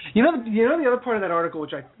 You know the other part of that article,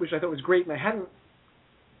 which I thought was great, and I hadn't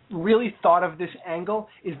really thought of this angle,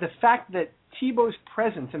 is the fact that Tebow's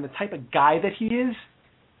presence and the type of guy that he is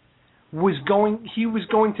was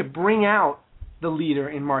going to bring out the leader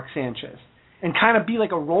in Mark Sanchez and kind of be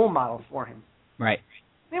like a role model for him. Right.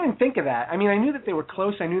 I didn't even think of that. I mean, I knew that they were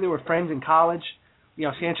close. I knew they were friends in college.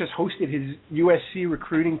 Sanchez hosted his USC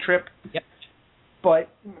recruiting trip. Yep. But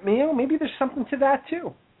maybe there's something to that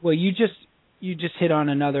too. Well, you just hit on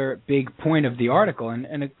another big point of the article,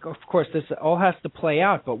 and of course this all has to play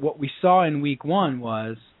out. But what we saw in week 1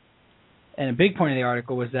 was, and a big point of the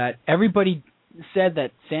article was that everybody said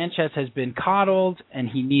that Sanchez has been coddled and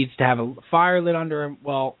he needs to have a fire lit under him.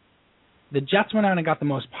 Well, the Jets went out and got the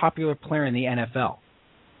most popular player in the NFL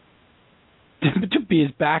to be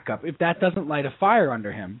his backup. If that doesn't light a fire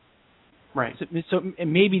under him, right? So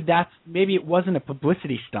maybe it wasn't a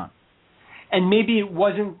publicity stunt, and maybe it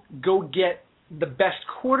wasn't go get the best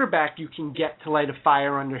quarterback you can get to light a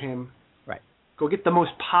fire under him. Right. Go get the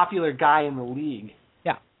most popular guy in the league.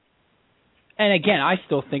 And again, I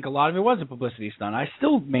still think a lot of it was a publicity stunt. I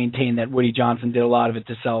still maintain that Woody Johnson did a lot of it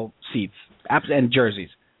to sell seats and jerseys.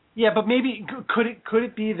 Yeah, but maybe could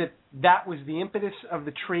it be that was the impetus of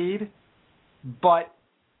the trade, but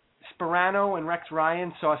Sperano and Rex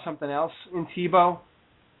Ryan saw something else in Tebow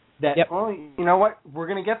that, well, you know what, we're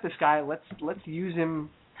going to get this guy. Let's use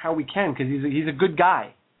him how we can because he's a good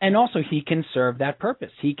guy. And also, he can serve that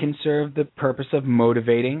purpose. He can serve the purpose of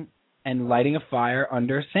motivating and lighting a fire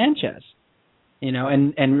under Sanchez.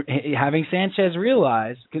 And having Sanchez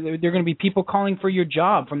realize, because there are going to be people calling for your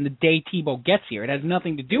job from the day Tebow gets here. It has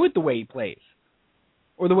nothing to do with the way he plays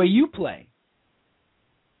or the way you play.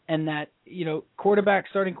 And that,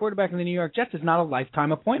 starting quarterback in the New York Jets is not a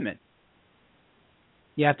lifetime appointment.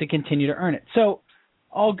 You have to continue to earn it. So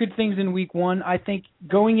all good things in week 1. I think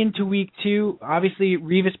going into week 2, obviously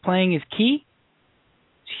Revis playing is key.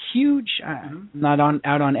 It's huge. I'm not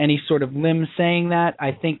out on any sort of limb saying that.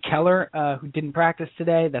 I think Keller, who didn't practice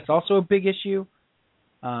today, that's also a big issue.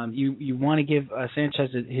 You want to give Sanchez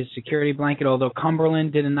his security blanket, although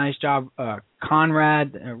Cumberland did a nice job. Rulon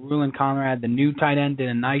Conrad, the new tight end, did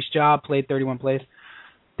a nice job, played 31 plays.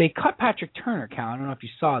 They cut Patrick Turner, Cal. I don't know if you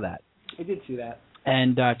saw that. I did see that.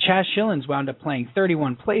 And Chaz Schillens wound up playing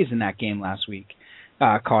 31 plays in that game last week.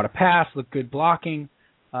 Caught a pass, looked good blocking.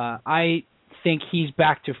 I think he's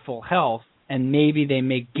back to full health, and maybe they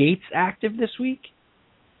make Gates active this week.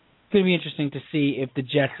 It's going to be interesting to see if the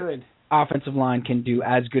Jets' offensive line can do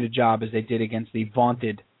as good a job as they did against the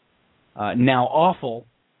vaunted, now awful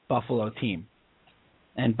Buffalo team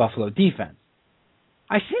and Buffalo defense.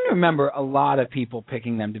 I seem to remember a lot of people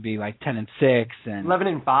picking them to be like 10-6 and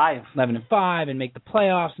 11-5 and make the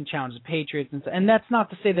playoffs and challenge the Patriots, and that's not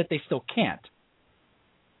to say that they still can't.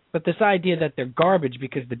 But this idea that they're garbage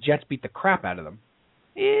because the Jets beat the crap out of them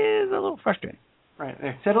is a little frustrating. Right.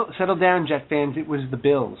 Settle down, Jet fans. It was the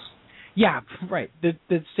Bills. Yeah, right. The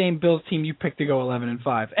same Bills team you picked to go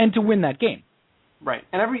 11-5 and to win that game. Right.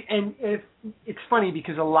 And it's funny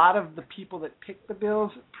because a lot of the people that picked the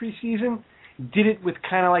Bills preseason did it with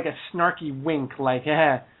kind of like a snarky wink, like,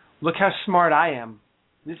 look how smart I am.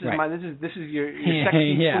 This is this is your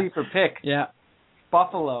sexy sleeper pick. Yeah.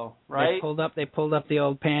 Buffalo, right? They pulled up the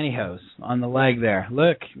old pantyhose on the leg there.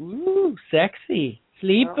 Look, ooh, sexy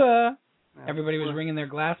sleeper. Yeah. Everybody was ringing their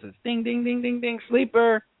glasses. Ding, ding, ding, ding, ding,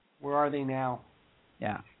 sleeper. Where are they now?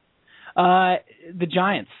 Yeah. The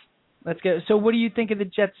Giants. Let's go. So, what do you think of the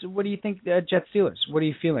Jets? What do you think Jets Steelers? What are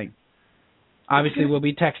you feeling? Obviously, we'll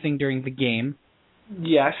be texting during the game.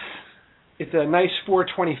 Yes. It's a nice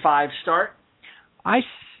 4:25 start.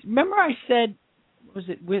 Remember I said,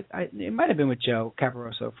 it might have been with Joe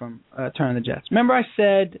Caparoso from Turn on the Jets. Remember I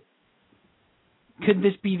said, could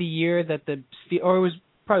this be the year that or it was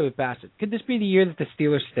probably with Bassett, could this be the year that the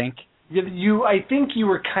Steelers stink? I think you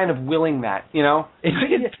were kind of willing that, you know?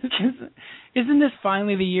 Isn't this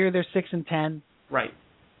finally the year they're 6-10? Right.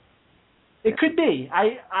 It could be.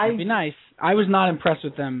 It'd be nice. I was not impressed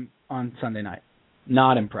with them on Sunday night.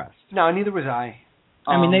 Not impressed. No, neither was I.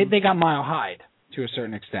 I mean, they got Mile Hyde to a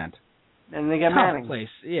certain extent. And they got Manning.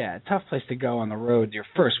 Tough place to go on the road your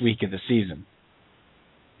first week of the season,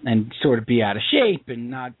 and sort of be out of shape and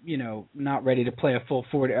not ready to play a full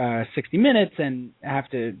 60 minutes and have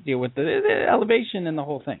to deal with the elevation and the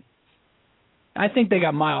whole thing. I think they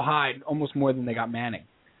got Mile Hyde almost more than they got Manning.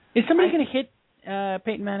 Is somebody going to hit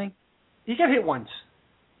Peyton Manning? He got hit once.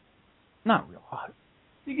 Not real hard.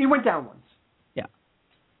 He went down once. Yeah.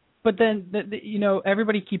 But then,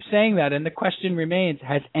 everybody keeps saying that, and the question remains,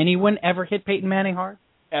 has anyone ever hit Peyton Manning hard?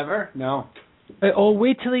 Ever? No. Oh,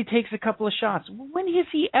 wait till he takes a couple of shots. When has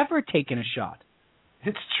he ever taken a shot?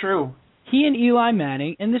 It's true. He and Eli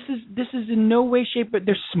Manning, and this is in no way, shape, but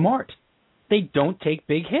they're smart. They don't take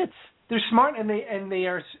big hits. They're smart, and they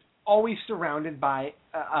are always surrounded by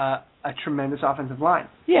a tremendous offensive line.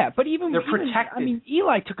 Yeah, but they're protected. I mean,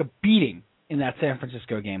 Eli took a beating in that San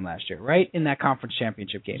Francisco game last year, right? In that conference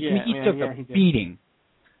championship game. Yeah, he took a beating,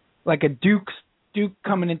 like a Duke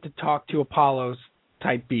coming in to talk to Apollo's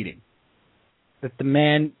type beating. That the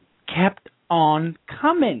man kept on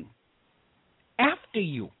coming after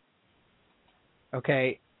you.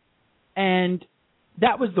 Okay, and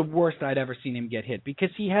that was the worst I'd ever seen him get hit because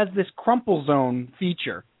he has this crumple zone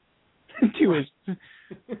feature to his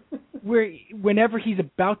where whenever he's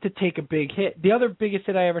about to take a big hit, the other biggest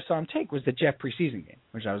hit I ever saw him take was the Jet preseason game,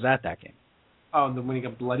 which I was at that game. Oh, when he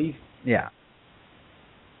got bloodied? Yeah.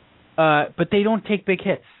 But they don't take big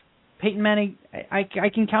hits. Peyton Manning, I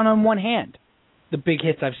can count on one hand the big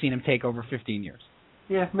hits I've seen him take over 15 years.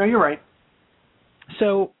 Yeah, no, you're right.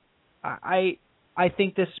 So I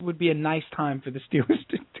think this would be a nice time for the Steelers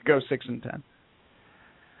to go 6-10.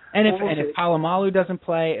 And if Palomalu doesn't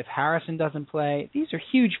play, if Harrison doesn't play, these are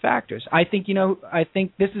huge factors. I think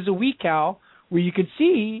this is a week, Cal, where you could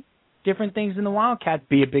see different things in the Wildcats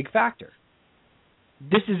be a big factor.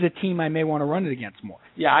 This is a team I may want to run it against more.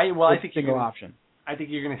 Yeah, I think single option. I think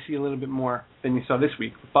you're going to see a little bit more than you saw this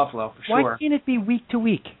week with Buffalo, for sure. Why can't it be week to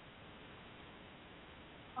week?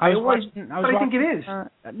 I think it is.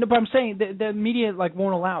 No, but I'm saying the media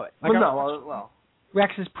won't allow it.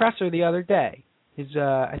 Rex's presser the other day. I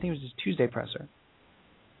think it was his Tuesday presser.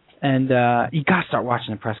 And you got to start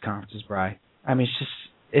watching the press conferences, Bri. I mean,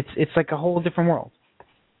 it's like a whole different world.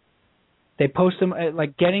 They post them,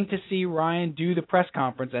 getting to see Ryan do the press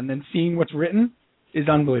conference and then seeing what's written is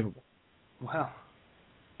unbelievable. Wow.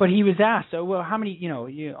 But he was asked, so well, how many?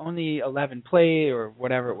 You only 11 play or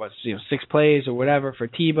whatever it was, 6 plays or whatever for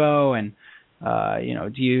Tebow, and are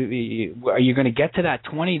you going to get to that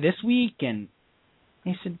 20 this week? And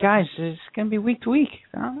he said, guys, it's going to be week to week.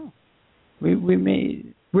 I don't know.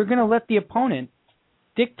 We're going to let the opponent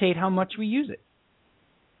dictate how much we use it.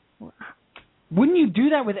 Wouldn't you do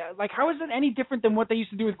that with, how is it any different than what they used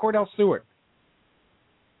to do with Cordell Stewart?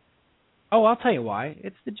 Oh, I'll tell you why.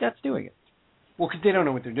 It's the Jets doing it. Well, because they don't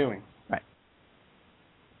know what they're doing. Right.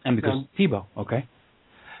 And because Tebow, okay.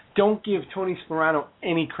 Don't give Tony Sparano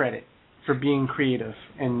any credit for being creative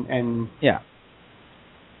and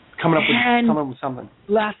coming up with something.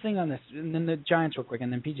 Last thing on this, and then the Giants real quick,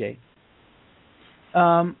 and then PJ.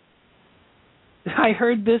 I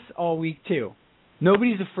heard this all week too.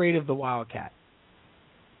 Nobody's afraid of the Wildcat.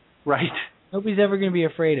 Right. Nobody's ever going to be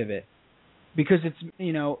afraid of it because it's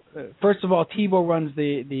first of all, Tebow runs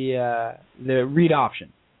the read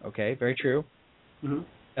option. Okay, very true.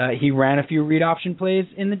 Mm-hmm. He ran a few read option plays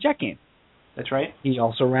in the Jet game. That's right. He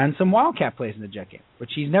also ran some Wildcat plays in the Jet game,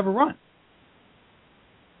 which he's never run.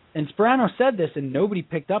 And Sparano said this, and nobody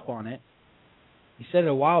picked up on it. He said it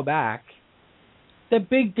a while back. The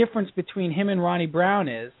big difference between him and Ronnie Brown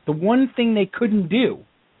is the one thing they couldn't do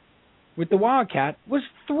with the Wildcat was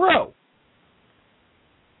throw.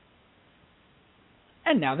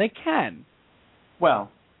 And now they can.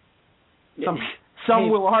 Well, some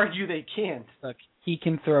will argue they can't. Look, he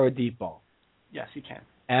can throw a deep ball. Yes, he can.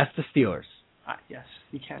 Ask the Steelers. Yes,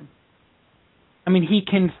 he can. I mean, he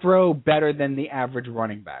can throw better than the average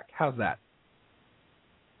running back. How's that?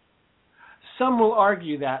 Some will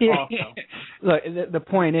argue that also. Look, the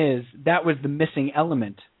point is, that was the missing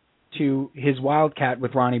element to his Wildcat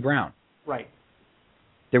with Ronnie Brown. Right.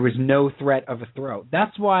 There was no threat of a throw.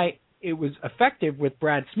 That's why it was effective with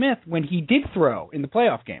Brad Smith when he did throw in the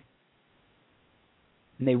playoff game.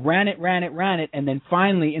 And they ran it, and then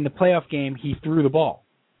finally in the playoff game, he threw the ball.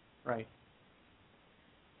 Right.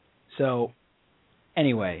 So,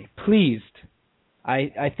 anyway, pleased.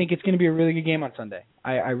 I think it's going to be a really good game on Sunday.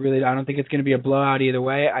 I don't think it's going to be a blowout either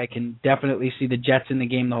way. I can definitely see the Jets in the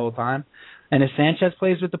game the whole time. And if Sanchez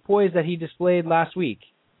plays with the poise that he displayed last week,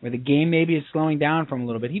 where the game maybe is slowing down from a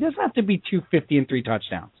little bit, he doesn't have to be 250 and 3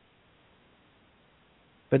 touchdowns.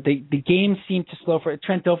 But the game seemed to slow for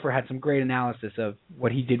Trent Dilfer had some great analysis of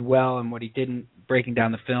what he did well and what he didn't, breaking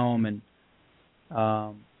down the film. And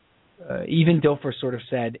even Dilfer sort of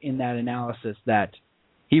said in that analysis that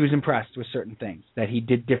he was impressed with certain things that he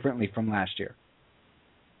did differently from last year.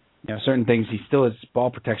 Certain things, his ball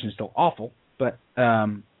protection is still awful, but he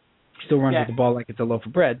still runs with the ball like it's a loaf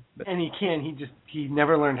of bread. But and he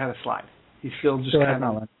never learned how to slide. He's still just kind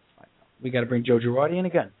of. We got to bring Joe Girardi in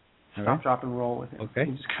again. Stop, drop, and roll with him. Okay.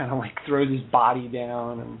 He just kind of throws his body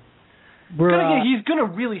down, and he's gonna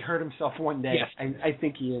really hurt himself one day. Yes. I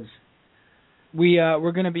think he is.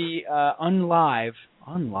 We're gonna be unlive.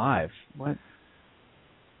 What?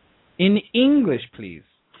 In English, please.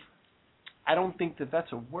 I don't think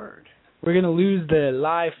that's a word. We're going to lose the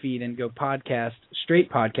live feed and go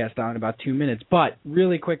straight podcast on in about 2 minutes. But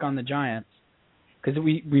really quick on the Giants, because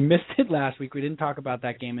we missed it last week. We didn't talk about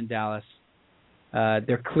that game in Dallas.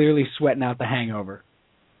 They're clearly sweating out the hangover.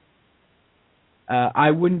 I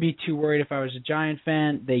wouldn't be too worried if I was a Giant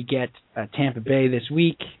fan. They get Tampa Bay this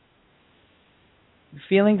week.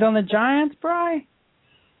 Feelings on the Giants, Bri?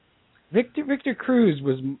 Victor Cruz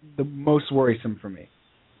was the most worrisome for me.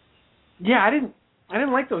 Yeah, I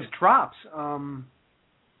didn't like those drops.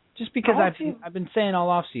 Just because I've been saying all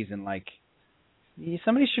off season,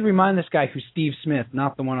 somebody should remind this guy who Steve Smith,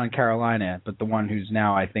 not the one on Carolina, but the one who's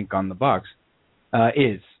now I think on the Bucs,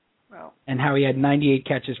 is. Well, and how he had 98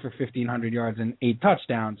 catches for 1,500 yards and 8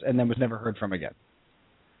 touchdowns, and then was never heard from again.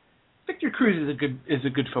 Victor Cruz is a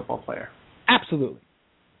good football player. Absolutely.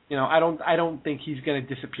 I don't think he's going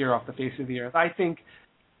to disappear off the face of the earth. I think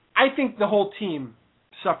the whole team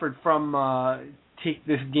suffered from take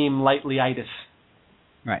this game lightly-itis.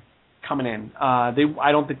 Right. Coming in.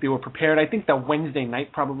 I don't think they were prepared. I think that Wednesday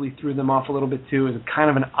night probably threw them off a little bit too. It was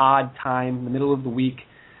kind of an odd time in the middle of the week.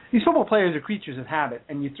 These football players are creatures of habit,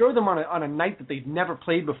 and you throw them on a night that they've never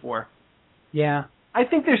played before. Yeah. I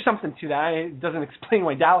think there's something to that. It doesn't explain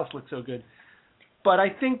why Dallas looks so good. But I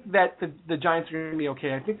think that the Giants are going to be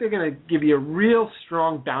okay. I think they're going to give you a real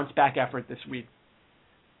strong bounce-back effort this week.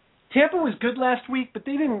 Tampa was good last week, but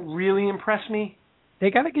they didn't really impress me. They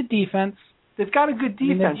got a good defense. They've got a good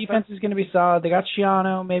defense. Their defense is going to be solid. They got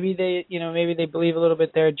Schiano. Maybe they believe a little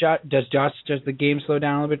bit there. Does the game slow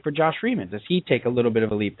down a little bit for Josh Freeman? Does he take a little bit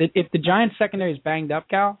of a leap? If the Giants secondary is banged up,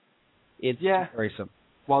 Cal, it's worrisome.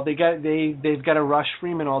 Well, they've got to rush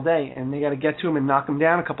Freeman all day, and they got to get to him and knock him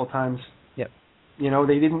down a couple times. Yep.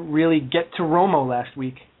 They didn't really get to Romo last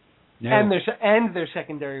week, no. and their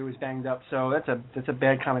secondary was banged up. So that's a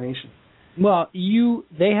bad combination. Well,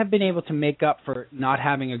 they have been able to make up for not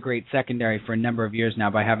having a great secondary for a number of years now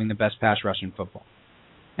by having the best pass rush in football,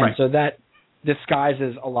 and right. so that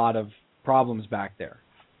disguises a lot of problems back there.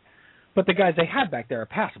 But the guys they have back there are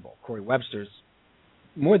passable. Corey Webster's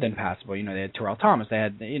more than passable. They had Terrell Thomas.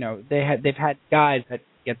 They've had guys that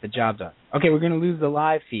get the job done. Okay, we're going to lose the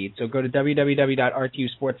live feed, so go to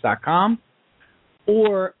www.rtusports.com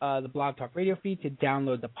or the Blog Talk Radio feed to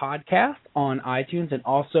download the podcast on iTunes, and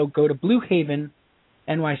also go to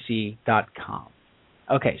bluehavennyc.com.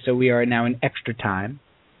 Okay, so we are now in extra time,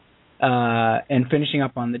 and finishing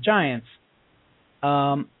up on the Giants.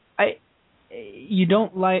 You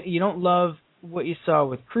don't love what you saw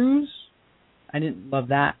with Cruz. I didn't love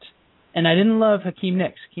that, and I didn't love Hakeem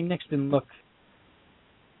Nicks. Hakeem Nicks didn't look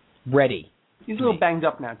ready. He's a little banged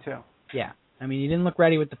up now too. Yeah, I mean, he didn't look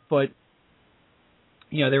ready with the foot.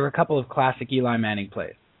 There were a couple of classic Eli Manning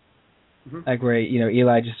plays, like where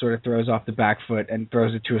Eli just sort of throws off the back foot and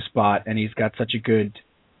throws it to a spot, and he's got such a good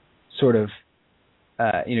sort of,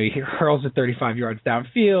 he hurls it 35 yards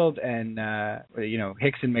downfield, and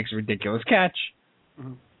Hickson makes a ridiculous catch,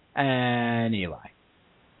 and Eli.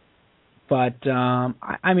 But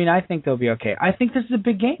I think they'll be okay. I think this is a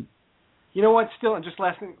big game. You know what? Still, and just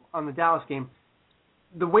last thing on the Dallas game,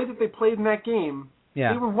 the way that they played in that game.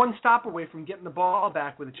 Yeah. They were one stop away from getting the ball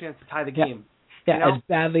back with a chance to tie the game. Yeah, as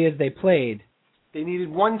badly as they played. They needed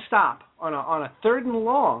one stop on a 3rd and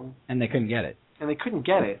long. And they couldn't get it.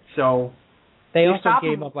 So they also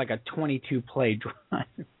gave up like a 22-play drive.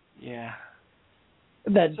 Yeah.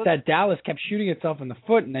 That Dallas kept shooting itself in the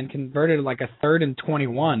foot and then converted like a 3rd and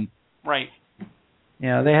 21. Right. They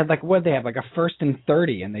had like a 1st and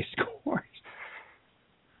 30 and they scored.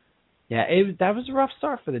 Yeah, that was a rough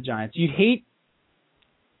start for the Giants.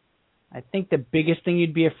 I think the biggest thing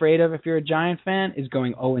you'd be afraid of if you're a Giant fan is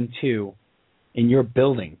going 0-2 in your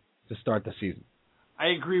building to start the season. I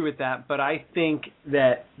agree with that, but I think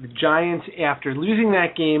that the Giants, after losing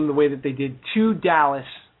that game the way that they did to Dallas,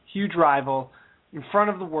 huge rival, in front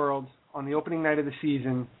of the world on the opening night of the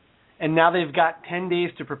season, and now they've got 11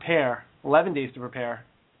 days to prepare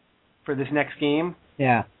for this next game.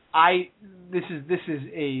 Yeah. This is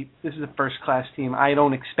a first-class team. I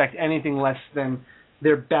don't expect anything less than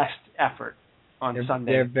their best effort on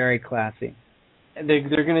Sunday. They're very classy.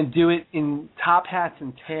 They're going to do it in top hats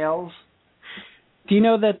and tails. Do you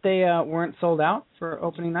know that they weren't sold out for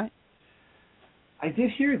opening night? I did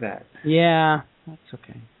hear that. Yeah, that's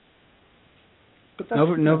okay. But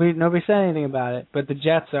nobody said anything about it. But the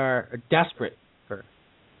Jets are desperate for.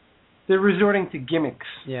 They're resorting to gimmicks.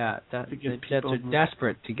 Yeah, the Jets are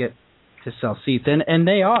desperate to sell seats, and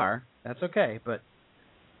they are. That's okay, but.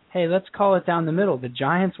 Hey, let's call it down the middle. The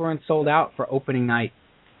Giants weren't sold out for opening night,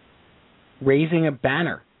 raising a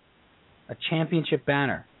banner, a championship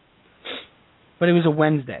banner. But it was a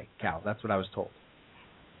Wednesday, Cal. That's what I was told.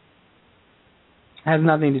 It has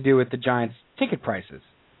nothing to do with the Giants' ticket prices.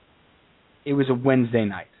 It was a Wednesday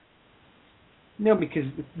night. No, because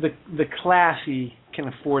the classy can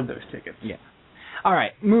afford those tickets. Yeah. All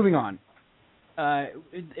right, moving on.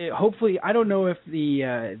 Hopefully, I don't know if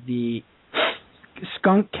the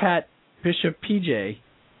Skunk Cat Bishop PJ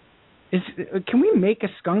can we make a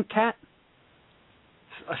skunk cat?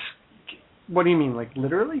 What do you mean, like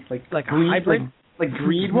literally, like a hybrid, like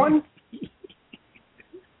breed one?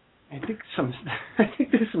 I think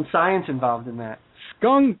there's some science involved in that.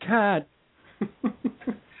 Skunk Cat.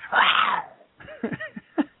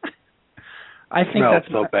 I think smells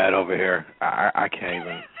that's so bad over here. I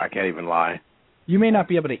can't even lie. You may not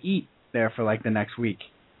be able to eat there for like the next week.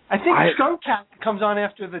 I think Skunk Cat comes on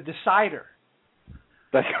after the Decider.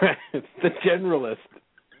 That's right. It's the Generalist.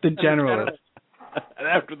 The Generalist. And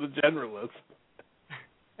after the Generalist.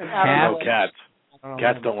 No cats.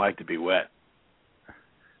 Cats don't like to be wet.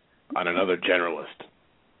 On another Generalist.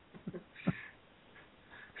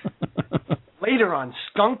 Later on,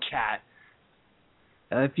 Skunk Cat.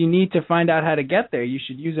 If you need to find out how to get there, you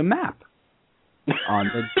should use a map.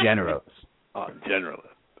 On the Generalist. On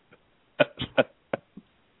Generalist.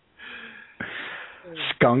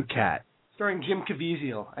 Skunk Cat. Starring Jim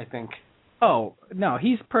Caviezel, I think. Oh, no,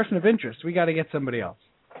 he's person of interest. We got to get somebody else.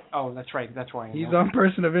 Oh, that's right. That's why. He's on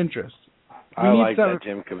person of interest. I like that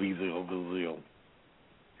Jim Caviezel.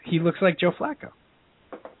 He looks like Joe Flacco.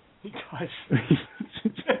 He does.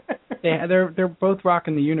 They're both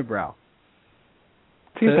rocking the unibrow.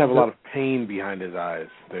 Seems to have a lot of pain behind his eyes.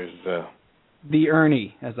 There's the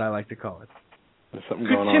Ernie, as I like to call it. There's something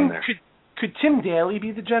going on there. Could Tim Daly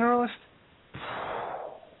be the Generalist?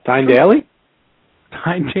 Tyne Daly?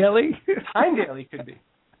 Tyne Daly? Tyne Daly could be.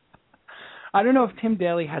 I don't know if Tim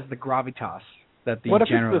Daly has the gravitas that the What if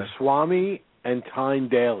Generalist. it's the Swami and Tyne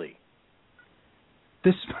Daly?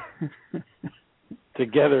 This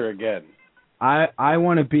together again. I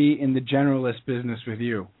want to be in the Generalist business with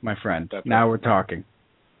you, my friend. That's now right. we're talking.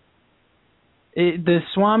 The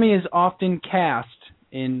Swami is often cast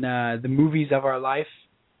in the movies of our life.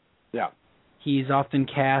 Yeah. He's often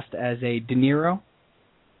cast as a De Niro.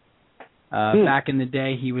 Back in the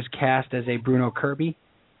day, he was cast as a Bruno Kirby.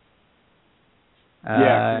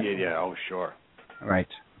 Yeah. Oh, sure. Right.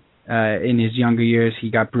 In his younger years,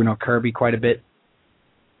 he got Bruno Kirby quite a bit.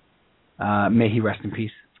 May he rest in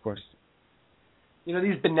peace, of course. You know,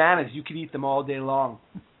 these bananas, you could eat them all day long.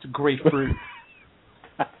 It's a great fruit.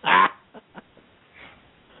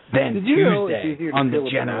 Then Did you know Tuesday it's easier on to the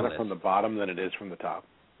peel a banana Generalist. from the bottom than it is from the top?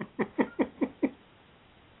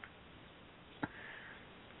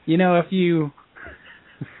 You know, if you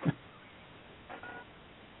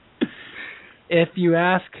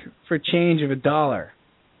ask for change of $1,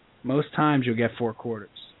 most times you'll get 4 quarters.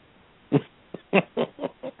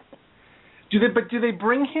 Do they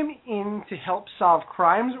bring him in to help solve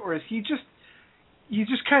crimes, or is he's just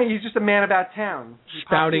a man about town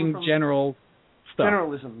Spouting general stuff.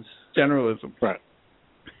 Generalism. Right.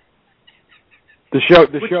 The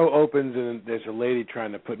show opens and there's a lady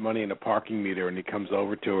trying to put money in a parking meter, and he comes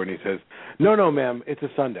over to her and he says, "No, ma'am, it's a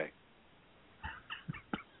Sunday."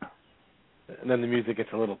 And then the music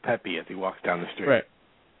gets a little peppy as he walks down the street. Right.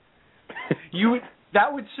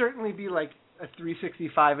 That would certainly be like a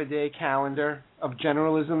 365-a-day calendar of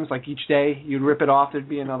generalisms. Like each day you'd rip it off, there'd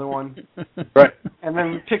be another one. Right. And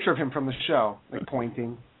then a picture of him from the show, like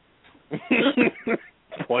pointing.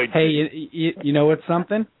 Hey, you know what's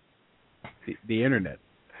something? The internet.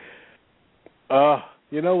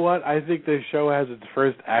 You know what? I think the show has its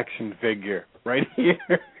first action figure right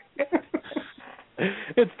here.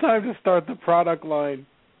 It's time to start the product line.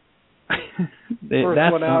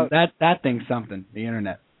 That thing's something. The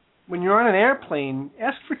internet. When you're on an airplane,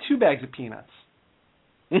 ask for 2 bags of peanuts.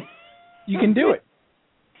 You can do it.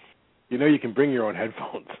 You know, you can bring your own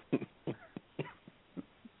headphones.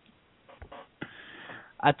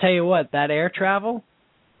 I tell you what, that air travel,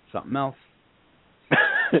 something else.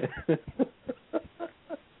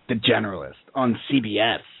 The Generalist on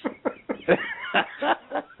CBS.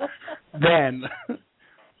 Then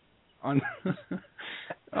on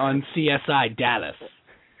CSI Dallas.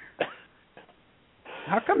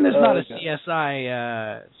 How come there's not a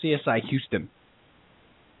CSI Houston?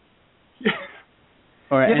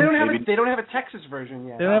 They don't have a Texas version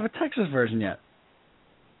yet. They don't have a Texas version yet.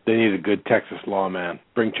 They need a good Texas lawman.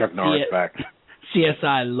 Bring Chuck Norris back.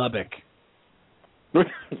 CSI Lubbock.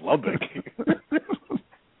 Lubbock.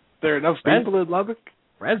 There are enough people in Lubbock?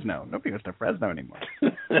 Fresno. Nobody goes to Fresno anymore.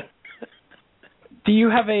 Do you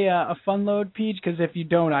have a fun load, Peach? Because if you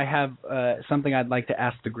don't, I have something I'd like to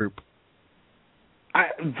ask the group.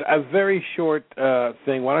 A very short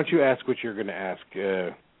thing. Why don't you ask what you're going to ask?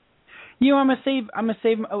 I'm gonna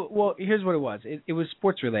save. Well, here's what it was. It was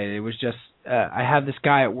sports related. It was just I have this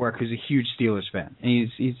guy at work who's a huge Steelers fan, and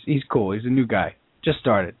he's cool. He's a new guy, just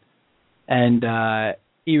started, and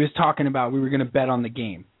he was talking about we were gonna bet on the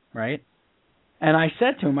game, right? And I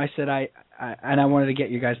said to him, I wanted to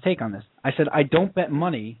get your guys' take on this. I said I don't bet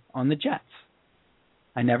money on the Jets.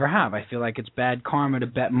 I never have. I feel like it's bad karma to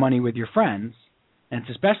bet money with your friends, and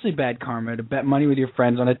it's especially bad karma to bet money with your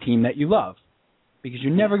friends on a team that you love. Because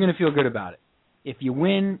you're never going to feel good about it. If you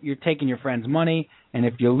win, you're taking your friend's money, and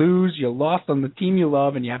if you lose, you're lost on the team you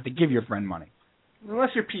love, and you have to give your friend money.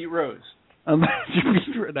 Unless you're Pete Rose.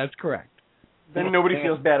 That's correct. Then nobody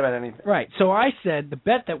feels bad about anything. Right. So I said the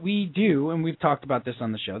bet that we do, and we've talked about this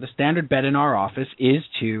on the show, the standard bet in our office is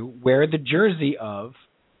to wear the jersey of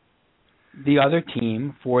the other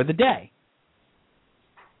team for the day.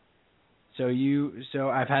 So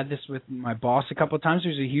I've had this with my boss a couple of times. He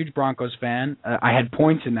was a huge Broncos fan. I had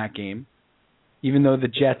points in that game, even though the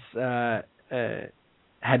Jets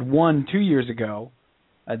had won 2 years ago.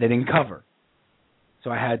 They didn't cover, so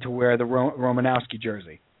I had to wear the Romanowski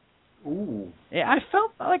jersey. Ooh! Yeah, I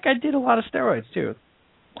felt like I did a lot of steroids too.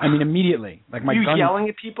 I mean, immediately. Like my guns, yelling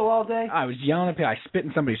at people all day? I was yelling at people. I spit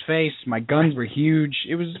in somebody's face. My guns were huge.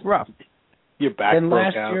 It was rough. Your back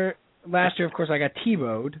broke out. Last year, of course, I got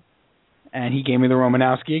T-bowed. And he gave me the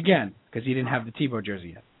Romanowski again because he didn't have the Tebow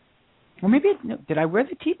jersey yet. Well, did I wear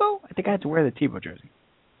the Tebow? I think I had to wear the Tebow jersey.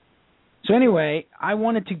 So anyway, I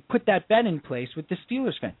wanted to put that bet in place with the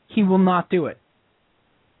Steelers fan. He will not do it.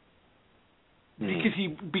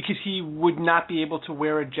 Because he would not be able to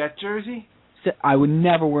wear a Jet jersey? I would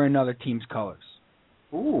never wear another team's colors.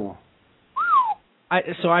 Ooh.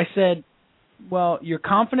 So I said, well, you're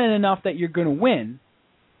confident enough that you're going to win,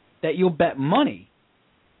 that you'll bet money,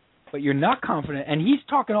 but you're not confident. And he's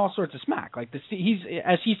talking all sorts of smack. Like as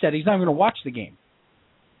he said, he's not going to watch the game.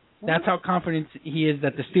 That's how confident he is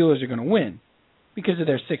that the Steelers are going to win because of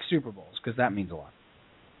their 6 Super Bowls, because that means a lot.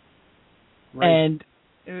 Right.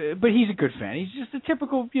 But he's a good fan. He's just a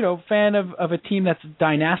typical, fan of a team that's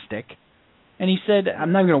dynastic. And he said,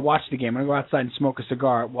 I'm not going to watch the game. I'm going to go outside and smoke a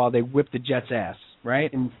cigar while they whip the Jets' ass,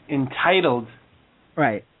 right? Entitled.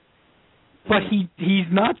 Right. But he's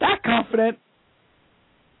not that confident.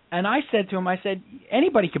 And I said to him,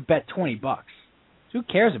 anybody could bet $20. Who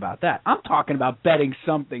cares about that? I'm talking about betting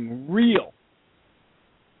something real.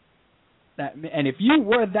 And if you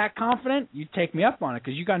were that confident, you'd take me up on it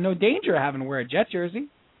because you got no danger of having to wear a Jet jersey.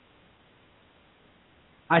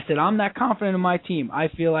 I said, I'm that confident in my team. I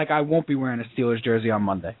feel like I won't be wearing a Steelers jersey on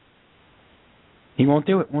Monday. He won't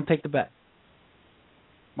do it. Won't take the bet.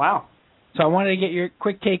 Wow. So I wanted to get your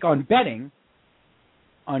quick take on betting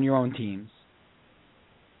on your own teams.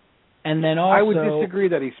 And then also... I would disagree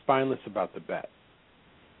that he's spineless about the bet.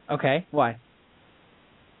 Okay. Why?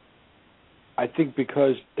 I think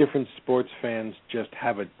because different sports fans just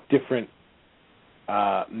have a different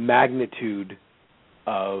magnitude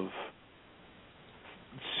of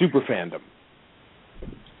super fandom.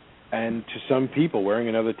 And to some people, wearing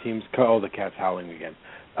another team's the cat's howling again.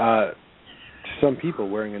 To some people,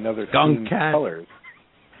 wearing another team's colors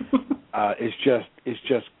is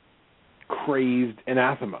just crazed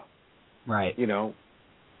anathema. Right.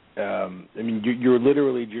 I mean, you're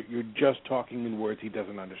just talking in words he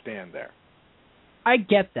doesn't understand there. I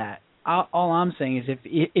get that. All I'm saying is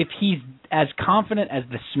if he's as confident as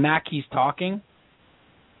the smack he's talking,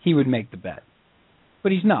 he would make the bet.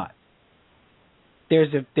 But he's not.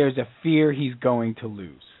 There's a fear he's going to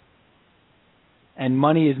lose. And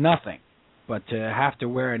money is nothing. But to have to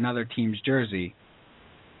wear another team's jersey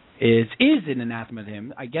is an anathema to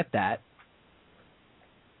him. I get that.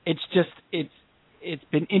 It's just it's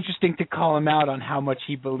been interesting to call him out on how much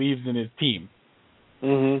he believes in his team.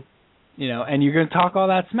 Mm-hmm. And you're going to talk all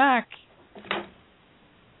that smack.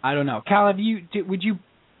 I don't know. Cal, would you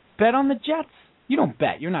bet on the Jets? You don't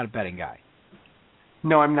bet. You're not a betting guy.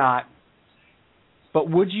 No, I'm not. But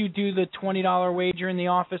would you do the $20 wager in the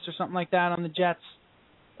office or something like that on the Jets?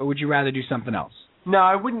 Or would you rather do something else? No,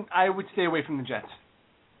 I wouldn't. I would stay away from the Jets.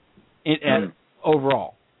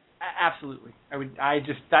 Overall? Absolutely.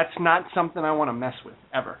 That's not something I want to mess with,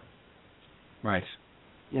 ever. Right.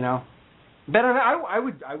 Better.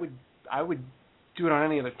 I would do it on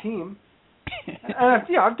any other team.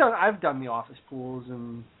 I've done the office pools,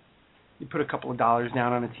 and you put a couple of dollars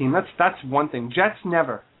down on a team. That's one thing. Jets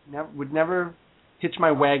would never hitch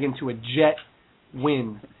my wagon to a Jet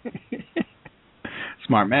win.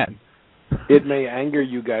 Smart man. It may anger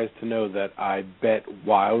you guys to know that I bet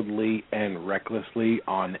wildly and recklessly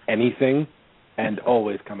on anything and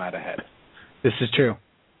always come out ahead. This is true.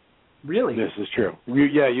 Really? This is true.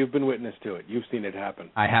 You've been witness to it. You've seen it happen.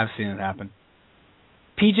 I have seen it happen.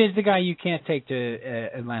 PJ's the guy you can't take to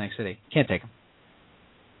Atlantic City. Can't take him.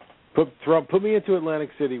 Put me into Atlantic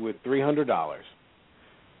City with $300.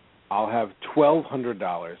 I'll have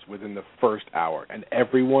 $1,200 within the first hour, and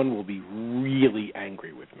everyone will be really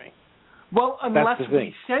angry with me. Well, unless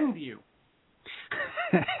we send you.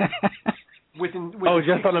 with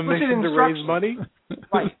just on a mission to raise money?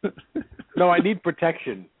 Right. No, I need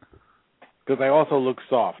protection. Because I also look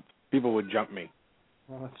soft. People would jump me.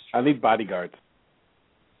 Well, that's true. I need bodyguards.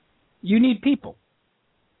 You need people.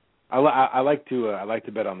 I like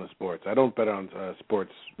to bet on the sports. I don't bet on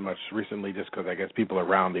sports much recently, just because I guess people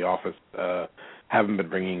around the office haven't been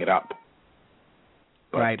bringing it up.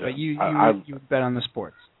 But you bet on the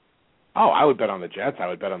sports. Oh, I would bet on the Jets. I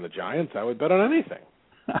would bet on the Giants. I would bet on anything.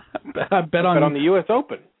 I bet on the U.S.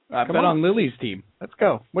 Open. I bet on Lily's team. Let's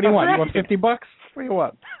go. What do you want? Right. You want $50? What do you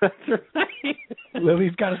want? That's right.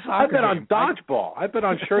 Lily's got a soccer I bet game. on dodgeball. I bet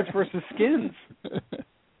on shirts versus skins.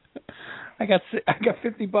 I got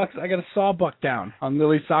 $50. I got a sawbuck down on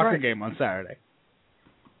Lily's soccer game on Saturday.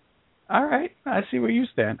 All right, I see where you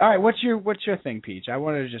stand. All right, what's your thing, Peach? I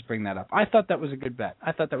wanted to just bring that up. I thought that was a good bet.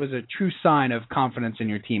 I thought that was a true sign of confidence in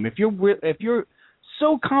your team. If you're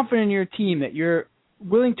so confident in your team that you're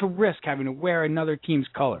willing to risk having to wear another team's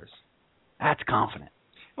colors, that's confident.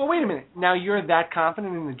 Well, wait a minute. Now you're that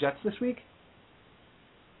confident in the Jets this week?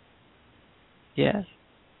 Yes.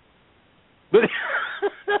 The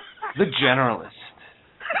Generalist.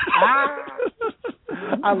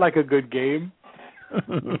 I like a good game.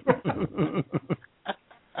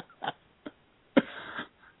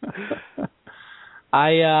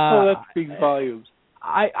 That speaks volumes.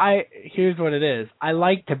 Here's what it is. I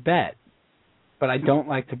like to bet, but I don't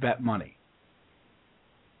like to bet money.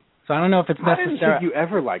 So I don't know if it's necessary. I didn't think you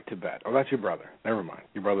ever liked to bet. Oh, that's your brother. Never mind.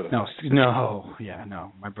 Your brother doesn't. No.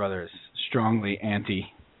 My brother is strongly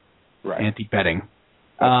anti-betting.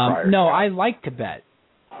 No, I like to bet.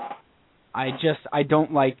 I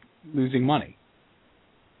don't like losing money.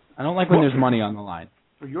 I don't like when there's money on the line.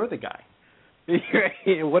 Well, you're the guy.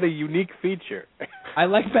 What a unique feature. I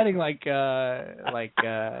like betting like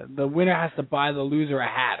the winner has to buy the loser a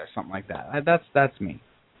hat or something like that. That's me.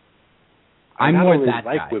 I'm not more always that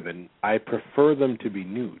like guy. Women. I prefer them to be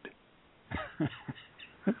nude.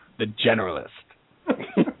 The Generalist.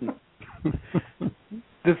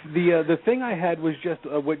 The thing I had was just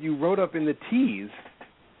what you wrote up in the tease,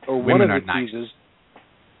 or Women one of the nice. teases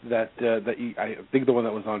that you, I think the one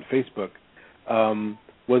that was on Facebook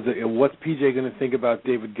was what's PJ going to think about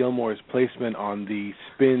David Gilmour's placement on the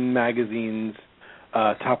Spin magazine's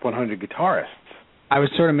top 100 guitarists? I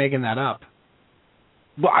was sort of making that up.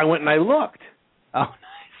 Well, I went and I looked. Oh,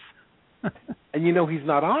 nice. And he's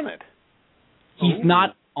not on it. He's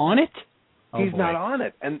not on it? He's not on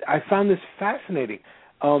it. And I found this fascinating.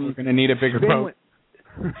 We're going to need a bigger boat.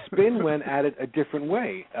 Spin went at it a different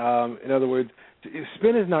way. In other words,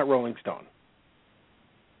 Spin is not Rolling Stone.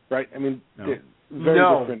 Right? I mean, very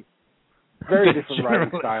different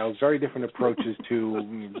writing styles, very different approaches to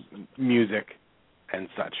music and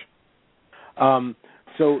such.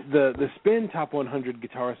 So the Spin top 100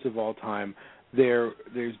 guitarists of all time, there's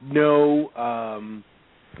no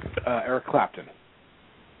Eric Clapton.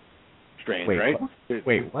 Strange, right? What?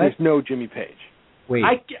 There's no Jimmy Page. Wait.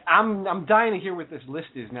 I'm dying to hear what this list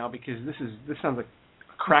is now, because this sounds like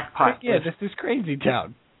a crackpot. Yeah, this is crazy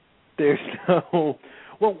town. There's no.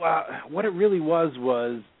 Well, what it really was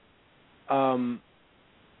kind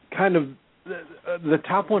of the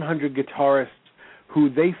top 100 guitarists who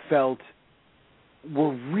they felt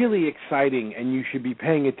were really exciting, and you should be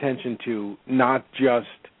paying attention to, not just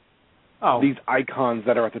these icons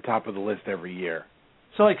that are at the top of the list every year.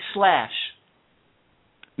 So like Slash.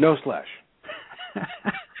 No Slash.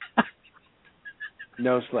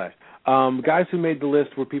 No Slash. Guys who made the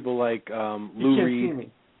list were people like Lou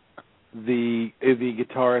Reed, the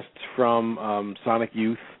guitarists from Sonic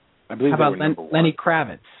Youth. I believe. How about Lenny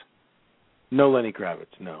Kravitz? No Lenny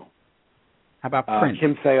Kravitz. No. How about Prince?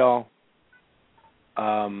 Kim Thayil.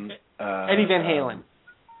 Eddie Van Halen.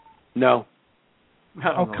 No.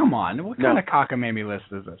 Oh, come on. What kind of cockamamie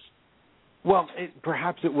list is this? Well,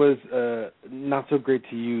 perhaps it was not so great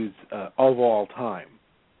to use of all time,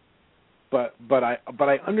 but I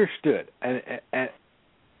understood, and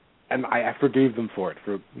I forgave them for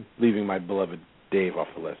leaving my beloved Dave off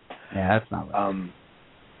the list. Yeah, that's not right.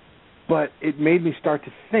 But it made me start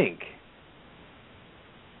to think: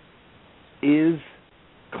 is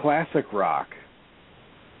classic rock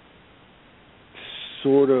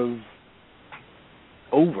sort of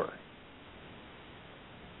over?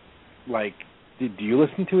 Like, do you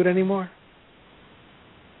listen to it anymore?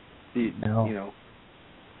 No.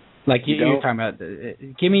 Like you're talking about,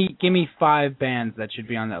 give me 5 bands that should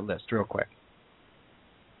be on that list real quick.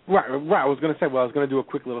 Right. I was going to say, I was going to do a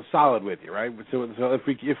quick little solid with you, right? So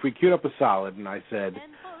if we queued up a solid, and I said,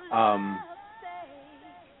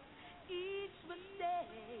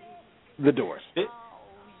 The Doors.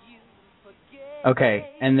 Okay,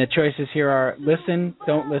 and the choices here are listen,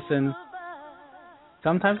 don't listen,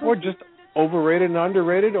 sometimes, or just overrated and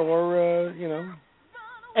underrated, or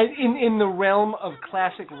And in the realm of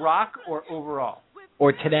classic rock, or overall,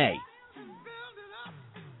 or today.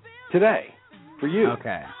 Today, for you.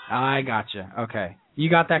 Okay, I gotcha. Okay, you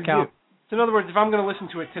got that, Cal? So in other words, if I'm going to listen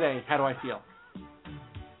to it today, how do I feel?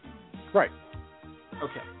 Right.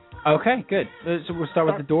 Okay. Okay, good. So we'll start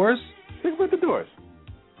with the Doors. Think about the Doors.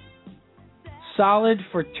 Solid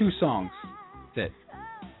for 2 songs. That's it.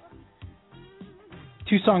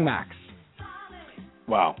 2-song max.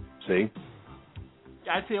 Wow. See?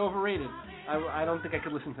 I'd say overrated. I don't think I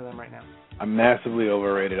could listen to them right now. I'm massively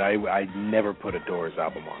overrated. I never put a Doors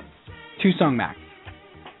album on. 2-song max.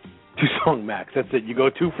 2-song max. That's it. You go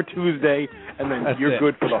 2 for Tuesday, and then you're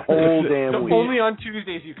good for the whole damn week. Only on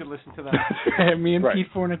Tuesdays you could listen to them. Me and Pete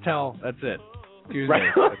Fornatel. That's it. Tuesday.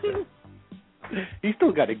 Right. That's it. He's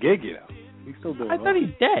still got a gig, He's still doing. I thought he's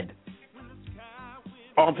dead.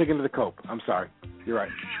 Oh, I'm thinking of the Cope. I'm sorry. You're right.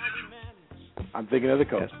 I'm thinking of the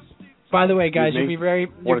Cope. Yes. By the way, guys, you'll be very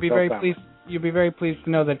pleased to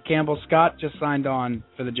know that Campbell Scott just signed on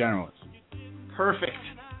for the Generalist. Perfect.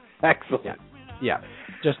 Excellent. Yeah.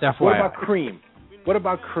 Just FYI. What about Cream? What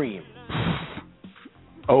about Cream?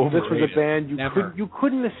 Overrated. This was a band you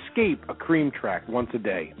couldn't escape a Cream track once a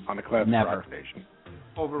day on a classic rock station.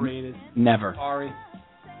 Overrated. Never. Sorry.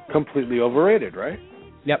 Completely overrated, right?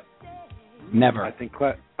 Yep. Never. I think.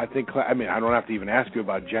 I mean, I don't have to even ask you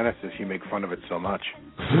about Genesis. You make fun of it so much.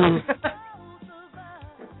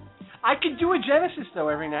 I could do a Genesis though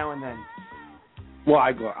every now and then. Well,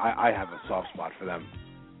 I have a soft spot for them.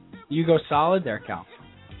 You go solid there, Cal.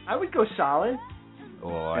 I would go solid.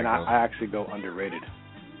 Oh, and I actually go underrated.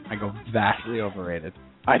 I go vastly overrated.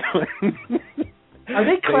 I don't. Are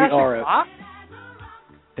they classic rock?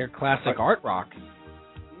 They're classic art rock.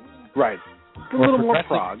 Right. A little more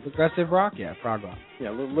prog. Progressive rock? Yeah, prog rock. Yeah,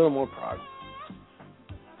 a little more prog.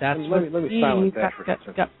 That's let me silence that for a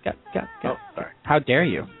second. Oh, sorry. How dare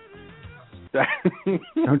you? Don't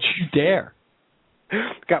you dare.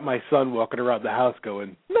 Got my son walking around the house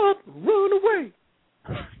going, "Not run away.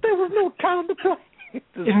 There was no time to play."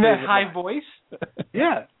 In that high voice?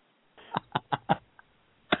 Yeah.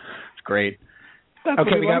 It's great. That's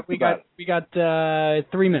okay, we got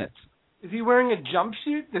 3 minutes. Is he wearing a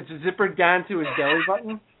jumpsuit that's zippered down to his belly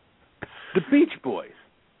button? The Beach Boys.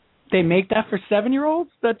 They make that for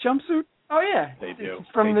 7-year-olds, that jumpsuit? Oh, yeah. They do. It's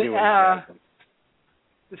from the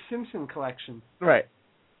Simpson collection. Right.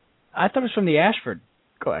 I thought it was from the Ashford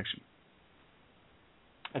collection.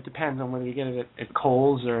 It depends on whether you get it at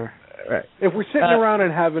Kohl's or... Right. If we're sitting around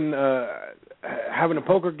and having a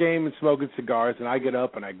poker game and smoking cigars, and I get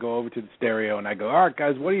up and I go over to the stereo and I go, "All right,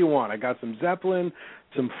 guys, what do you want? I got some Zeppelin,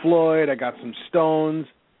 some Floyd, I got some Stones."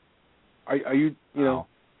 Are you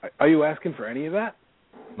are you asking for any of that?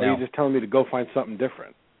 No. Or are you just telling me to go find something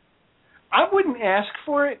different? I wouldn't ask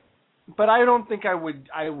for it, but I don't think I would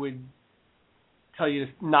tell you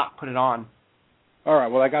to not put it on. All right,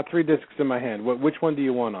 well, I got 3 discs in my hand. Which one do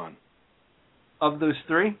you want on? Of those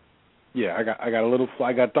 3? Yeah, I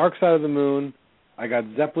got Dark Side of the Moon, I got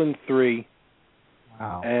Zeppelin 3,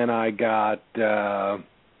 wow, and I got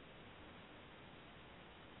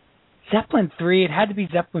Zeppelin 3. It had to be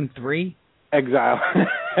Zeppelin 3. Exile.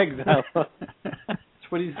 Exile. That's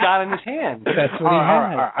what he's got in his hand. That's what he had. All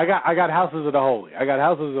right. I got Houses of the Holy.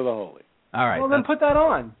 All right. Well, then put that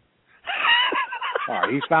on. All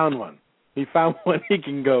right, he found one. He found one he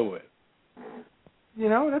can go with.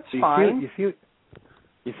 That's fine.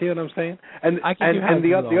 You see what I'm saying? And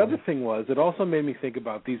the other thing was, it also made me think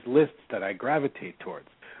about these lists that I gravitate towards.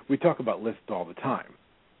 We talk about lists all the time.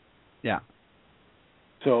 Yeah.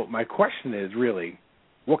 So my question is really,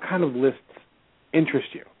 what kind of lists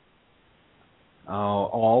interest you? Oh,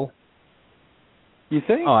 all. You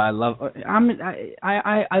think? Oh, I love.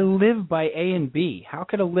 I live by A and B. How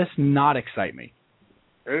could a list not excite me?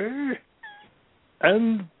 A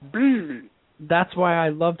and B. That's why I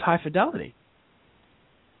loved High Fidelity.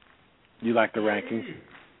 You like the rankings?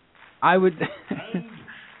 I would. Good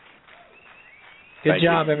Thank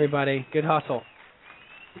job, you. everybody. Good hustle.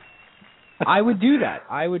 I would do that.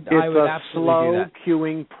 I would It's absolutely a slow do that.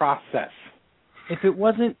 queuing process. If it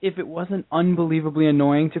wasn't unbelievably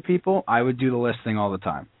annoying to people, I would do the list thing all the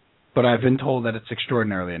time. But I've been told that it's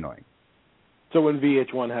extraordinarily annoying. So when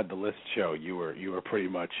VH1 had the list show, you were pretty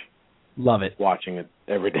much Love it. watching it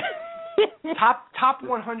every day. Top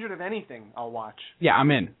 100 of anything I'll watch. Yeah,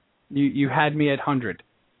 I'm in. You had me at 100.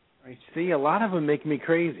 See, a lot of them make me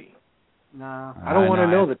crazy. No. I don't want to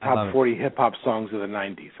know the top 40 hip-hop songs of the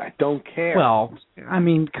 90s. I don't care. Well, I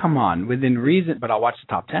mean, come on, within reason, but I'll watch the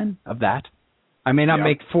top 10 of that. I may not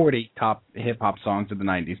make 40 top hip-hop songs of the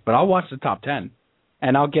 90s, but I'll watch the top 10.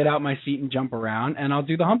 And I'll get out my seat and jump around, and I'll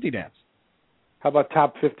do the Humpty Dance. How about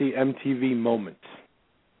top 50 MTV moments?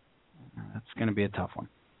 That's going to be a tough one.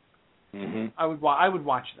 Mm-hmm. I would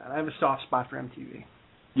watch that. I have a soft spot for MTV.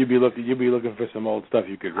 You'd be looking for some old stuff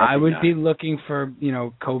you could recognize. I would be looking for,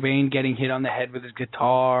 Cobain getting hit on the head with his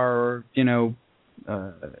guitar, or,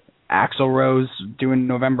 Axl Rose doing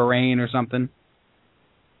November Rain or something.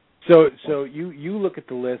 So you look at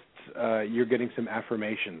the lists, you're getting some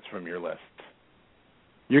affirmations from your lists.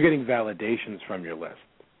 You're getting validations from your list.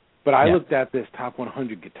 But I looked at this top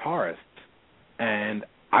 100 guitarists, and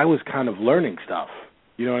I was kind of learning stuff.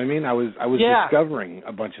 You know what I mean? I was discovering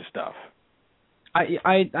a bunch of stuff.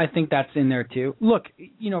 I think that's in there too. Look,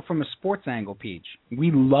 from a sports angle, Peach,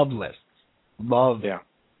 we love lists. Love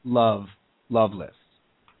lists.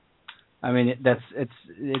 I mean,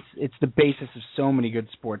 it's the basis of so many good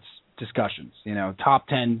sports discussions. Top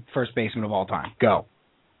 10 first baseman of all time, go.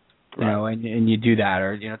 Right. And you do that,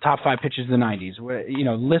 or top 5 pitchers of the 90s.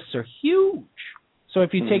 Lists are huge. So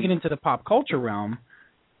if you take it into the pop culture realm,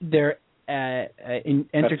 they're in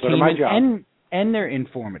entertainment and they're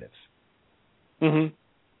informative. Mm-hmm.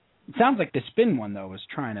 It sounds like the spin one, though, was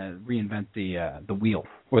trying to reinvent the wheel,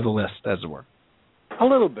 or the list, as it were. A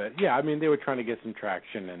little bit, yeah. I mean, they were trying to get some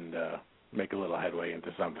traction and make a little headway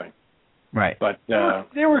into something. Right. But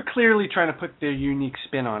they were clearly trying to put their unique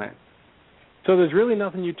spin on it. So there's really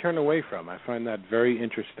nothing you turn away from. I find that very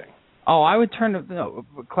interesting. Oh, I would turn to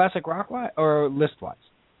classic rock-wise or list-wise?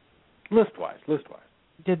 List-wise.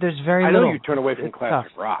 There's very I little. know you turn away from It's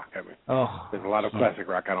classic tough. rock. I mean, there's a lot of classic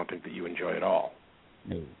rock I don't think that you enjoy at all.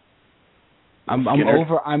 No. I'm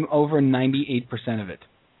over 98% of it.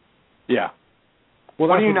 Yeah. Well,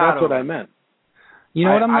 that's what I meant. You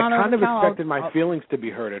know what I'm not I kind of over? expected my feelings to be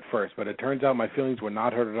hurt at first, but it turns out my feelings were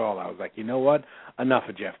not hurt at all. I was like, you know what? Enough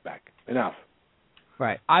of Jeff Beck. Enough.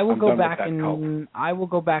 Right. I will go back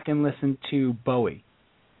and listen to Bowie.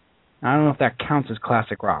 I don't know if that counts as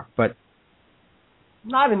classic rock, but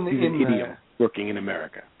not in the He's an idiom working in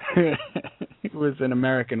America. He was an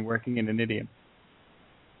American working in an idiom.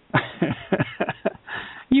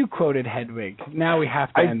 You quoted Hedwig. Now we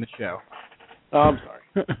have to end the show. Oh, I'm sorry.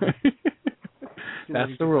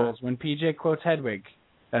 That's the rules. When PJ quotes Hedwig,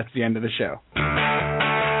 that's the end of the show. We're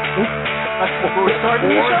starting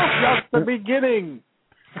the show. Just the beginning.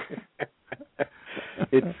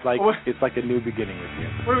 It's like a new beginning with you.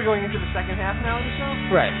 What are we going into the second half now of the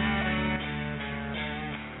show? Right.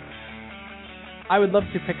 I would love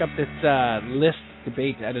to pick up this list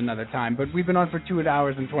debate at another time, but we've been on for 2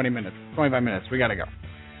 hours and 25 minutes. We got to go.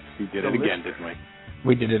 We did it again, didn't we?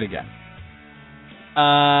 We did it again.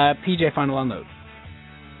 PJ, final unload.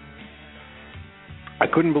 I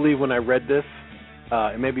couldn't believe when I read this.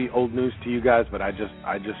 It may be old news to you guys, but I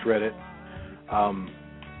just read it.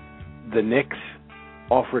 The Knicks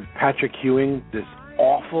offered Patrick Ewing this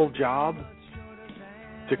awful job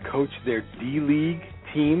to coach their D-League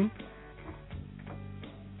team,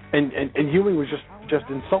 and Ewing was just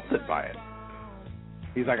insulted by it.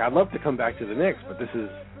 He's like, I'd love to come back to the Knicks, but this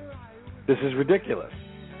is ridiculous.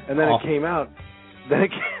 And then it came out.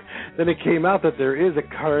 Then it came out that there is a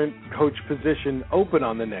current coach position open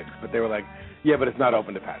on the Knicks, but they were like, yeah, but it's not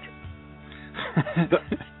open to Patrick.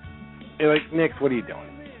 You're like, Knicks, what are you doing?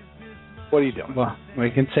 What are you doing? Well,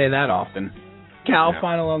 we can say that often. Cal,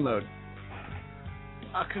 final unload.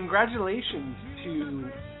 Congratulations to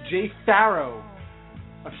Jay Farrow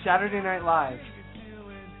of Saturday Night Live.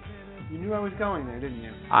 You knew I was going there, didn't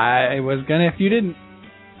you? I was gonna if you didn't.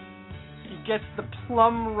 He gets the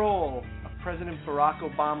plum role of President Barack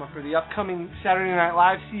Obama for the upcoming Saturday Night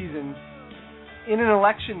Live season in an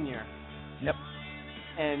election year. Yep.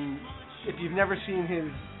 And if you've never seen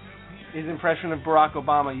his impression of Barack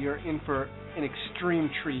Obama, you're in for an extreme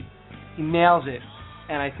treat. He nails it,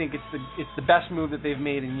 and I think it's the best move that they've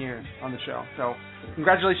made in years on the show. So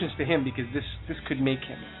congratulations to him, because this could make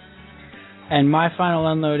him. And my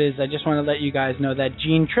final unload is I just want to let you guys know that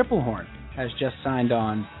Gene Triplehorn has just signed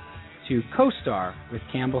on to co-star with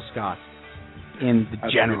Campbell Scott in The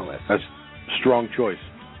Generalist. That's a strong choice.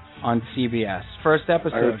 On CBS. First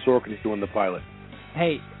episode. I heard Sorkin's doing the pilot.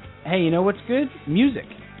 Hey, you know what's good? Music.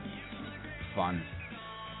 Fun.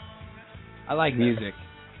 I like music.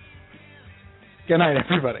 Good night,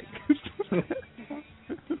 everybody.